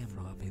energy. I am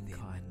loving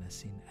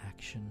kindness in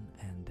action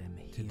and am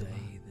healer.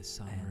 Today the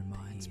sun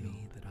reminds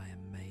me that I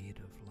am made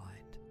of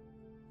light.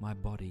 My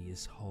body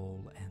is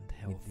whole and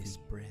healthy. With this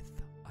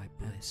breath, I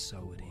bless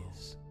so it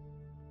is.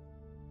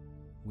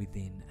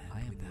 Within and I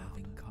am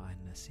loving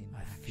kindness in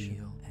action. I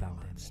feel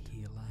balanced,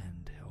 healer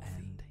and healthy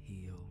and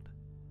healed.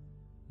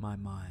 My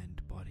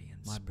mind, body,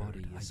 and spirit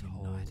are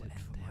united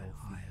for my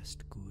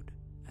highest good,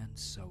 and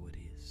so it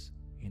is.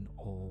 In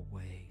all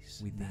ways,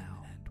 within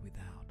and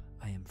without,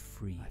 I am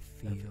free. I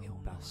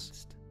feel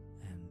balanced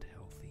and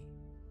healthy.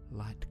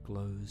 Light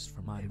glows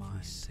from my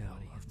every cell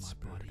of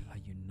my body are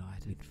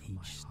united with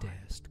each step.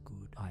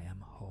 Good. I am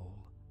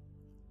whole.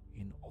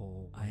 In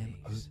all ways, I am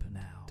open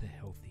now to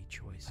healthy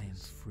choices. I am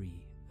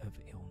free of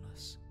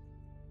illness.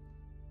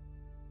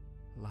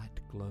 Light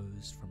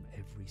glows from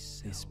every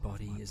cell. This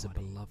body is a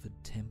beloved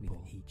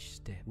temple. With each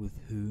step, with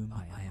whom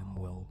I am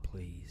well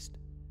pleased.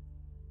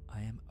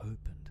 I am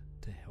opened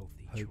to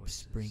healthy choices. Hope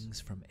springs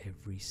from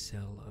every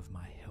cell of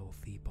my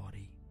healthy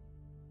body.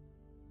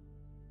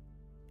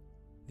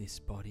 This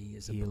body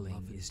is a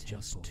beloved is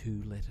just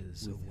 2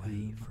 letters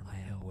away from I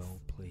am well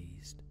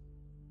pleased.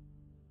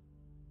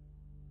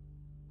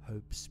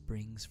 Hope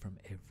springs from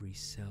every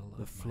cell of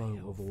my healthy body.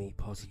 The flow of all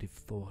positive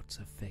thoughts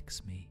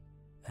affects me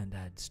and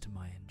adds to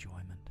my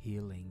enjoyment.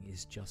 Healing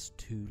is just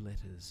 2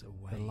 letters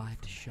away. The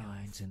light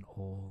shines in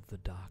all the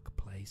dark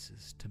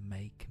places to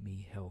make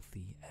me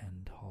healthy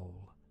and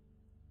whole.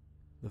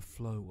 The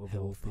flow of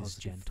all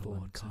positive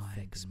thoughts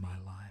affects my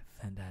life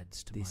and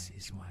adds to my enjoyment.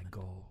 This is my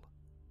goal.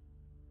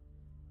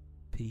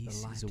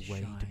 Peace is a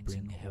way to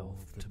bring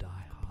health to dark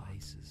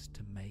places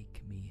to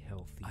make me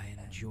healthy. I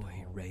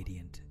enjoy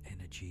radiant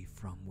energy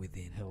from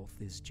within. Health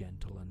is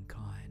gentle and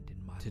kind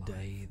in my life.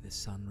 Today the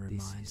sun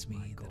reminds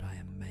me that I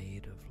am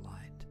made of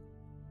light.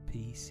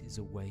 Peace is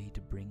a way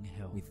to bring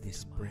health. With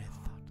this breath,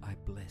 I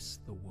bless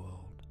the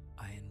world.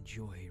 I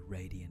enjoy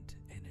radiant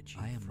energy.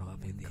 I am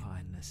loving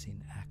kindness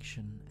in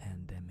action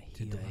and am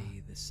healer.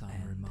 Today the sun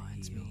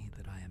reminds me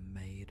that I am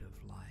made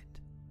of light.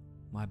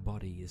 My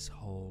body is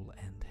whole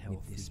and healthy.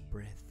 With this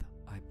breath,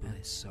 I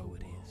bless so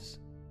it is.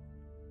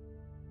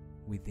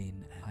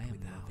 Within and I am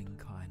loving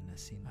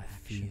kindness in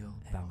action. I feel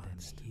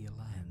balanced,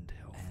 healer and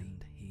healthy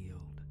and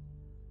healed.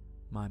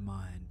 My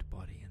mind,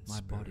 body, and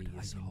spirit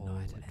are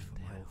united for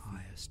my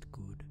highest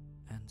good,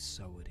 and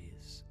so it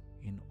is.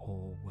 In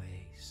all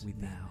ways,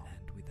 within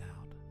and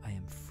without, I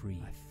am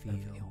free. I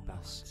feel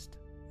balanced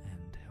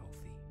and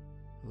healthy.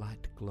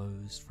 Light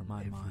glows from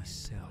my every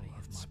cell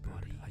of my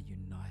body are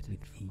united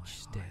with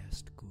each step.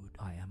 Good.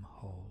 I am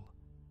whole.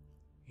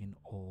 In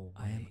all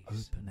ways, I am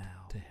open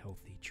now to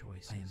healthy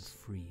choices. I am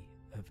free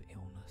of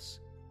illness.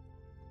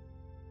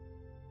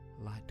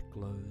 Light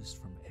glows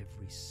from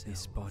every cell.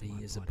 This body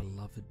is a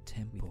beloved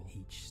temple. With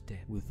each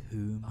step, with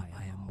whom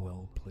I am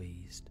well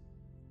pleased.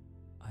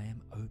 I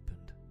am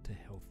opened to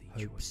healthy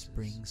choices. Hope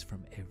springs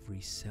from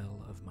every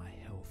cell of my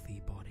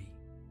healthy body.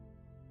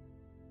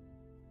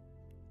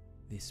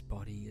 This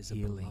body is a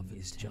beloved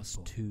is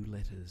just 2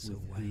 letters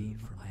away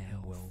from I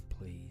am well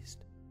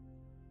pleased.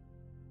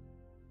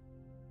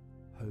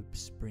 Hope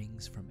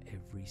springs from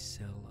every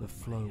cell of the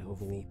flow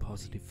of all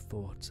positive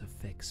thoughts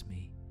affects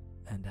me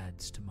and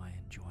adds to my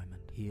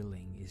enjoyment.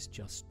 Healing is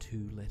just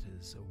 2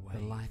 letters away.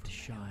 The light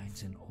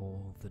shines in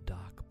all the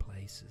dark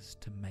places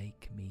to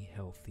make me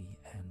healthy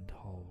and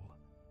whole.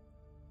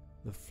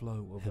 The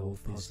flow of all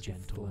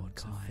positive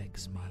thoughts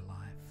affects my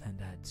life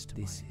and adds to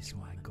my enjoyment. This is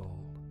my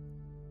goal.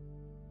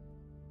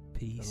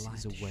 Peace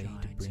is a way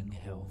to bring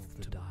health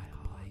to dark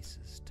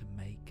places to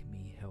make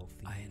me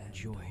healthy. I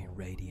enjoy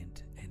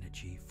radiant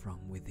energy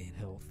from within.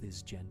 Health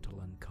is gentle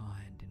and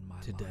kind in my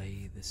life.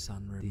 Today the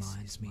sun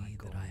reminds me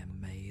that I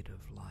am made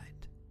of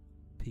light.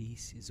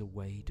 Peace is a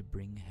way to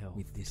bring health.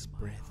 With this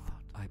breath,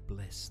 I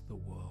bless the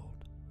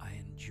world. I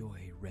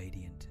enjoy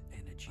radiant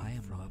energy. I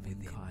am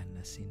loving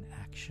kindness in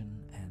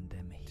action and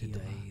am healer.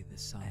 Today the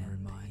sun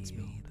reminds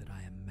me that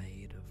I am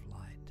made of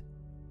light.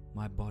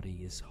 My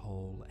body is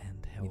whole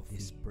and healthy. With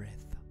this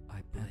breath,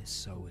 I bless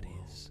so it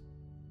is.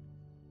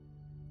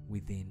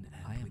 Within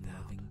and I am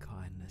loving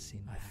kindness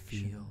in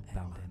action. I feel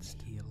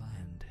balanced, healer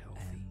and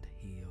healthy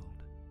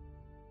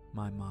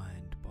My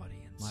mind,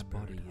 body, and my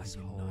body is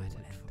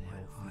united for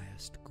my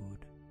highest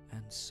good,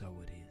 and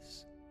so it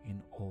is.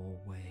 In all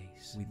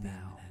ways, within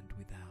and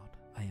without,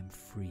 I am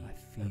free. I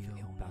feel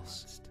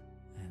balanced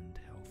and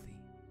healthy.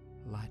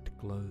 Light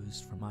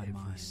glows from my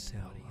every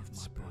cell of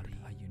my body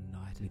are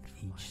united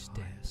with each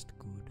step.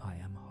 Good, I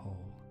am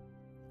whole.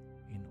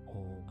 In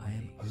all ways, I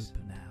am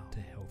open now to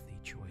healthy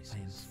choices.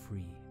 I am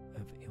free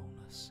of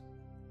illness.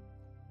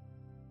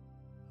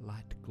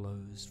 Light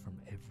glows from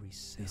every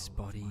cell. This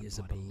body is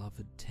a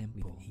beloved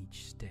temple with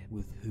each step,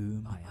 with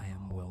whom I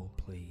am well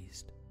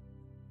pleased.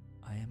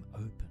 I am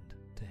opened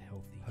to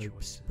healthy choices.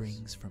 Hope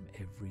springs from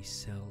every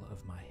cell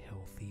of my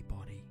healthy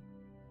body.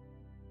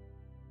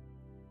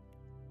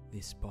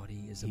 This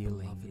body is a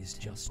beloved is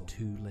just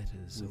 2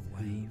 letters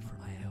away from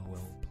I am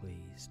well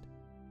pleased.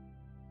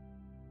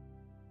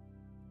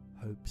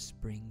 Hope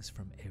springs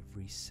from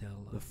every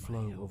cell of my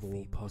healthy body. The flow of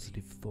all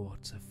positive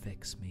thoughts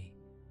affects me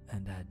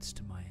and adds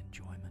to my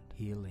enjoyment.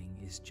 Healing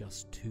is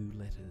just 2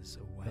 letters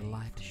away. The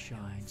light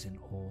shines in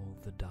all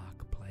the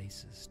dark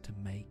places to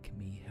make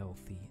me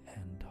healthy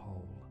and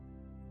whole.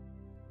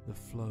 The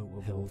flow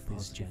of all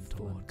positive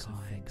thoughts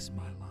affects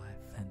my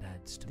life and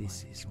adds to my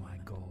enjoyment. This is my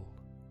goal.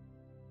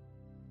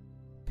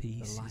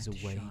 Peace is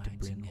a way to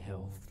bring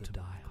health to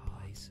dark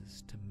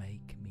places to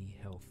make me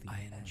healthy.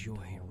 I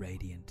enjoy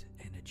radiant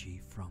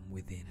energy from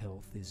within.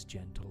 Health is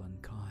gentle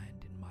and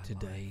kind in my life.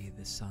 Today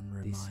the sun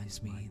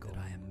reminds me that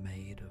I am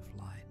made of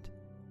light.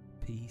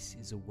 Peace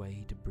is a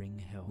way to bring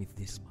health. With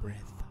this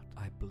breath,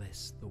 I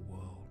bless the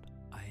world.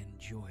 I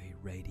enjoy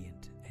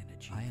radiant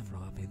energy. I am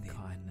loving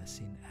kindness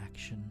in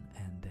action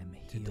and am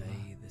healed.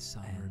 Today the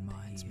sun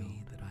reminds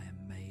me that I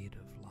am made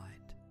of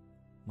light.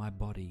 My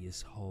body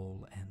is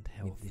whole and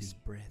healthy. With this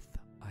breath,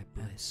 I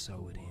bless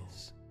so it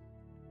is.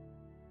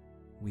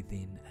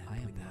 Within and I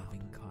am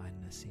loving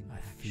kindness in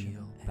action. I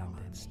feel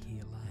balanced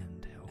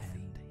and healthy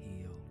and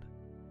healed.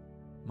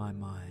 My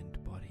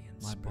mind, body,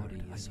 and my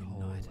body is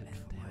united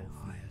for my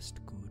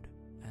highest good,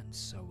 and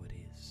so it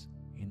is.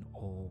 In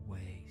all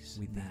ways,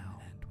 within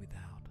and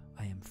without,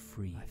 I am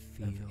free. I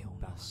feel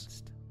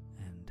balanced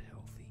and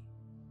healthy.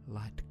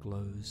 Light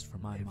glows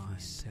from my every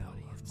cell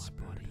of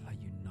my body are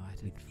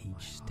united with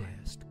each step.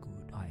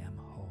 Good, I am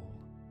whole.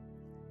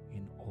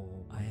 In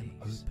all ways, I am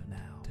open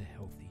now to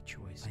healthy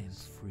choices. I am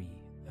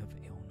free of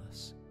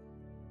illness.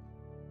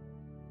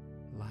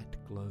 Light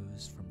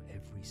glows from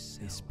every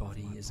cell. This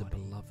body is a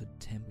beloved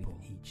temple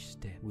with each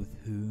step, with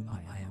whom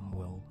I am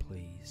well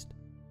pleased.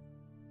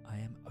 I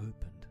am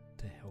opened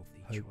to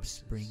healthy choices. Hope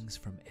springs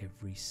from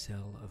every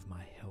cell of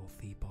my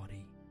healthy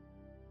body.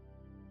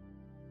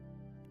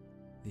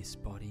 This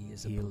body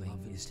is a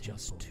beloved is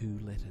just 2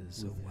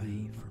 letters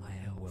away from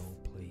I am well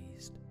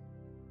pleased.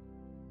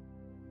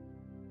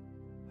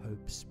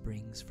 Hope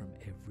springs from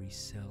every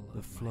cell of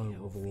the flow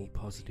of all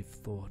positive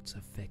thoughts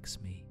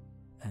affects me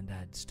and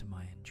adds to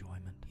my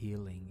enjoyment.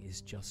 Healing is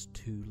just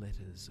 2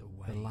 letters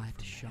away. The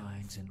light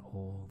shines in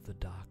all the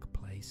dark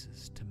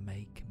places to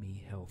make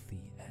me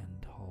healthy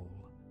and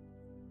whole.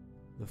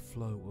 The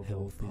flow of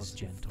all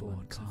positive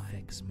thoughts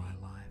affects my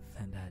life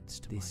and adds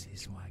to my enjoyment.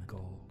 This is my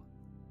goal.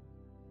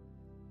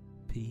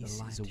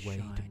 Peace is a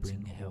way to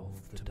bring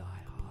health to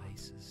dark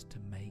places to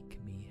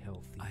make me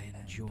healthy. I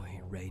enjoy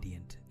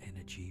radiant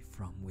energy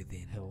from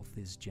within. Health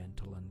is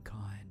gentle and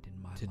kind in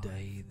my life.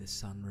 Today the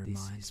sun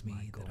reminds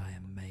me that I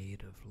am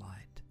made of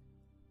light.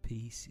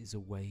 Peace is a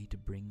way to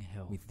bring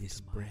health. With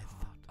this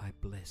breath, I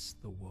bless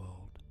the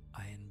world.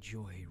 I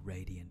enjoy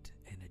radiant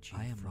energy.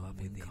 I am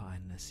loving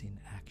kindness in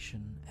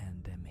action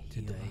and am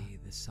healed. Today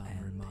the sun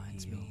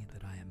reminds me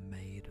that I am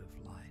made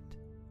of light.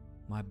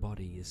 My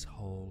body is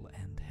whole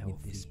and healthy.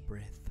 With this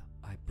breath,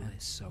 I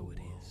bless so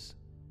it is.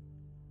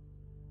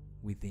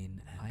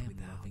 Within and I am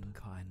loving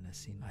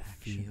kindness in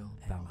action. I feel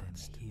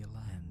balanced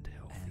and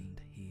healthy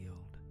and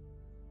healed.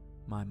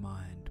 My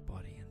mind,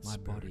 body, and my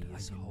body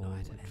is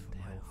united for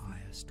my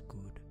highest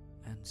good,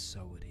 and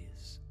so it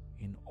is.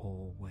 In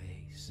all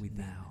ways,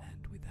 within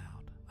and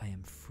without, I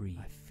am free.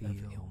 I feel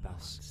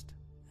balanced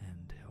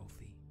and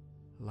healthy.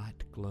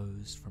 Light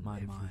glows from my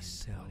every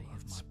cell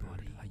of my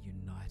body are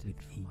united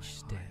with each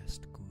step.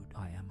 Good,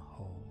 I am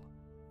whole.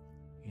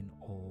 In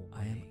all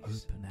ways, I am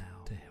open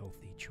now to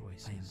healthy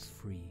choices. I am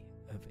free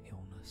of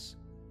illness.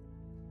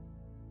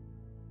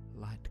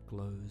 Light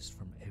glows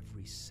from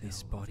every cell.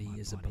 This body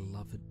is a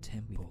beloved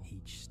temple with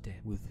each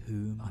step, with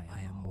whom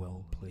I am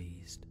well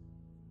pleased.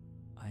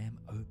 I am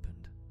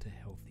opened to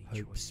healthy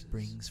choices. Hope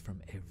springs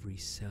from every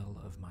cell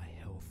of my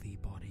healthy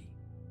body.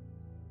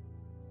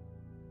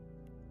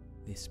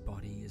 This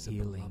body is a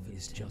beloved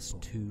is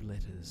just 2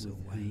 letters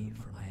away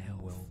from I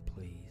am well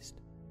pleased.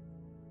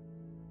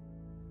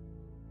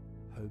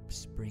 Hope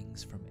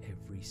springs from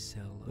every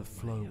cell of the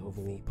flow of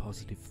all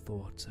positive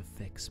thoughts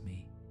affects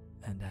me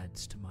and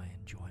adds to my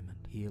enjoyment.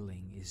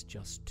 Healing is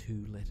just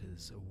 2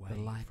 letters away.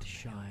 The light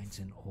shines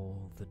in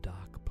all the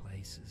dark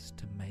places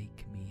to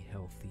make me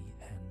healthy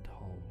and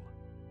whole.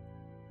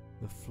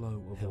 The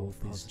flow of all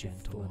positive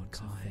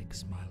thoughts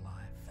affects my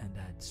life and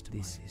adds to my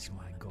enjoyment. This is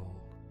my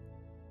goal.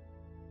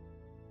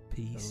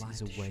 Peace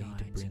is a way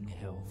to bring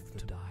health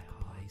to dark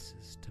places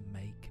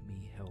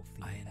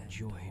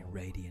enjoy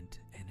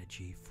radiant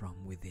energy from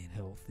within.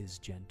 Health is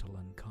gentle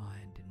and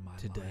kind in my life.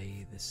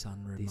 Today the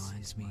sun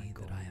reminds me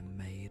that I am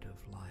made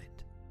of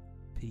light.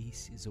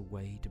 Peace is a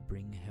way to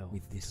bring health.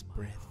 With this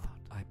breath,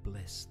 I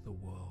bless the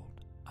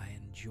world. I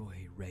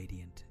enjoy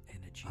radiant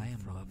energy. I am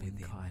loving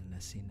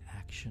kindness in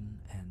action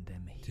and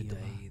am healer.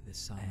 Today the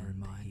sun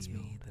reminds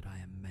me that I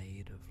am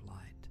made of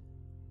light.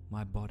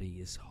 My body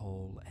is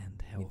whole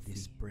and healthy. With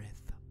this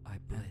breath, I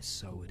bless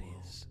so it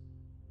is.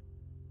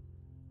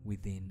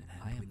 Within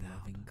and I am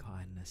loving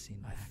kindness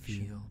in action.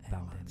 I feel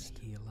balanced,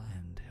 healer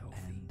and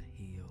healthy and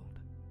healed.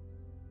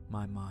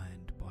 My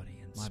mind, body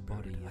and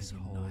spirit are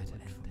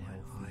united for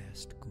my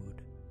highest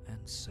good, and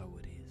so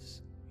it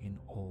is. In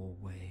all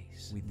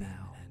ways, within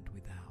and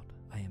without,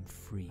 I am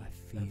free. I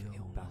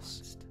feel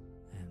balanced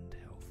and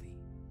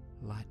healthy.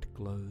 Light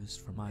glows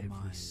from my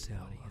mind,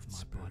 cell of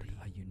my body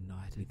are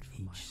united with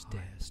each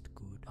step.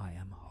 Good, I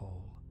am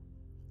whole.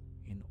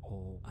 In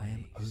all ways, I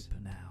am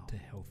open now to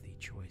healthy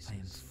choices. I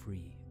am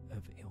free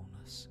of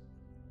illness.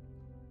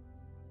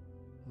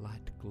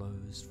 Light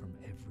glows from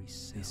every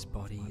cell. This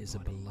body is a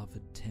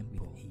beloved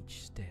temple. With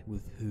each step,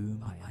 with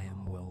whom I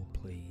am well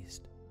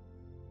pleased.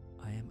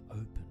 I am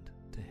opened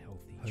to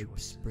healthy choices. Hope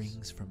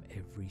springs from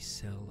every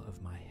cell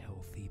of my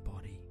healthy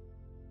body.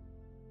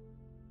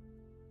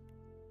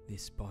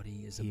 This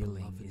body is a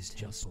beloved temple. Is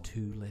just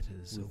 2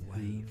 letters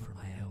away from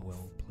I am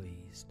well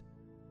pleased.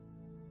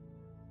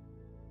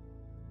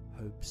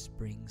 Hope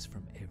springs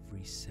from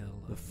every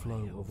cell of my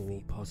healthy body. The flow of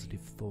all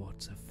positive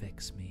thoughts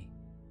affects me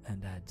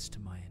and adds to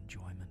my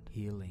enjoyment.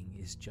 Healing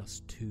is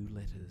just 2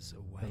 letters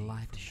away. The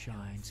light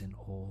shines in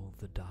all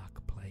the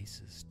dark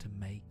places to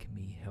make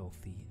me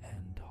healthy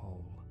and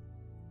whole.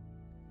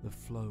 The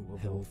flow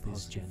of all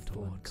positive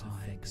thoughts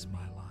affects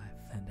my life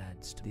and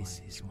adds to my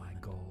enjoyment. This is my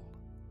goal.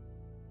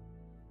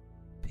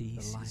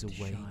 Peace is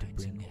a way to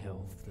bring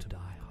health to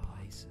dark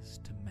places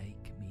to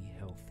make me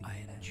healthy.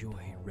 I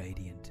enjoy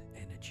radiant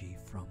energy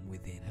from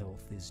within.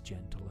 Health is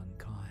gentle and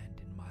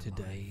kind in my life.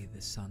 Today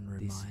the sun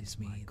reminds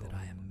me that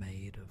I am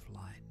made of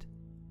light.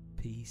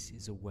 Peace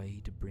is a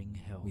way to bring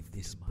health. With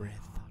this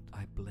breath,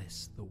 I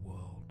bless the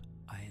world.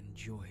 I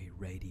enjoy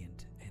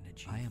radiant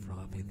energy. I am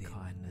loving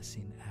kindness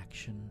in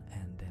action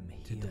and am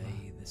healer.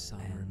 Today the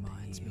sun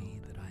reminds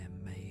me that I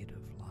am made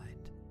of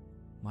light.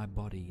 My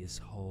body is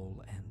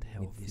whole and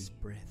healthy. With this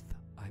breath,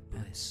 I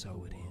bless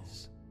so it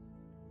is.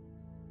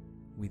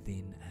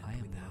 Within and I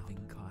am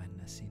loving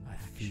kindness in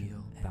action. I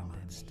feel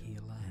balanced,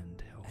 healer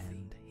and healthy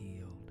and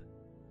healed.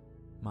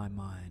 My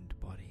mind,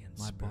 body and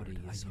spirit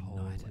are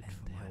united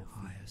for my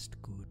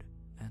highest good,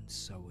 and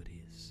so it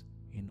is.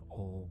 In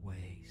all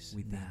ways,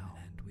 within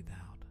and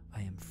without,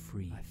 I am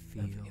free. I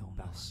feel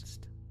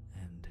balanced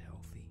and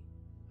healthy.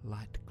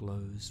 Light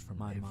glows from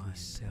my mind,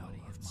 cell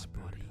of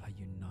my body are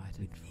united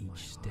with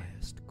each step.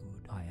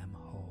 Good, I am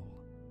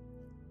whole.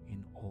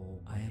 In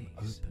all ways, I am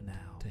open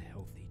now to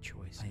healthy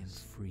choices. I am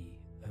free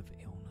of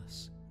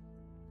illness.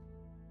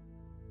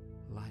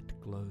 Light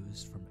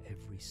glows from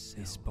every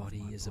cell. This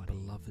body is a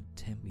beloved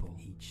temple. With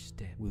each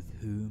step, with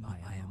whom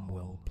I am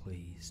well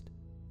pleased.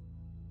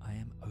 I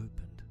am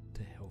opened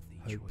to healthy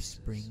choices. Hope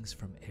springs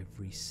from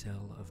every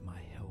cell of my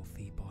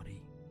healthy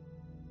body.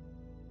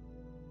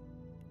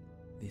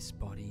 This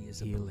body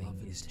is a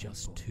beloved is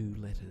just 2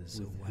 letters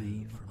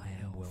away from I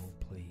am well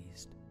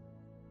pleased.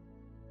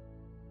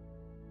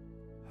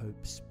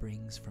 Hope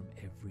springs from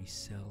every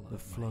cell of my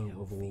healthy body. The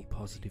flow of all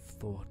positive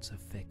thoughts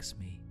affects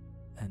me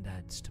and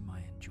adds to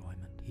my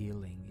enjoyment.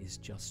 Healing is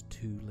just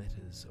 2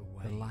 letters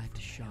away. The light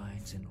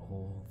shines in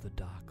all the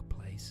dark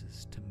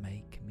places to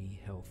make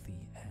me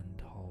healthy and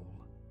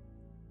whole.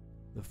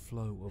 The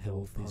flow of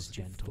all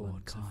positive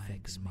thoughts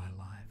affects my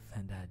life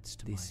and adds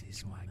to my enjoyment. This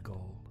is my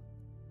goal.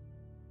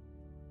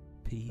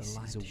 Peace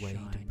is a way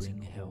to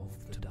bring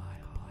health to dark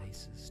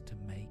places to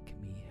make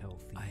me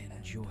healthy. I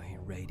enjoy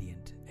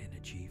radiant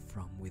energy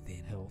from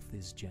within. Health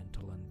is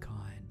gentle and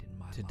kind in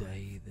my life.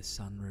 Today the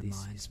sun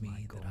reminds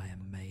me that I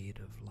am made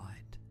of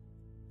light.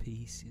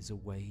 Peace is a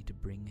way to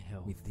bring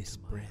health. With this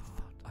breath,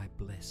 I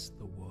bless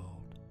the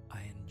world.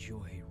 I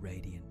enjoy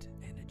radiant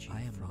energy.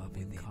 I am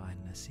loving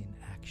kindness in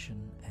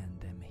action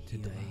and am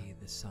healer. Today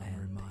the sun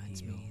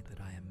reminds me that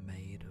I am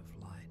made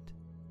of light.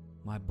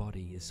 My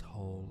body is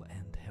whole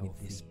and healthy.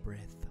 With this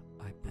breath,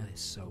 I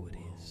bless so it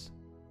is.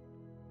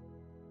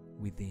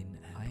 Within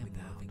and I am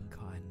loving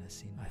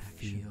kindness in action.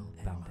 I feel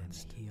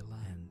balanced,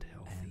 healer and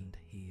healthy and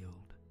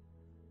healed.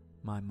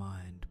 My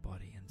mind,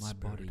 body and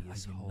spirit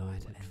are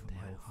united for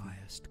my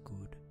highest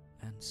good,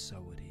 and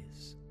so it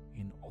is.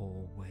 In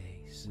all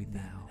ways,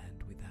 within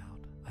and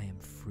without, I am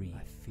free.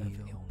 I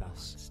feel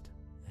balanced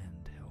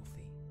and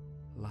healthy.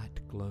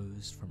 Light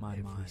glows from my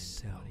every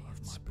cell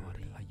of my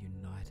body are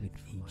united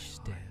with each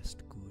step.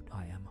 Good,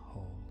 I am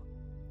whole.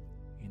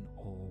 In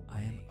all ways,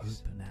 I am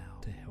open now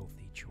to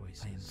healthy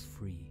choices. I am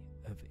free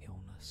of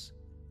illness.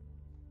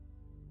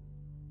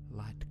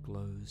 Light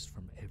glows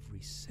from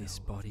every cell. This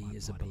body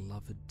is a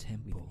beloved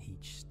temple. With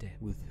each step,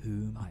 with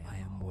whom I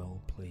am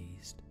well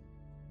pleased.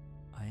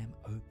 I am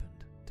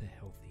opened to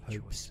healthy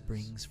choices. Hope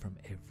springs from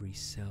every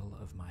cell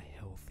of my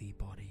healthy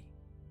body.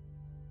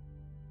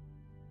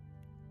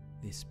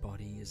 This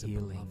body is a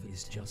beloved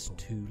is just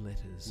 2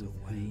 letters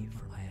away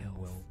from I am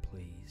well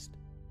pleased.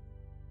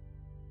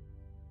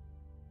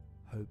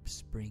 Hope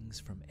springs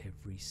from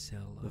every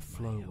cell of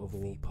my healthy body. The flow of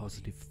all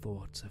positive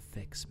thoughts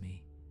affects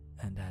me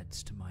and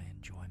adds to my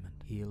enjoyment.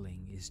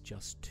 Healing is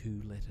just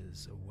 2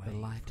 letters away. The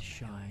light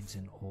shines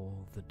in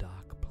all the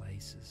dark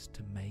places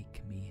to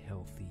make me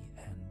healthy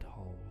and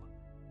whole.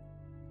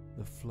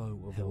 The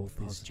flow of all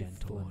positive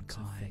thoughts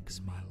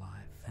affects my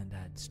life and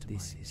adds to my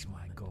enjoyment. This is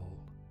my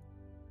goal.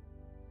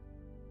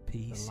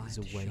 Peace is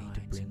a way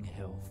to bring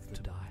health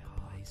to dark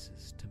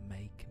places to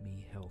make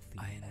me healthy.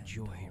 I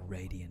enjoy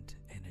radiant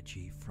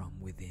energy from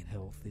within.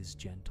 Health is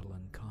gentle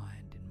and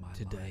kind in my life.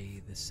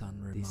 Today the sun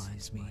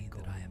reminds me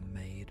that I am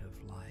made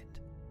of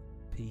light.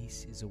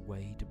 Peace is a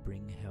way to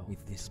bring health.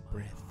 With this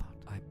breath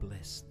I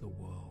bless the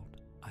world.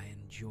 I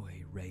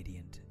enjoy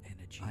radiant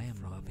energy. I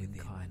am loving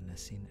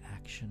kindness in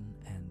action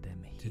and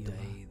am healed.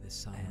 Today the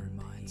sun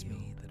reminds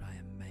me that I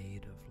am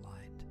made of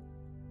light.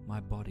 My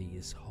body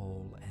is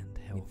whole and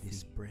healthy. With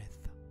this breath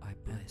I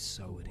bless,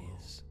 so it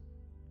is.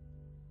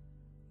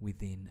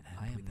 Within and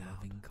I am without,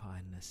 loving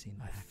kindness in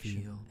action.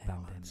 I feel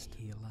balanced,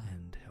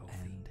 and healthy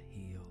and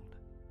healed.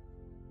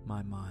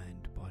 My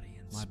mind, body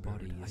and my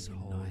body is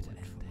whole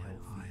and for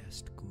my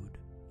highest good,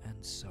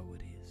 and so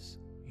it is.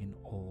 In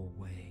all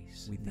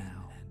ways, within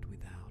and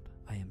without,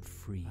 I am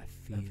free. I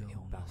feel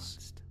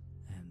balanced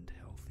and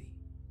healthy.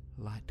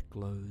 Light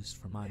glows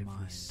from my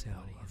every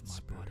cell of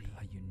my body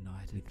are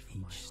united with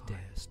each step.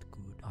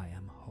 Good, I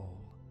am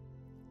whole.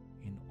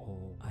 In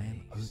all ways, I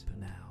am open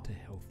now to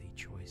healthy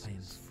choices. I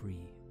am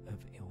free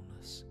of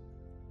illness.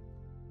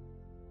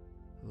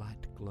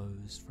 Light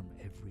glows from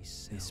every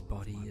cell. This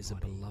body is a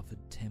beloved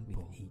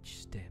temple. With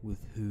each step, with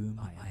whom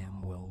I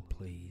am well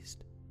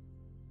pleased.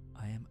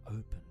 I am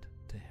opened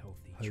to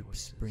healthy choices. Hope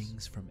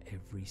springs from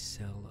every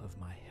cell of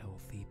my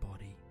healthy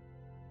body.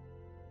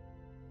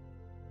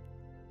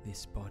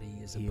 This body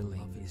is a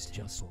beloved is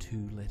temple. Just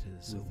 2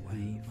 letters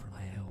away from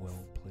I am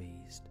well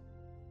pleased.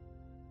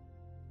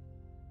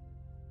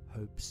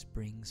 Hope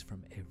springs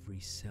from every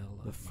cell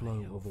of the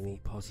flow of all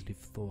positive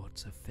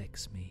thoughts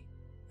affects me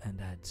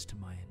and adds to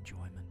my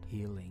enjoyment.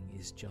 Healing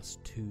is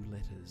just 2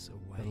 letters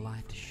away. The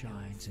light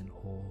shines in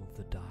all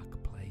the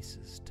dark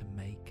places to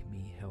make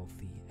me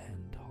healthy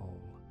and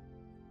whole.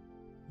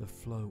 The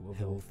flow of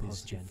all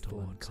positive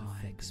thoughts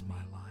affects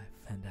my life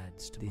and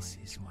adds to my enjoyment.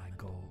 This is my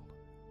goal.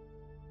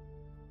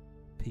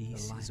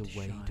 Peace is a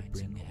way to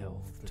bring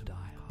health to dark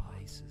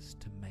places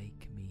to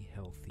make me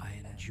healthy.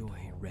 I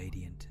enjoy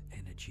radiant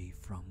energy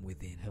from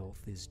within.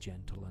 Health is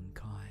gentle and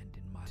kind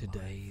in my life.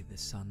 Today the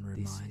sun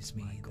reminds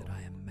me that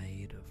I am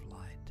made of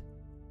light.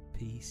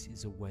 Peace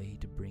is a way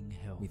to bring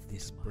health. With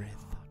this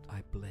breath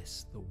I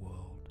bless the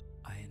world.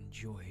 I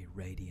enjoy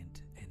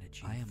radiant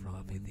energy. I am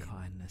loving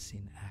kindness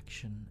in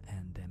action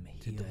and am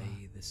healed.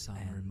 Today the sun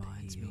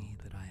reminds me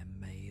that I am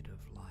made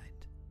of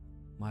light.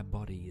 My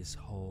body is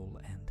whole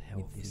and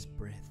healthy. With this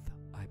breath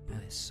I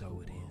bless,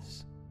 so it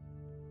is.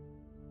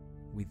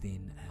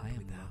 Within and I am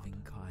without,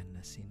 loving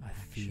kindness in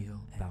action. I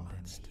feel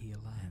balanced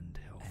and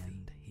healthy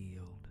and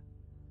healed.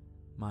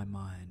 My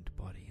mind,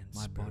 body and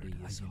my body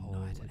is whole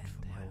and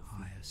for my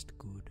highest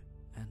good,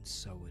 and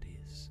so it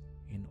is.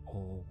 In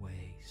all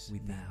ways,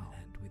 within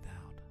and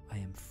without, I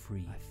am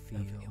free. I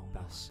feel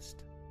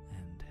balanced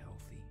and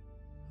healthy.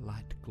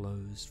 Light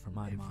glows from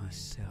my every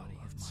cell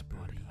of my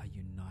body are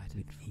united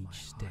with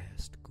each step.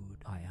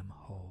 Good, I am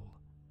whole.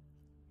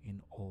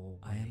 In all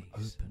ways, I am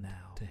open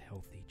now to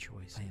healthy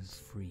choices. I am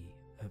free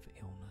of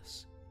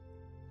illness.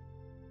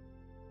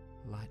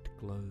 Light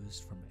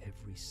glows from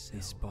every cell.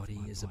 This body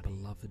is a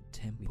beloved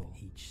temple.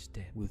 With each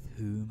step, with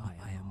whom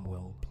I am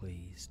well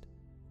pleased.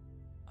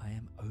 I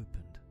am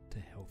opened to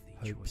healthy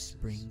choices. Hope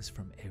springs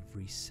from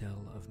every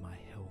cell of my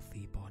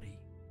healthy body.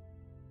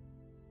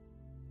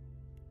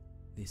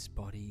 This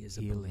body is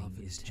a beloved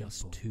is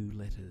just 2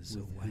 letters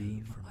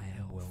away from I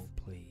am well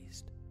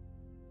pleased.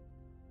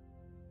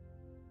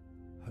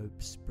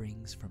 Hope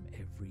springs from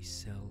every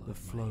cell of the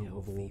flow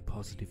of all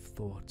positive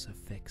thoughts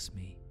affects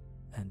me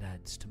and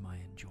adds to my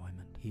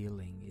enjoyment.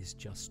 Healing is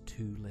just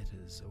 2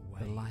 letters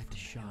away. The light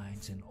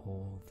shines in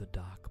all the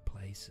dark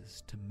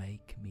places to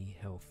make me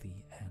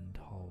healthy and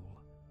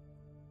whole.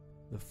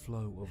 The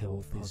flow of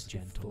all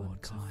positive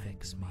thoughts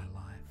affects my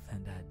life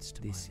and adds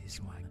to my enjoyment. This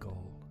is my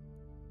goal.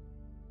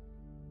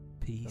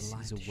 Peace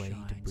is a way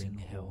to bring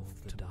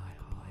health to dark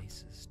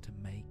places to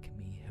make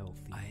me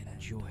healthy. I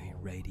enjoy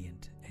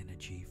radiant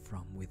energy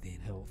from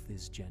within. Health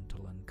is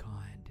gentle and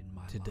kind in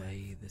my life.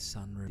 Today the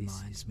sun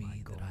reminds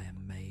me that I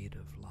am made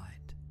of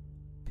light.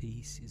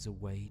 Peace is a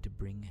way to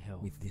bring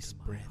health. With this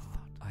breath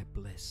I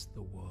bless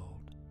the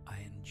world.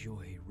 I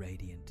enjoy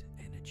radiant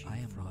energy. I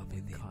am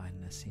loving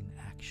kindness in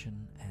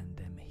action and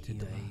am healed.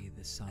 Today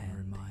the sun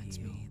reminds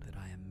me that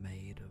I am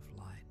made of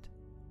light.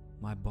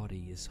 My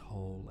body is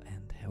whole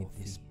and healthy. With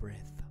this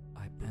breath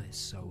I bless,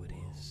 so it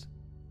is.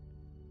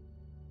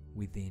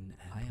 Within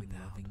and I am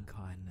loving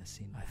kindness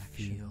in action.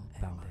 I feel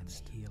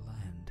balanced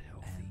and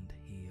healthy and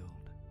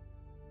healed.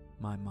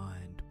 My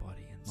mind,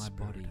 body and my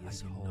body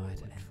is whole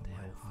and for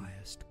my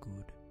highest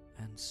good,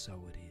 and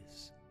so it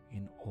is.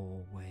 In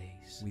all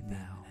ways, within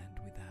and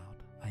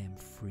without, I am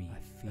free. I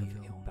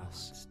feel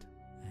balanced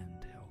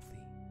and healthy.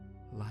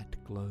 Light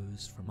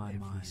glows from my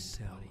every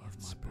cell of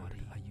my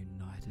body are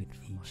united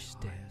with each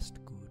step.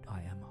 Good.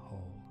 I am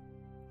whole.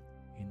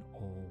 In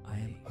all ways, I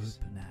am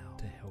open now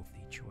to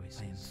healthy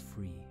choices. I am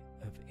free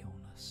of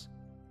illness.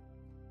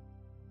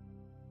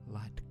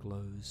 Light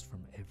glows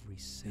from every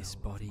cell. This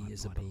body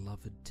is a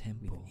beloved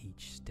temple. With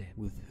each step,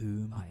 with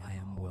whom I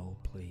am well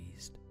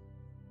pleased.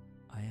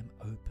 I am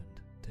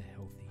opened to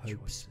healthy choices.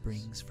 Hope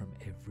springs from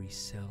every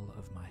cell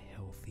of my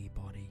healthy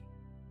body.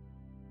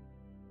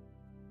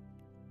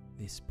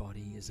 This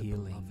body is a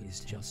beloved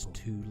is just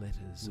two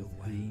letters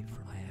away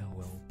from I am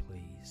well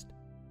pleased.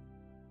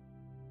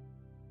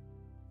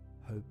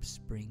 Hope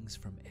springs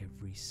from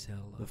every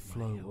cell of my healthy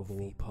body. The flow of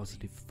all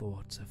positive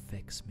thoughts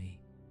affects me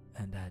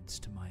and adds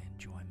to my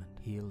enjoyment.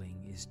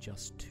 Healing is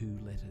just two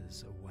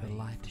letters away. The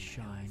light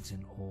shines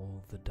in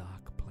all the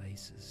dark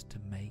places to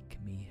make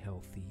me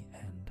healthy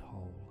and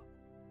whole.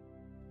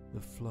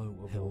 The flow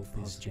of all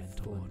positive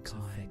thoughts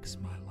affects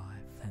my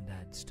life and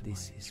adds to my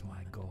enjoyment. This is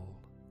my goal.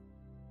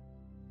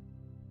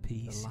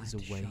 Peace is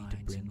a way to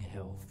bring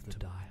health to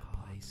dark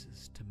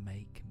places to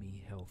make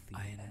me healthy.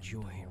 I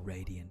enjoy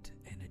radiant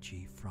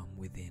energy from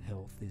within.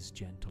 Health is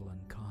gentle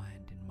and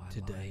kind in my life.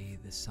 Today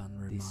the sun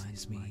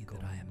reminds me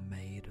that I am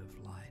made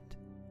of light.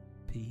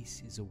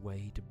 Peace is a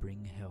way to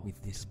bring health.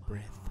 With this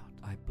breath,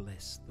 I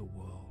bless the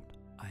world.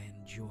 I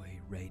enjoy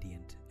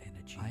radiant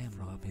energy. I am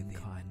loving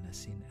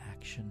kindness in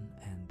action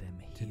and am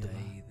healer.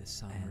 Today the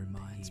sun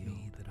reminds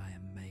me that I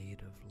am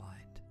made of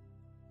light.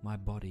 My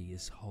body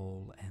is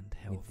whole and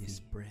healthy. With this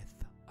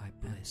breath, I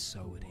bless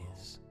so it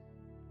is.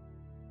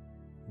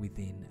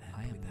 Within and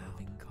I am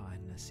loving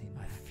kindness in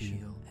action. I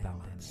feel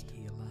balanced,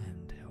 healer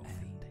and healthy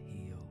and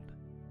healed.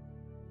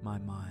 My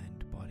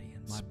mind, body,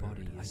 and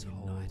spirit are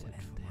united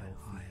for my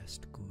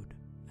highest good,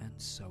 and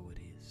so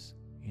it is.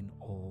 In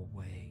all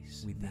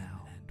ways, within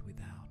and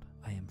without,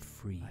 I am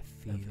free. I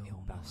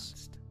feel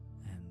balanced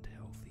and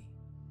healthy.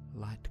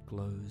 Light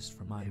glows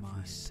from my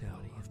every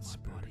cell of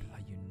my body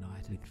are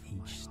united with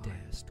each step.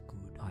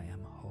 Good. I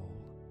am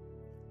whole.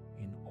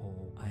 In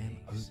all ways, I am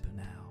open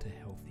now to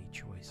healthy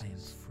choices. I am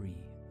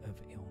free of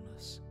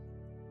illness.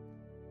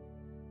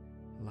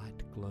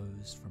 Light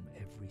glows from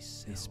every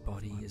cell. This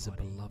body is a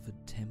beloved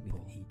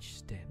temple. With each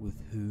step, with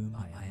whom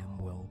I am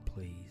well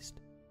pleased.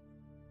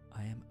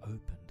 I am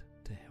opened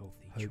to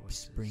healthy choices. Hope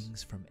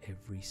springs from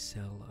every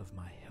cell of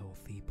my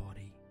healthy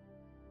body.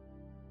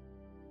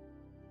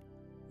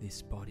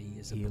 This body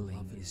is a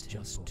beloved is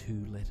just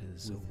two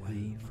letters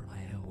away from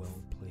I am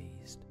well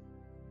pleased.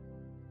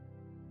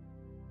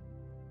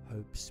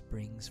 Hope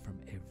springs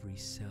from every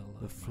cell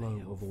of the flow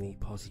of all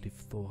positive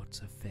thoughts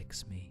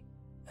affects me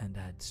and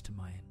adds to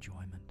my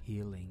enjoyment.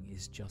 Healing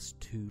is just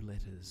two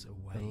letters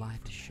away. The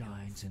light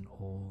shines in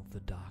all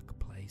the dark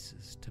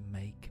places to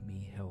make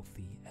me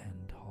healthy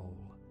and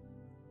whole.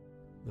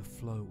 The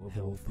flow of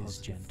all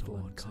positive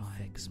thoughts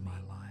affects my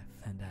life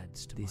and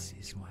adds to my enjoyment.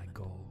 This is my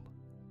goal.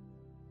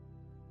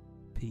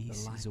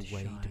 Peace is a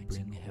way to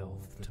bring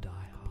health to dark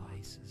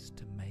places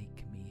to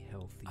make me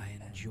healthy. I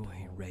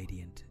enjoy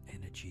radiant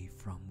energy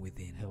from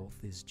within. Health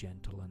is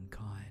gentle and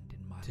kind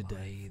in my life.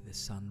 Today the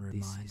sun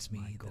reminds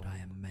me that I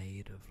am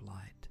made of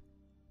light.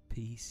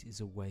 Peace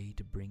is a way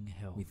to bring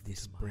health. With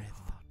this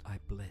breath, I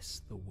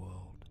bless the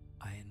world.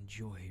 I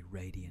enjoy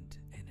radiant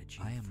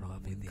energy. I am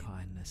loving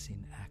kindness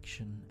in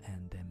action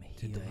and am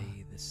healer.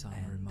 Today the sun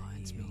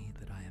reminds me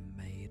that I am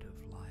made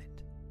of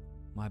light.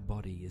 My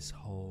body is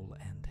whole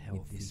and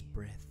healthy. With this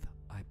breath,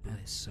 I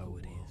bless so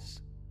it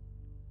is.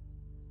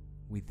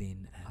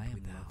 Within and I am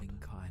without, loving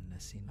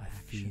kindness in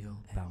action. I feel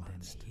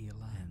balanced,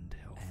 healer and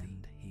healthy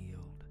and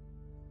healed.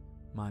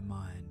 My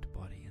mind,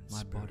 body, and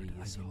spirit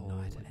are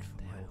united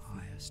for my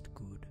highest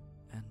good,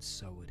 and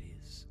so it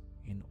is.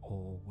 In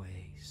all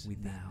ways,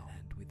 within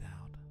and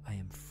without, I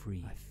am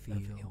free. I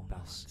feel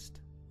balanced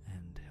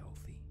and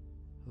healthy.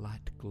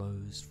 Light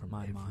glows from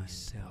my every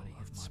cell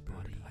of my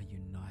body are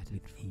united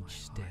with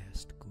each step.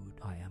 Good.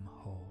 I am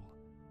whole.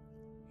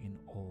 In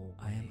all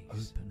ways, I am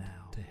open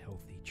now to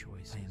healthy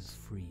choices. I am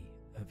free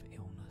of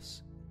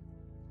illness.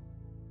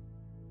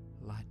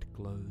 Light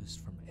glows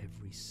from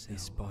every cell.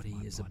 This body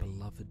is a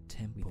beloved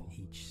temple. With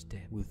each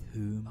step, with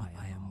whom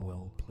I am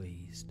well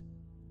pleased.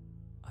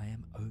 I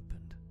am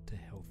opened to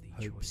healthy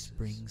choices. Hope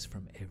springs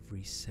from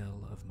every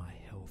cell of my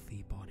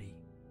healthy body.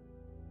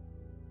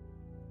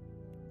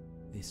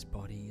 This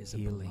body is a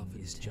beloved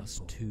is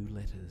just two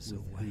letters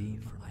away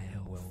from I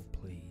am well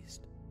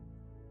pleased.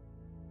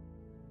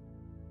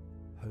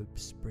 Hope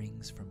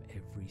springs from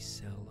every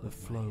cell of the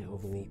flow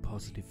of all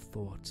positive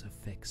thoughts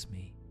affects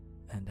me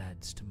and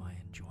adds to my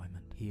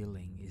enjoyment.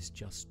 Healing is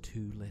just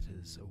two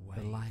letters away.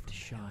 The light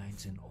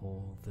shines in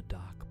all the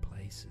dark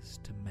places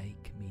to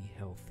make me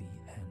healthy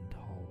and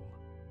whole.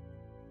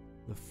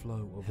 The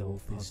flow of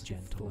all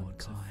positive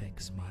thoughts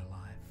affects my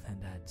life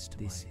and adds to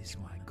my enjoyment. This is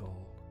my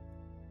goal.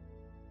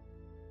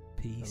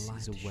 Peace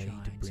is a way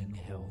to bring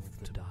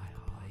health to dark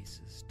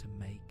places to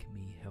make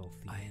me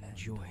healthy. I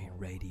enjoy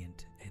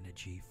radiant energy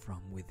energy from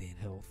within.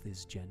 Health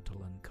is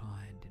gentle and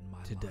kind in my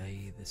life.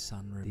 Today the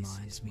sun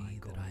reminds me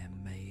that I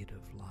am made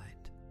of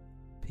light.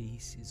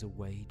 Peace is a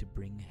way to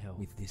bring health.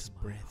 With this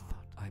breath,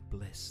 I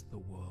bless the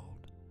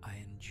world. I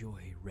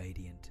enjoy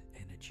radiant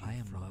energy. I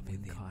am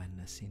loving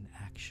kindness in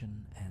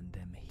action and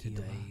am healer.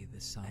 Today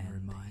the sun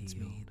reminds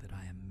me that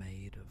I am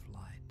made of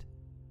light.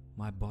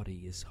 My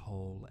body is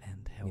whole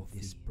and healthy.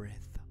 With this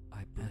breath,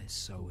 I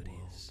bless the world. So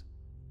it is.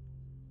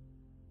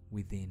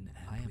 Within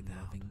and I am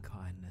without, loving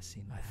kindness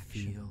in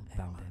action. I feel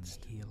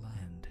balanced, healer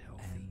and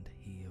healthy and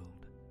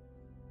healed.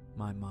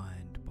 My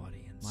mind,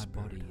 body, and my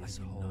body is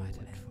whole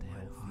and for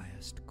my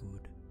highest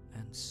good,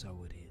 and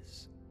so it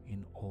is.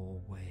 In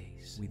all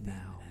ways, within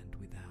and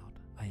without,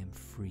 I am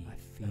free. I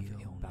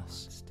feel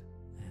balanced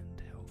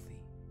and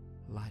healthy.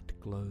 Light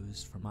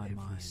glows from my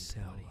every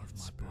cell of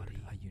my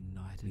body are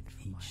united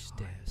with each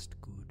step.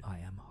 Good, I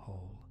am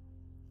whole.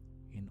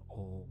 In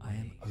all ways, I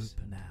am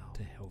open now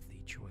to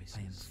healthy choices.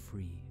 I am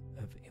free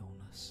of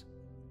illness.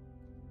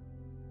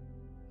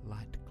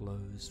 Light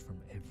glows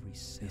from every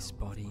cell. This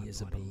body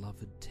is a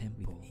beloved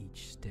temple. With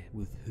each step,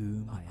 with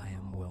whom I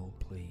am well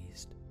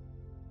pleased.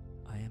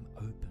 I am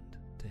opened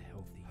to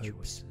healthy choices.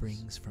 Hope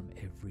springs from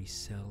every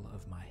cell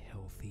of my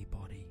healthy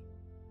body.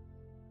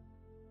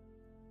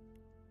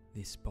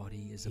 This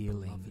body is a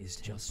beloved temple. Is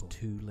just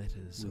 2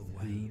 letters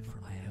away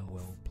from I am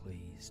well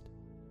pleased.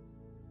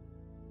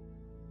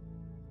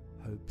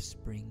 Hope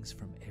springs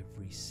from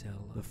every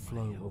cell of the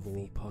flow of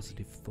all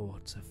positive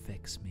thoughts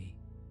affects me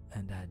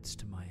and adds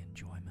to my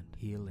enjoyment.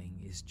 Healing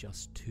is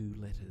just 2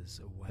 letters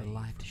away. The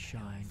light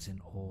shines in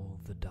all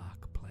the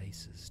dark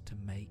places to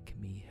make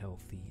me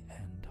healthy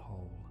and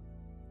whole.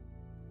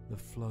 The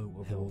flow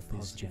of all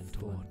positive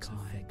thoughts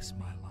affects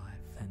my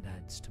life and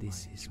adds to my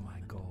enjoyment. This is my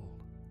goal.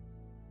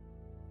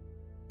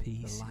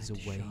 Peace is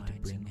a way to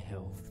bring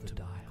health to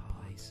dark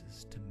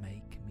places to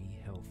make me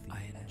healthy.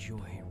 I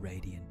enjoy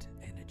radiant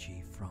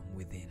energy from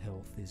within.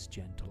 Health is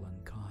gentle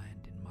and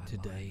kind in my life.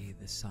 Today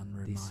the sun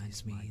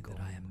reminds me that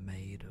I am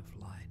made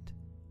of light.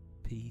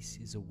 Peace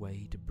is a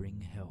way to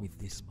bring health. With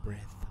this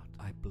breath,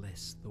 I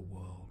bless the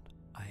world.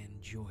 I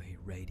enjoy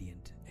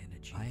radiant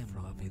energy. I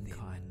am loving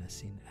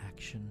kindness in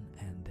action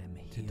and am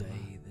healer.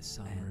 Today the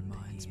sun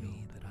reminds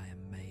me that I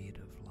am made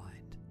of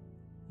light.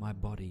 My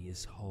body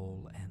is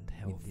whole and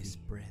healthy. With this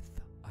breath,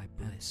 I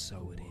bless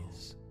so it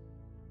is.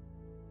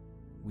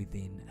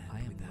 Within and I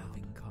am without,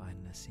 loving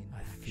kindness in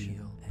action.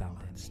 I feel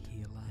balanced,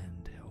 healer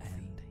and healthy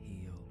and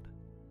healed.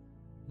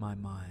 My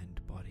mind,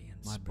 body,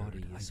 and my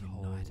body is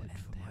whole and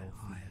for my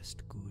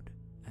highest good,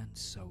 and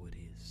so it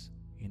is.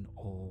 In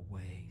all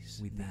ways,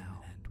 within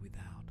and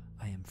without,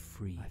 I am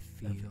free. I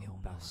feel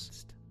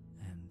balanced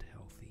and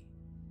healthy.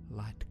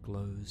 Light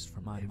glows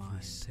from my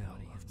every cell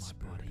of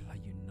my body are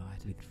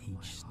united with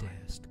each step.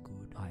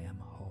 Good, I am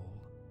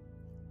whole.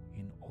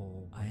 In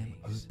all ways, I am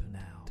open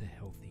now to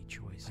healthy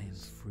choices. I am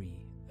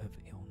free of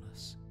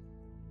illness.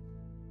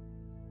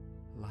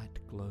 Light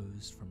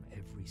glows from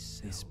every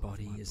cell. This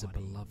body is a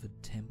beloved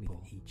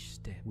temple. With each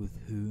step, with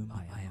whom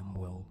I am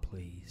well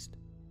pleased.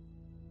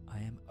 I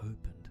am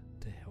opened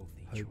to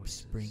healthy choices. Hope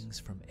springs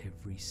from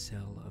every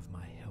cell of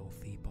my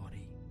healthy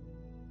body.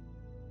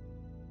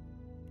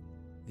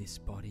 This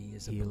body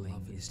is a beloved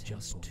temple. Is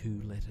just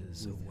 2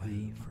 letters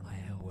away from I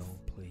am well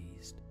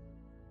pleased.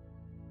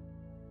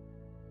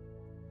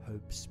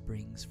 Hope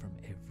springs from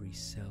every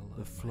cell of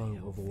the flow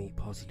of all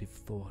positive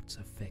thoughts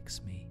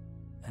affects me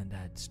and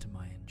adds to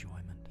my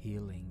enjoyment.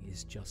 Healing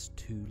is just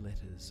 2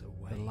 letters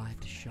away. The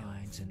light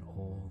shines in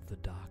all the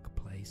dark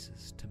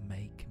places to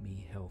make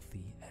me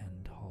healthy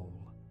and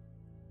whole.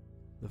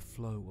 The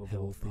flow of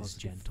all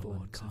positive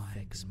thoughts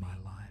affects my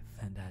life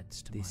and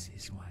adds to my enjoyment.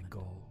 This is my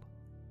goal.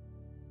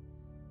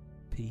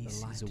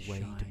 Peace is a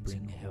way to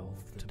bring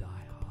health to dark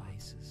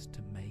places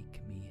to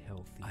make me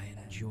healthy. I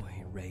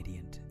enjoy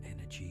radiant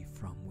energy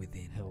from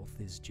within. Health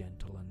is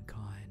gentle and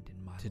kind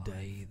in my life.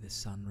 Today the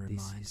sun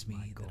reminds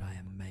me that I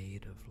am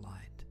made of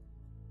light.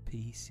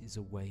 Peace is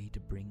a way to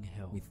bring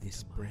health. With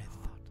this breath,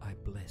 I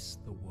bless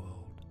the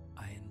world.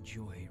 I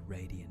enjoy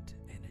radiant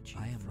energy.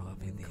 I am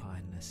loving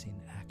kindness in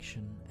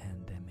action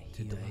and am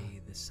healer.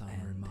 Today the sun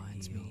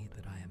reminds me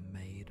that I am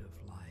made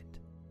of light.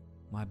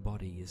 My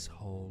body is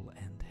whole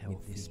and healthy.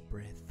 With this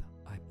breath,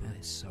 I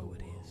bless so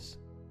it is.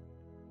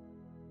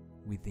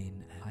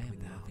 Within and I am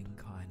without, loving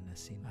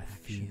kindness in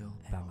action. I feel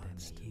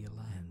balanced,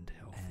 healer and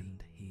healthy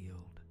and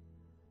healed.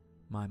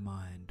 My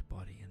mind,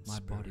 body, and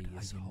my body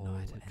is whole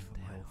and for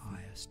my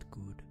highest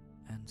good,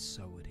 and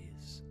so it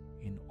is.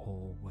 In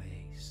all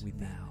ways,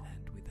 within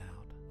and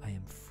without, I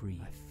am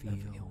free. I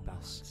feel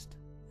balanced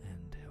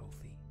and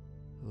healthy.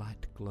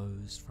 Light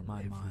glows from my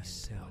every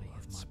cell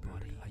of my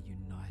body are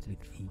united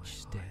with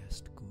each step.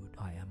 Good,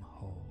 I am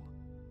whole.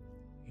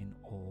 In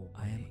all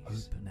ways, I am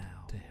open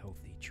now to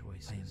healthy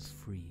choices. I am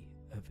free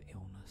of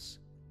illness.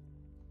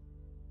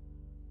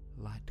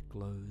 Light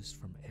glows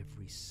from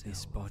every cell.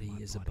 This body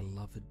is a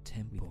beloved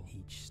temple. With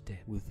each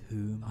step, with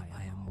whom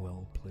I am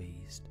well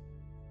pleased.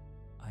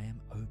 I am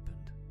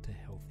opened to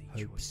healthy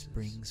choices. Hope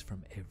springs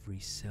from every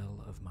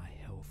cell of my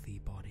healthy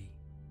body.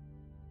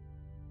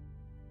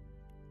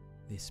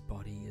 This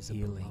body is a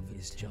beloved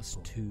is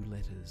just 2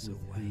 letters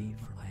away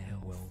from I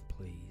am well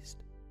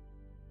pleased.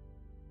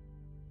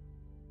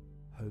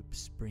 Hope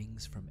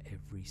springs from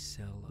every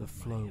cell of the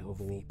flow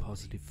of all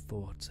positive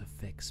thoughts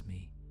affects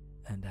me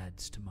and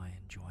adds to my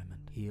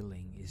enjoyment.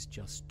 Healing is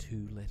just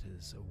 2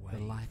 letters away.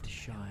 The light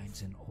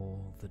shines in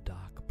all the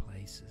dark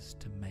places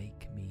to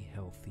make me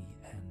healthy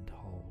and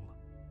whole.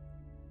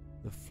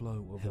 The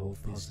flow of all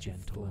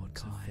positive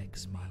thoughts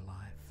affects my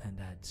life and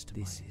adds to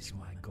my enjoyment. This is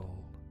my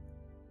goal.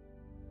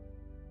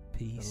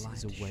 Peace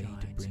is a way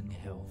to bring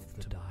health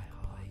to dark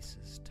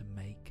places to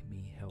make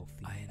me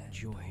healthy. I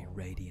enjoy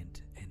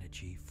radiant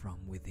energy from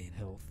within.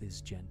 Health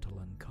is gentle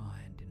and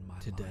kind in my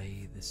life.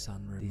 Today the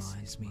sun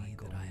reminds me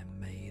that I am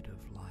made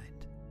of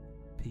light.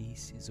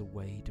 Peace is a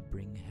way to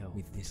bring health.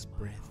 With this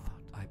breath,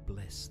 I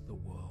bless the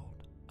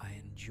world. I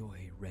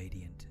enjoy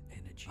radiant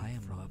energy. I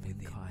am love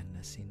and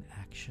kindness in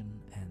action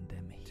and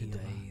am healer.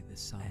 Today the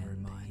sun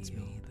reminds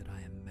me that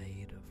I am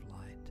made of light.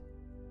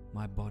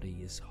 My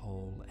body is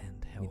whole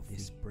and healthy. With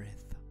this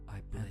breath,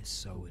 I bless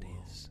so it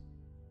is.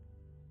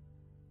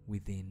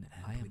 Within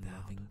and I am without,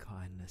 loving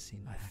kindness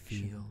in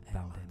action. I feel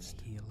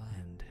balanced, healer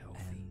and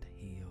healthy and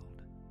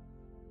healed.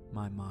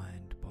 My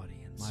mind,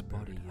 body, and my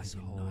body is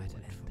united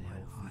and for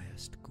my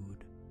highest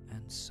good,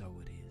 and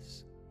so it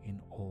is. In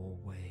all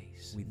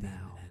ways, within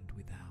and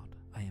without,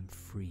 I am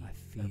free. I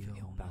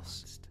feel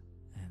balanced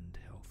and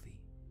healthy.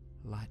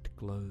 Light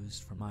glows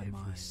from my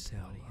every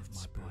cell of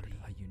my body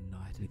are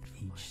united with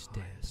each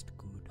step.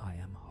 Good, I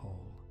am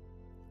whole.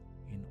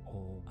 In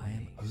all ways, I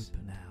am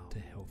open now to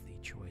healthy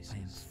choices. I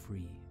am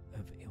free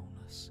of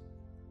illness.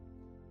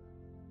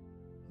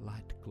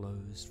 Light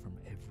glows from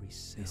every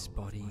cell. This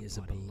body is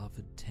a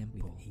beloved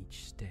temple. With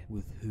each step,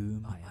 with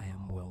whom I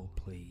am well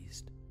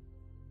pleased.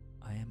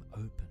 I am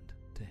opened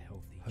to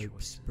healthy choices.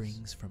 Hope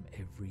springs from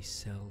every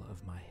cell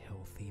of my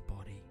healthy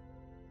body.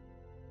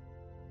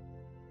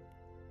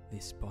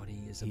 This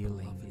body is a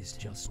beloved is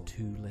just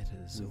 2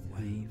 letters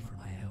away from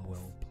I am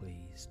well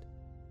pleased.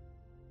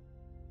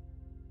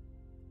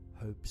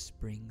 Hope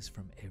springs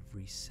from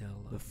every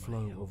cell of the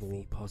flow of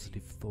all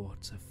positive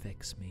thoughts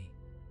affects me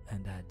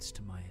and adds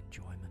to my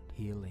enjoyment.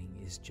 Healing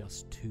is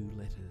just 2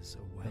 letters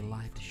away. The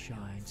light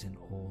shines in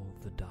all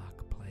the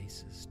dark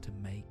places to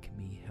make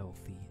me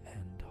healthy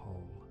and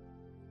whole.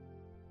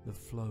 The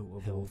flow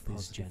of all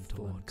positive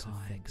thoughts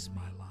affects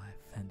my life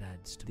and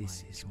adds to my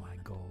enjoyment. This is my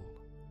goal.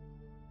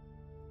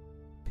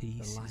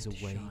 Peace is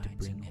a way to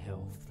bring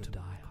health to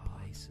dark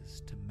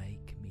places to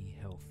make me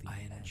healthy.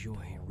 I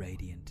enjoy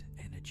radiant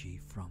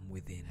energy from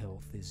within.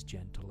 Health is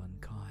gentle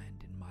and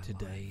kind in my life.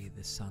 Today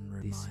the sun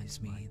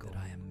reminds me that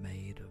I am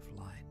made of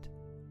light.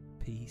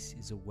 Peace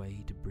is a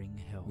way to bring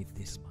health. With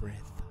this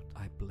breath,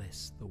 I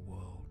bless the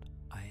world.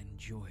 I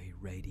enjoy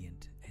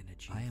radiant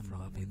energy. I am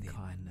love and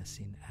kindness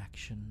in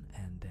action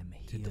and am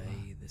healer.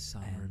 Today the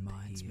sun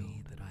reminds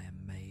me that I am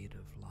made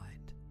of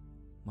light.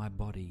 My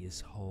body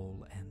is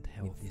whole and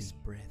healthy. With this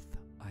breath,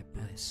 I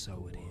bless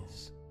so it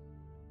is.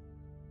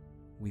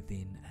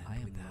 Within and I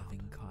am without,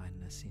 loving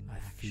kindness in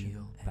action. I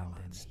feel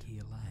balanced,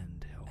 healer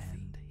and healthy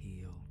and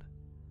healed.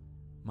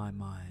 My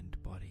mind,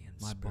 body, and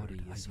my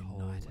body is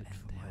united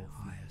for my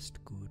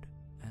highest good,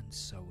 and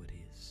so it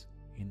is.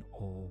 In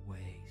all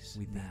ways,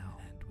 within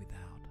and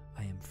without,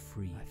 I am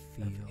free. I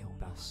feel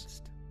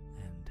balanced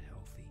and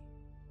healthy.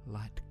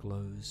 Light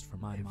glows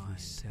from my every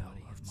cell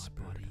of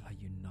my body are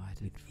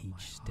united with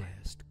each step.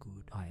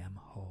 Good, I am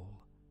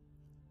whole.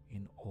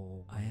 In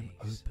all ways, I am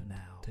open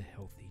now to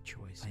healthy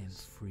choices. I am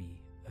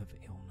free of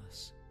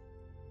illness.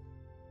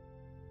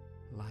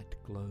 Light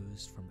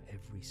glows from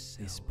every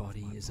cell. This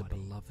body is a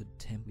beloved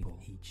temple.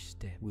 With each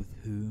step, with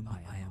whom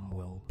I am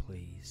well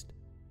pleased.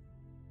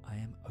 I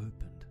am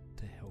opened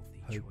to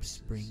healthy choices. Hope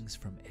springs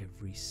from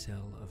every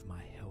cell of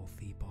my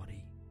healthy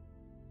body.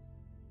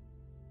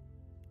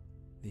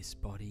 This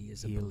body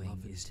is a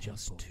beloved is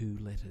just 2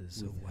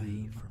 letters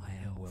away from I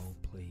am well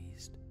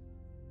pleased.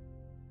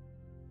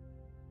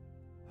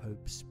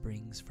 Hope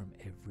springs from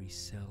every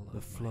cell of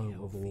the flow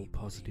of all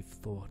positive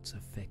thoughts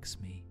affects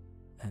me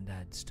and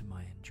adds to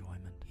my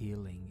enjoyment.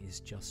 Healing is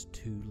just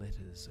 2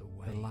 letters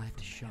away. The light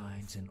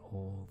shines in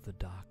all the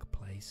dark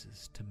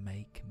places to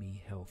make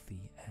me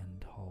healthy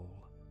and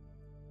whole.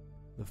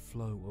 The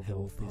flow of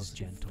all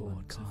positive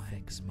thoughts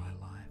affects my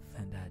life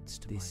and adds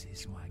to my enjoyment.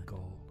 This is my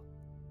goal.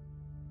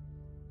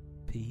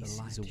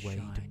 Peace is a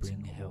way to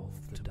bring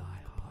health to dark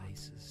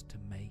places to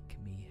make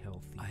me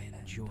healthy. I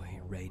enjoy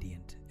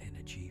radiant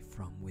energy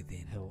from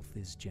within. Health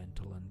is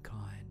gentle and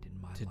kind in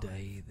my life.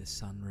 Today the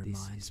sun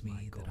reminds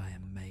me that I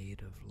am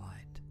made of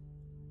light.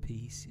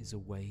 Peace is a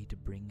way to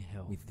bring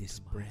health. With this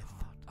breath,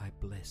 I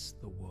bless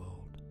the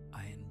world.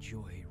 I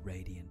enjoy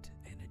radiant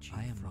energy.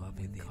 I am love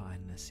and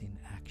kindness in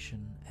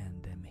action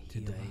and am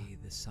healer. Today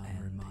the sun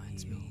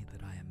reminds me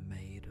that I am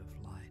made of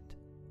light.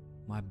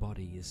 My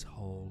body is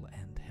whole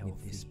and healthy.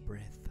 With this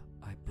breath,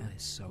 I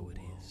bless so it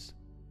is.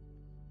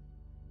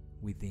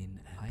 Within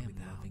and I am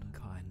without, loving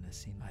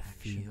kindness in action.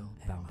 I feel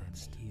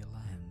balanced,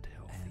 healer and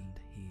healthy and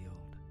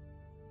healed.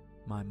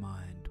 My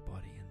mind,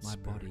 body, and my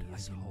body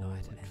is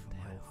united for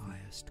my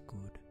highest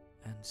good,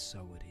 and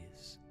so it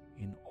is.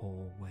 In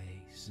all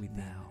ways, within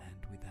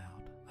and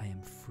without, I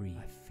am free.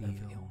 I feel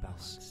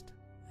balanced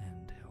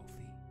and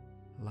healthy.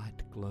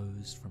 Light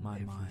glows from my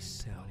every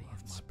cell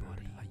of my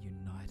body are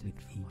united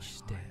with each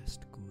step.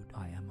 Good,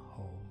 I am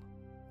whole.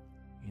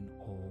 In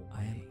all ways,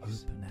 I am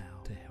open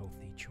now to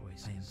healthy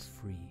choices. I am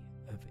free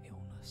of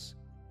illness.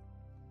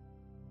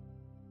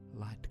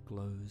 Light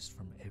glows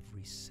from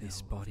every cell.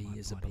 This body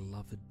is a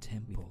beloved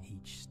temple with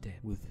each step,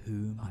 with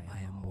whom I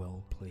am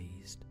well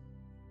pleased.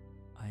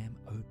 I am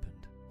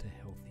opened to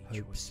healthy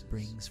choices. Hope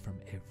springs from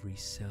every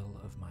cell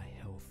of my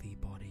healthy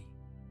body.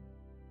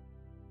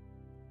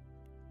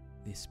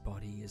 This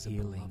body is a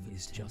beloved temple,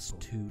 is just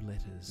 2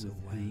 letters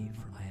away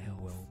from I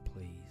am well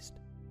pleased.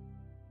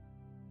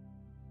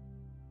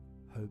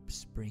 Hope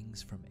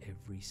springs from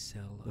every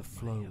cell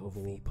of my healthy body. The flow of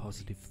all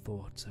positive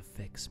thoughts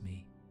affects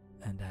me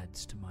and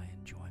adds to my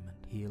enjoyment.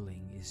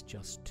 Healing is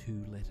just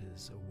 2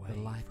 letters away.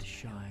 The light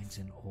shines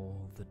in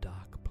all the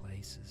dark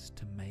places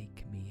to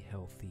make me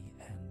healthy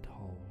and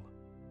whole.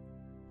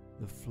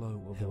 The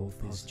flow of all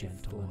positive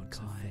thoughts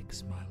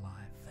affects my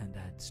life and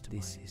adds to my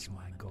enjoyment. This is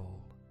my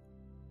goal.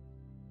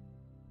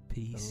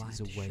 Peace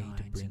is a way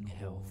to bring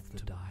health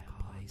to dark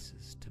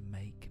places to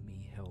make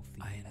me healthy.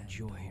 I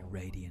enjoy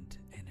radiant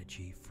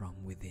energy from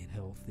within.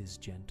 Health is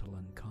gentle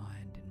and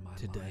kind in my life.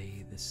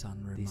 Today the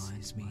sun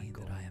reminds me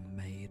that I am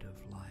made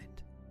of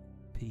light.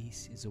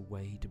 Peace is a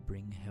way to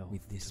bring health.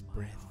 With this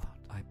breath,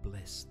 I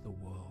bless the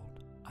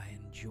world. I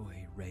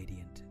enjoy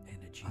radiant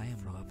energy. I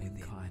am loving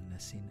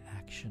kindness in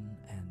action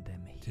and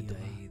am healer.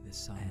 Today the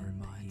sun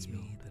reminds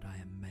me that I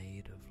am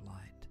made of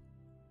light.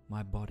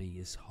 My body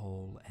is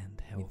whole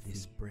and healthy. With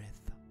this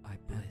breath, I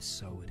bless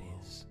so it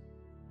is.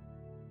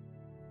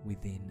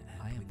 Within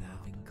and I am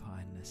loving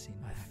kindness in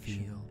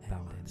action. I feel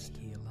balanced,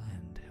 healer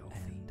and healthy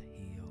and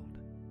healed.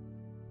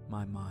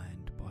 My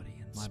mind,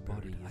 body, and my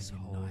body is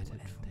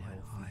united for my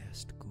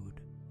highest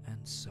good,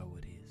 and so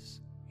it is.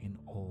 In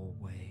all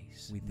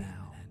ways, within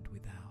and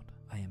without,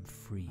 I am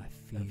free. I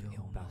feel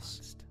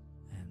balanced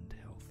and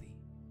healthy.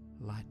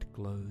 Light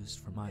glows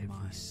from my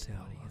every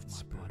cell of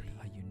my body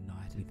are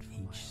united with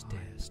each step.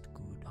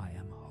 Good, I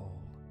am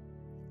whole.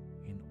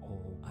 In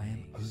all ways, I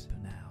am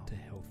open now to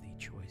healthy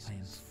choices. I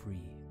am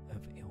free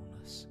of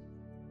illness.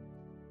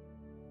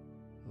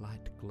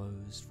 Light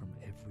glows from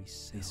every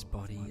cell. This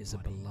body is a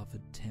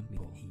beloved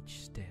temple with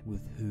each step,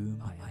 with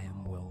whom I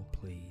am well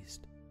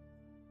pleased.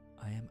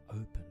 I am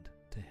opened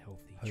to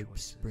healthy choices. Hope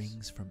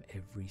springs from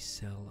every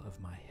cell of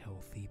my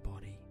healthy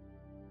body.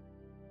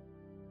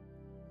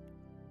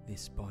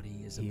 This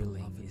body is a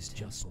beloved is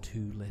just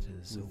 2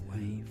 letters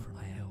away from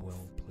I am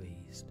well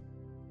pleased.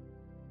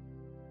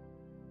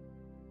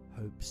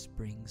 Hope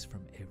springs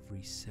from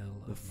every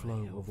cell of my healthy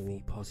body. The flow of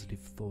all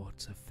positive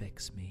thoughts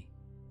affects me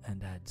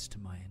and adds to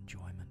my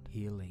enjoyment.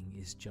 Healing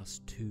is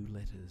just 2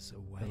 letters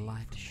away. The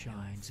light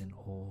shines in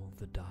all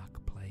the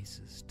dark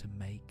places to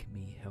make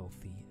me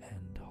healthy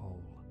and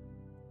whole.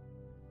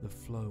 The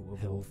flow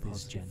of all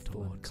positive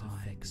thoughts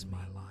affects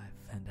my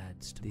life and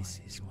adds to my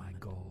enjoyment. This is my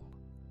goal.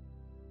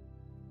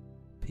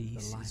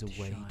 Peace is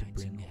a way to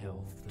bring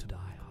health to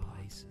dark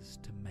places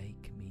to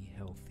make me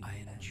healthy.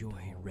 I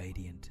enjoy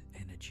radiant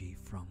energy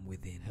from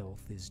within.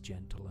 Health is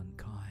gentle and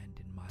kind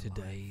in my life.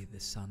 Today the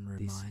sun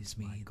reminds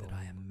me that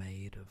I am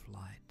made of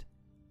light.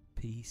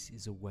 Peace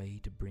is a way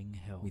to bring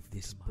health. With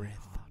this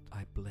breath,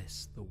 I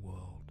bless the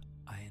world.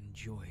 I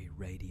enjoy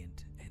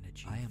radiant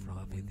energy. I am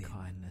loving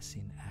kindness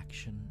in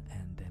action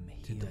and am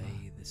healer.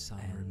 Today the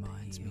sun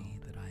reminds me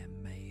that I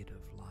am made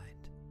of light.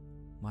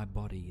 My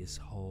body is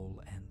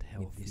whole and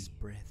healthy. With this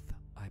breath,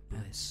 I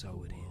bless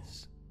so it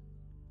is.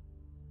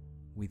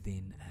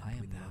 Within and I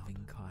am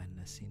loving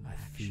kindness in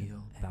action. I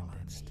feel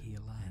balanced,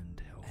 healer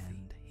and healthy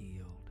and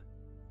healed.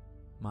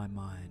 My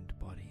mind,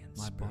 body, and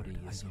spirit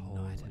are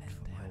united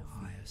for my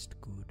highest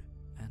good,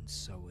 and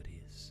so it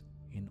is.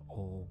 In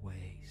all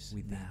ways,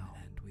 within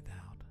and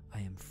without, I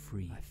am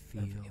free. I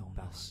feel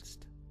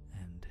balanced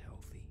and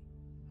healthy.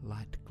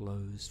 Light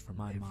glows from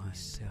my every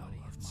cell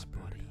of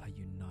my body are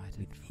united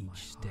with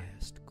each step.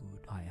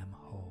 Good, I am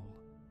whole.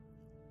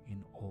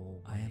 In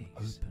all ways, I am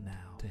open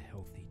now to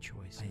healthy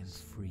choices. I am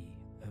free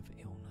of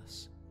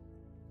illness.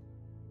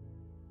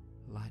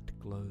 Light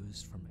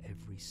glows from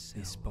every cell.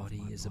 This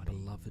body is a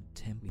beloved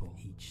temple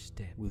with each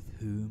step, with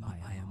whom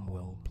I am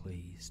well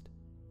pleased.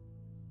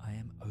 I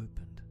am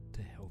opened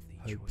to healthy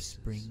choices. Hope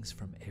springs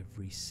from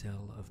every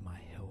cell of my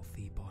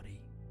healthy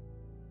body.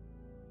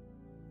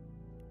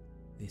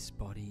 This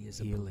body is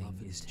a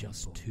beloved is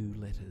just 2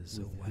 letters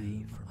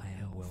away from I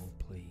am well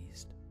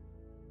pleased.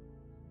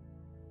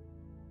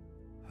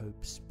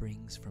 Hope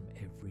springs from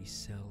every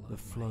cell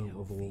of my healthy body. The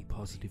flow of all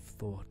positive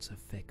thoughts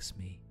affects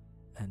me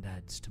and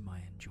adds to my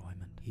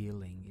enjoyment.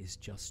 Healing is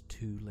just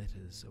 2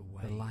 letters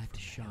away. The light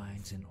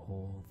shines in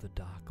all the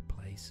dark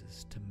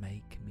places to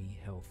make me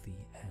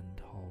healthy and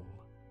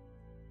whole.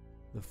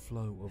 The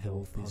flow of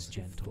all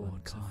positive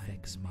thoughts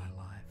affects my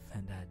life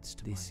and adds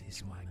to my enjoyment. This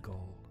is my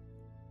goal.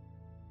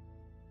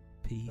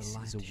 Peace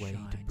is a way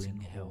to bring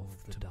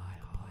health to dark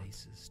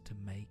places to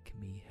make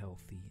me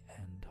healthy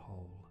and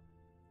whole.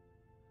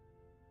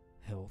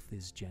 Health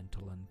is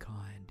gentle and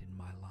kind in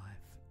my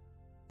life.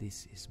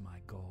 This is my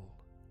goal.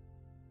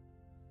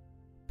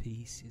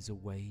 Peace is a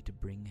way to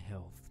bring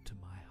health to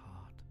my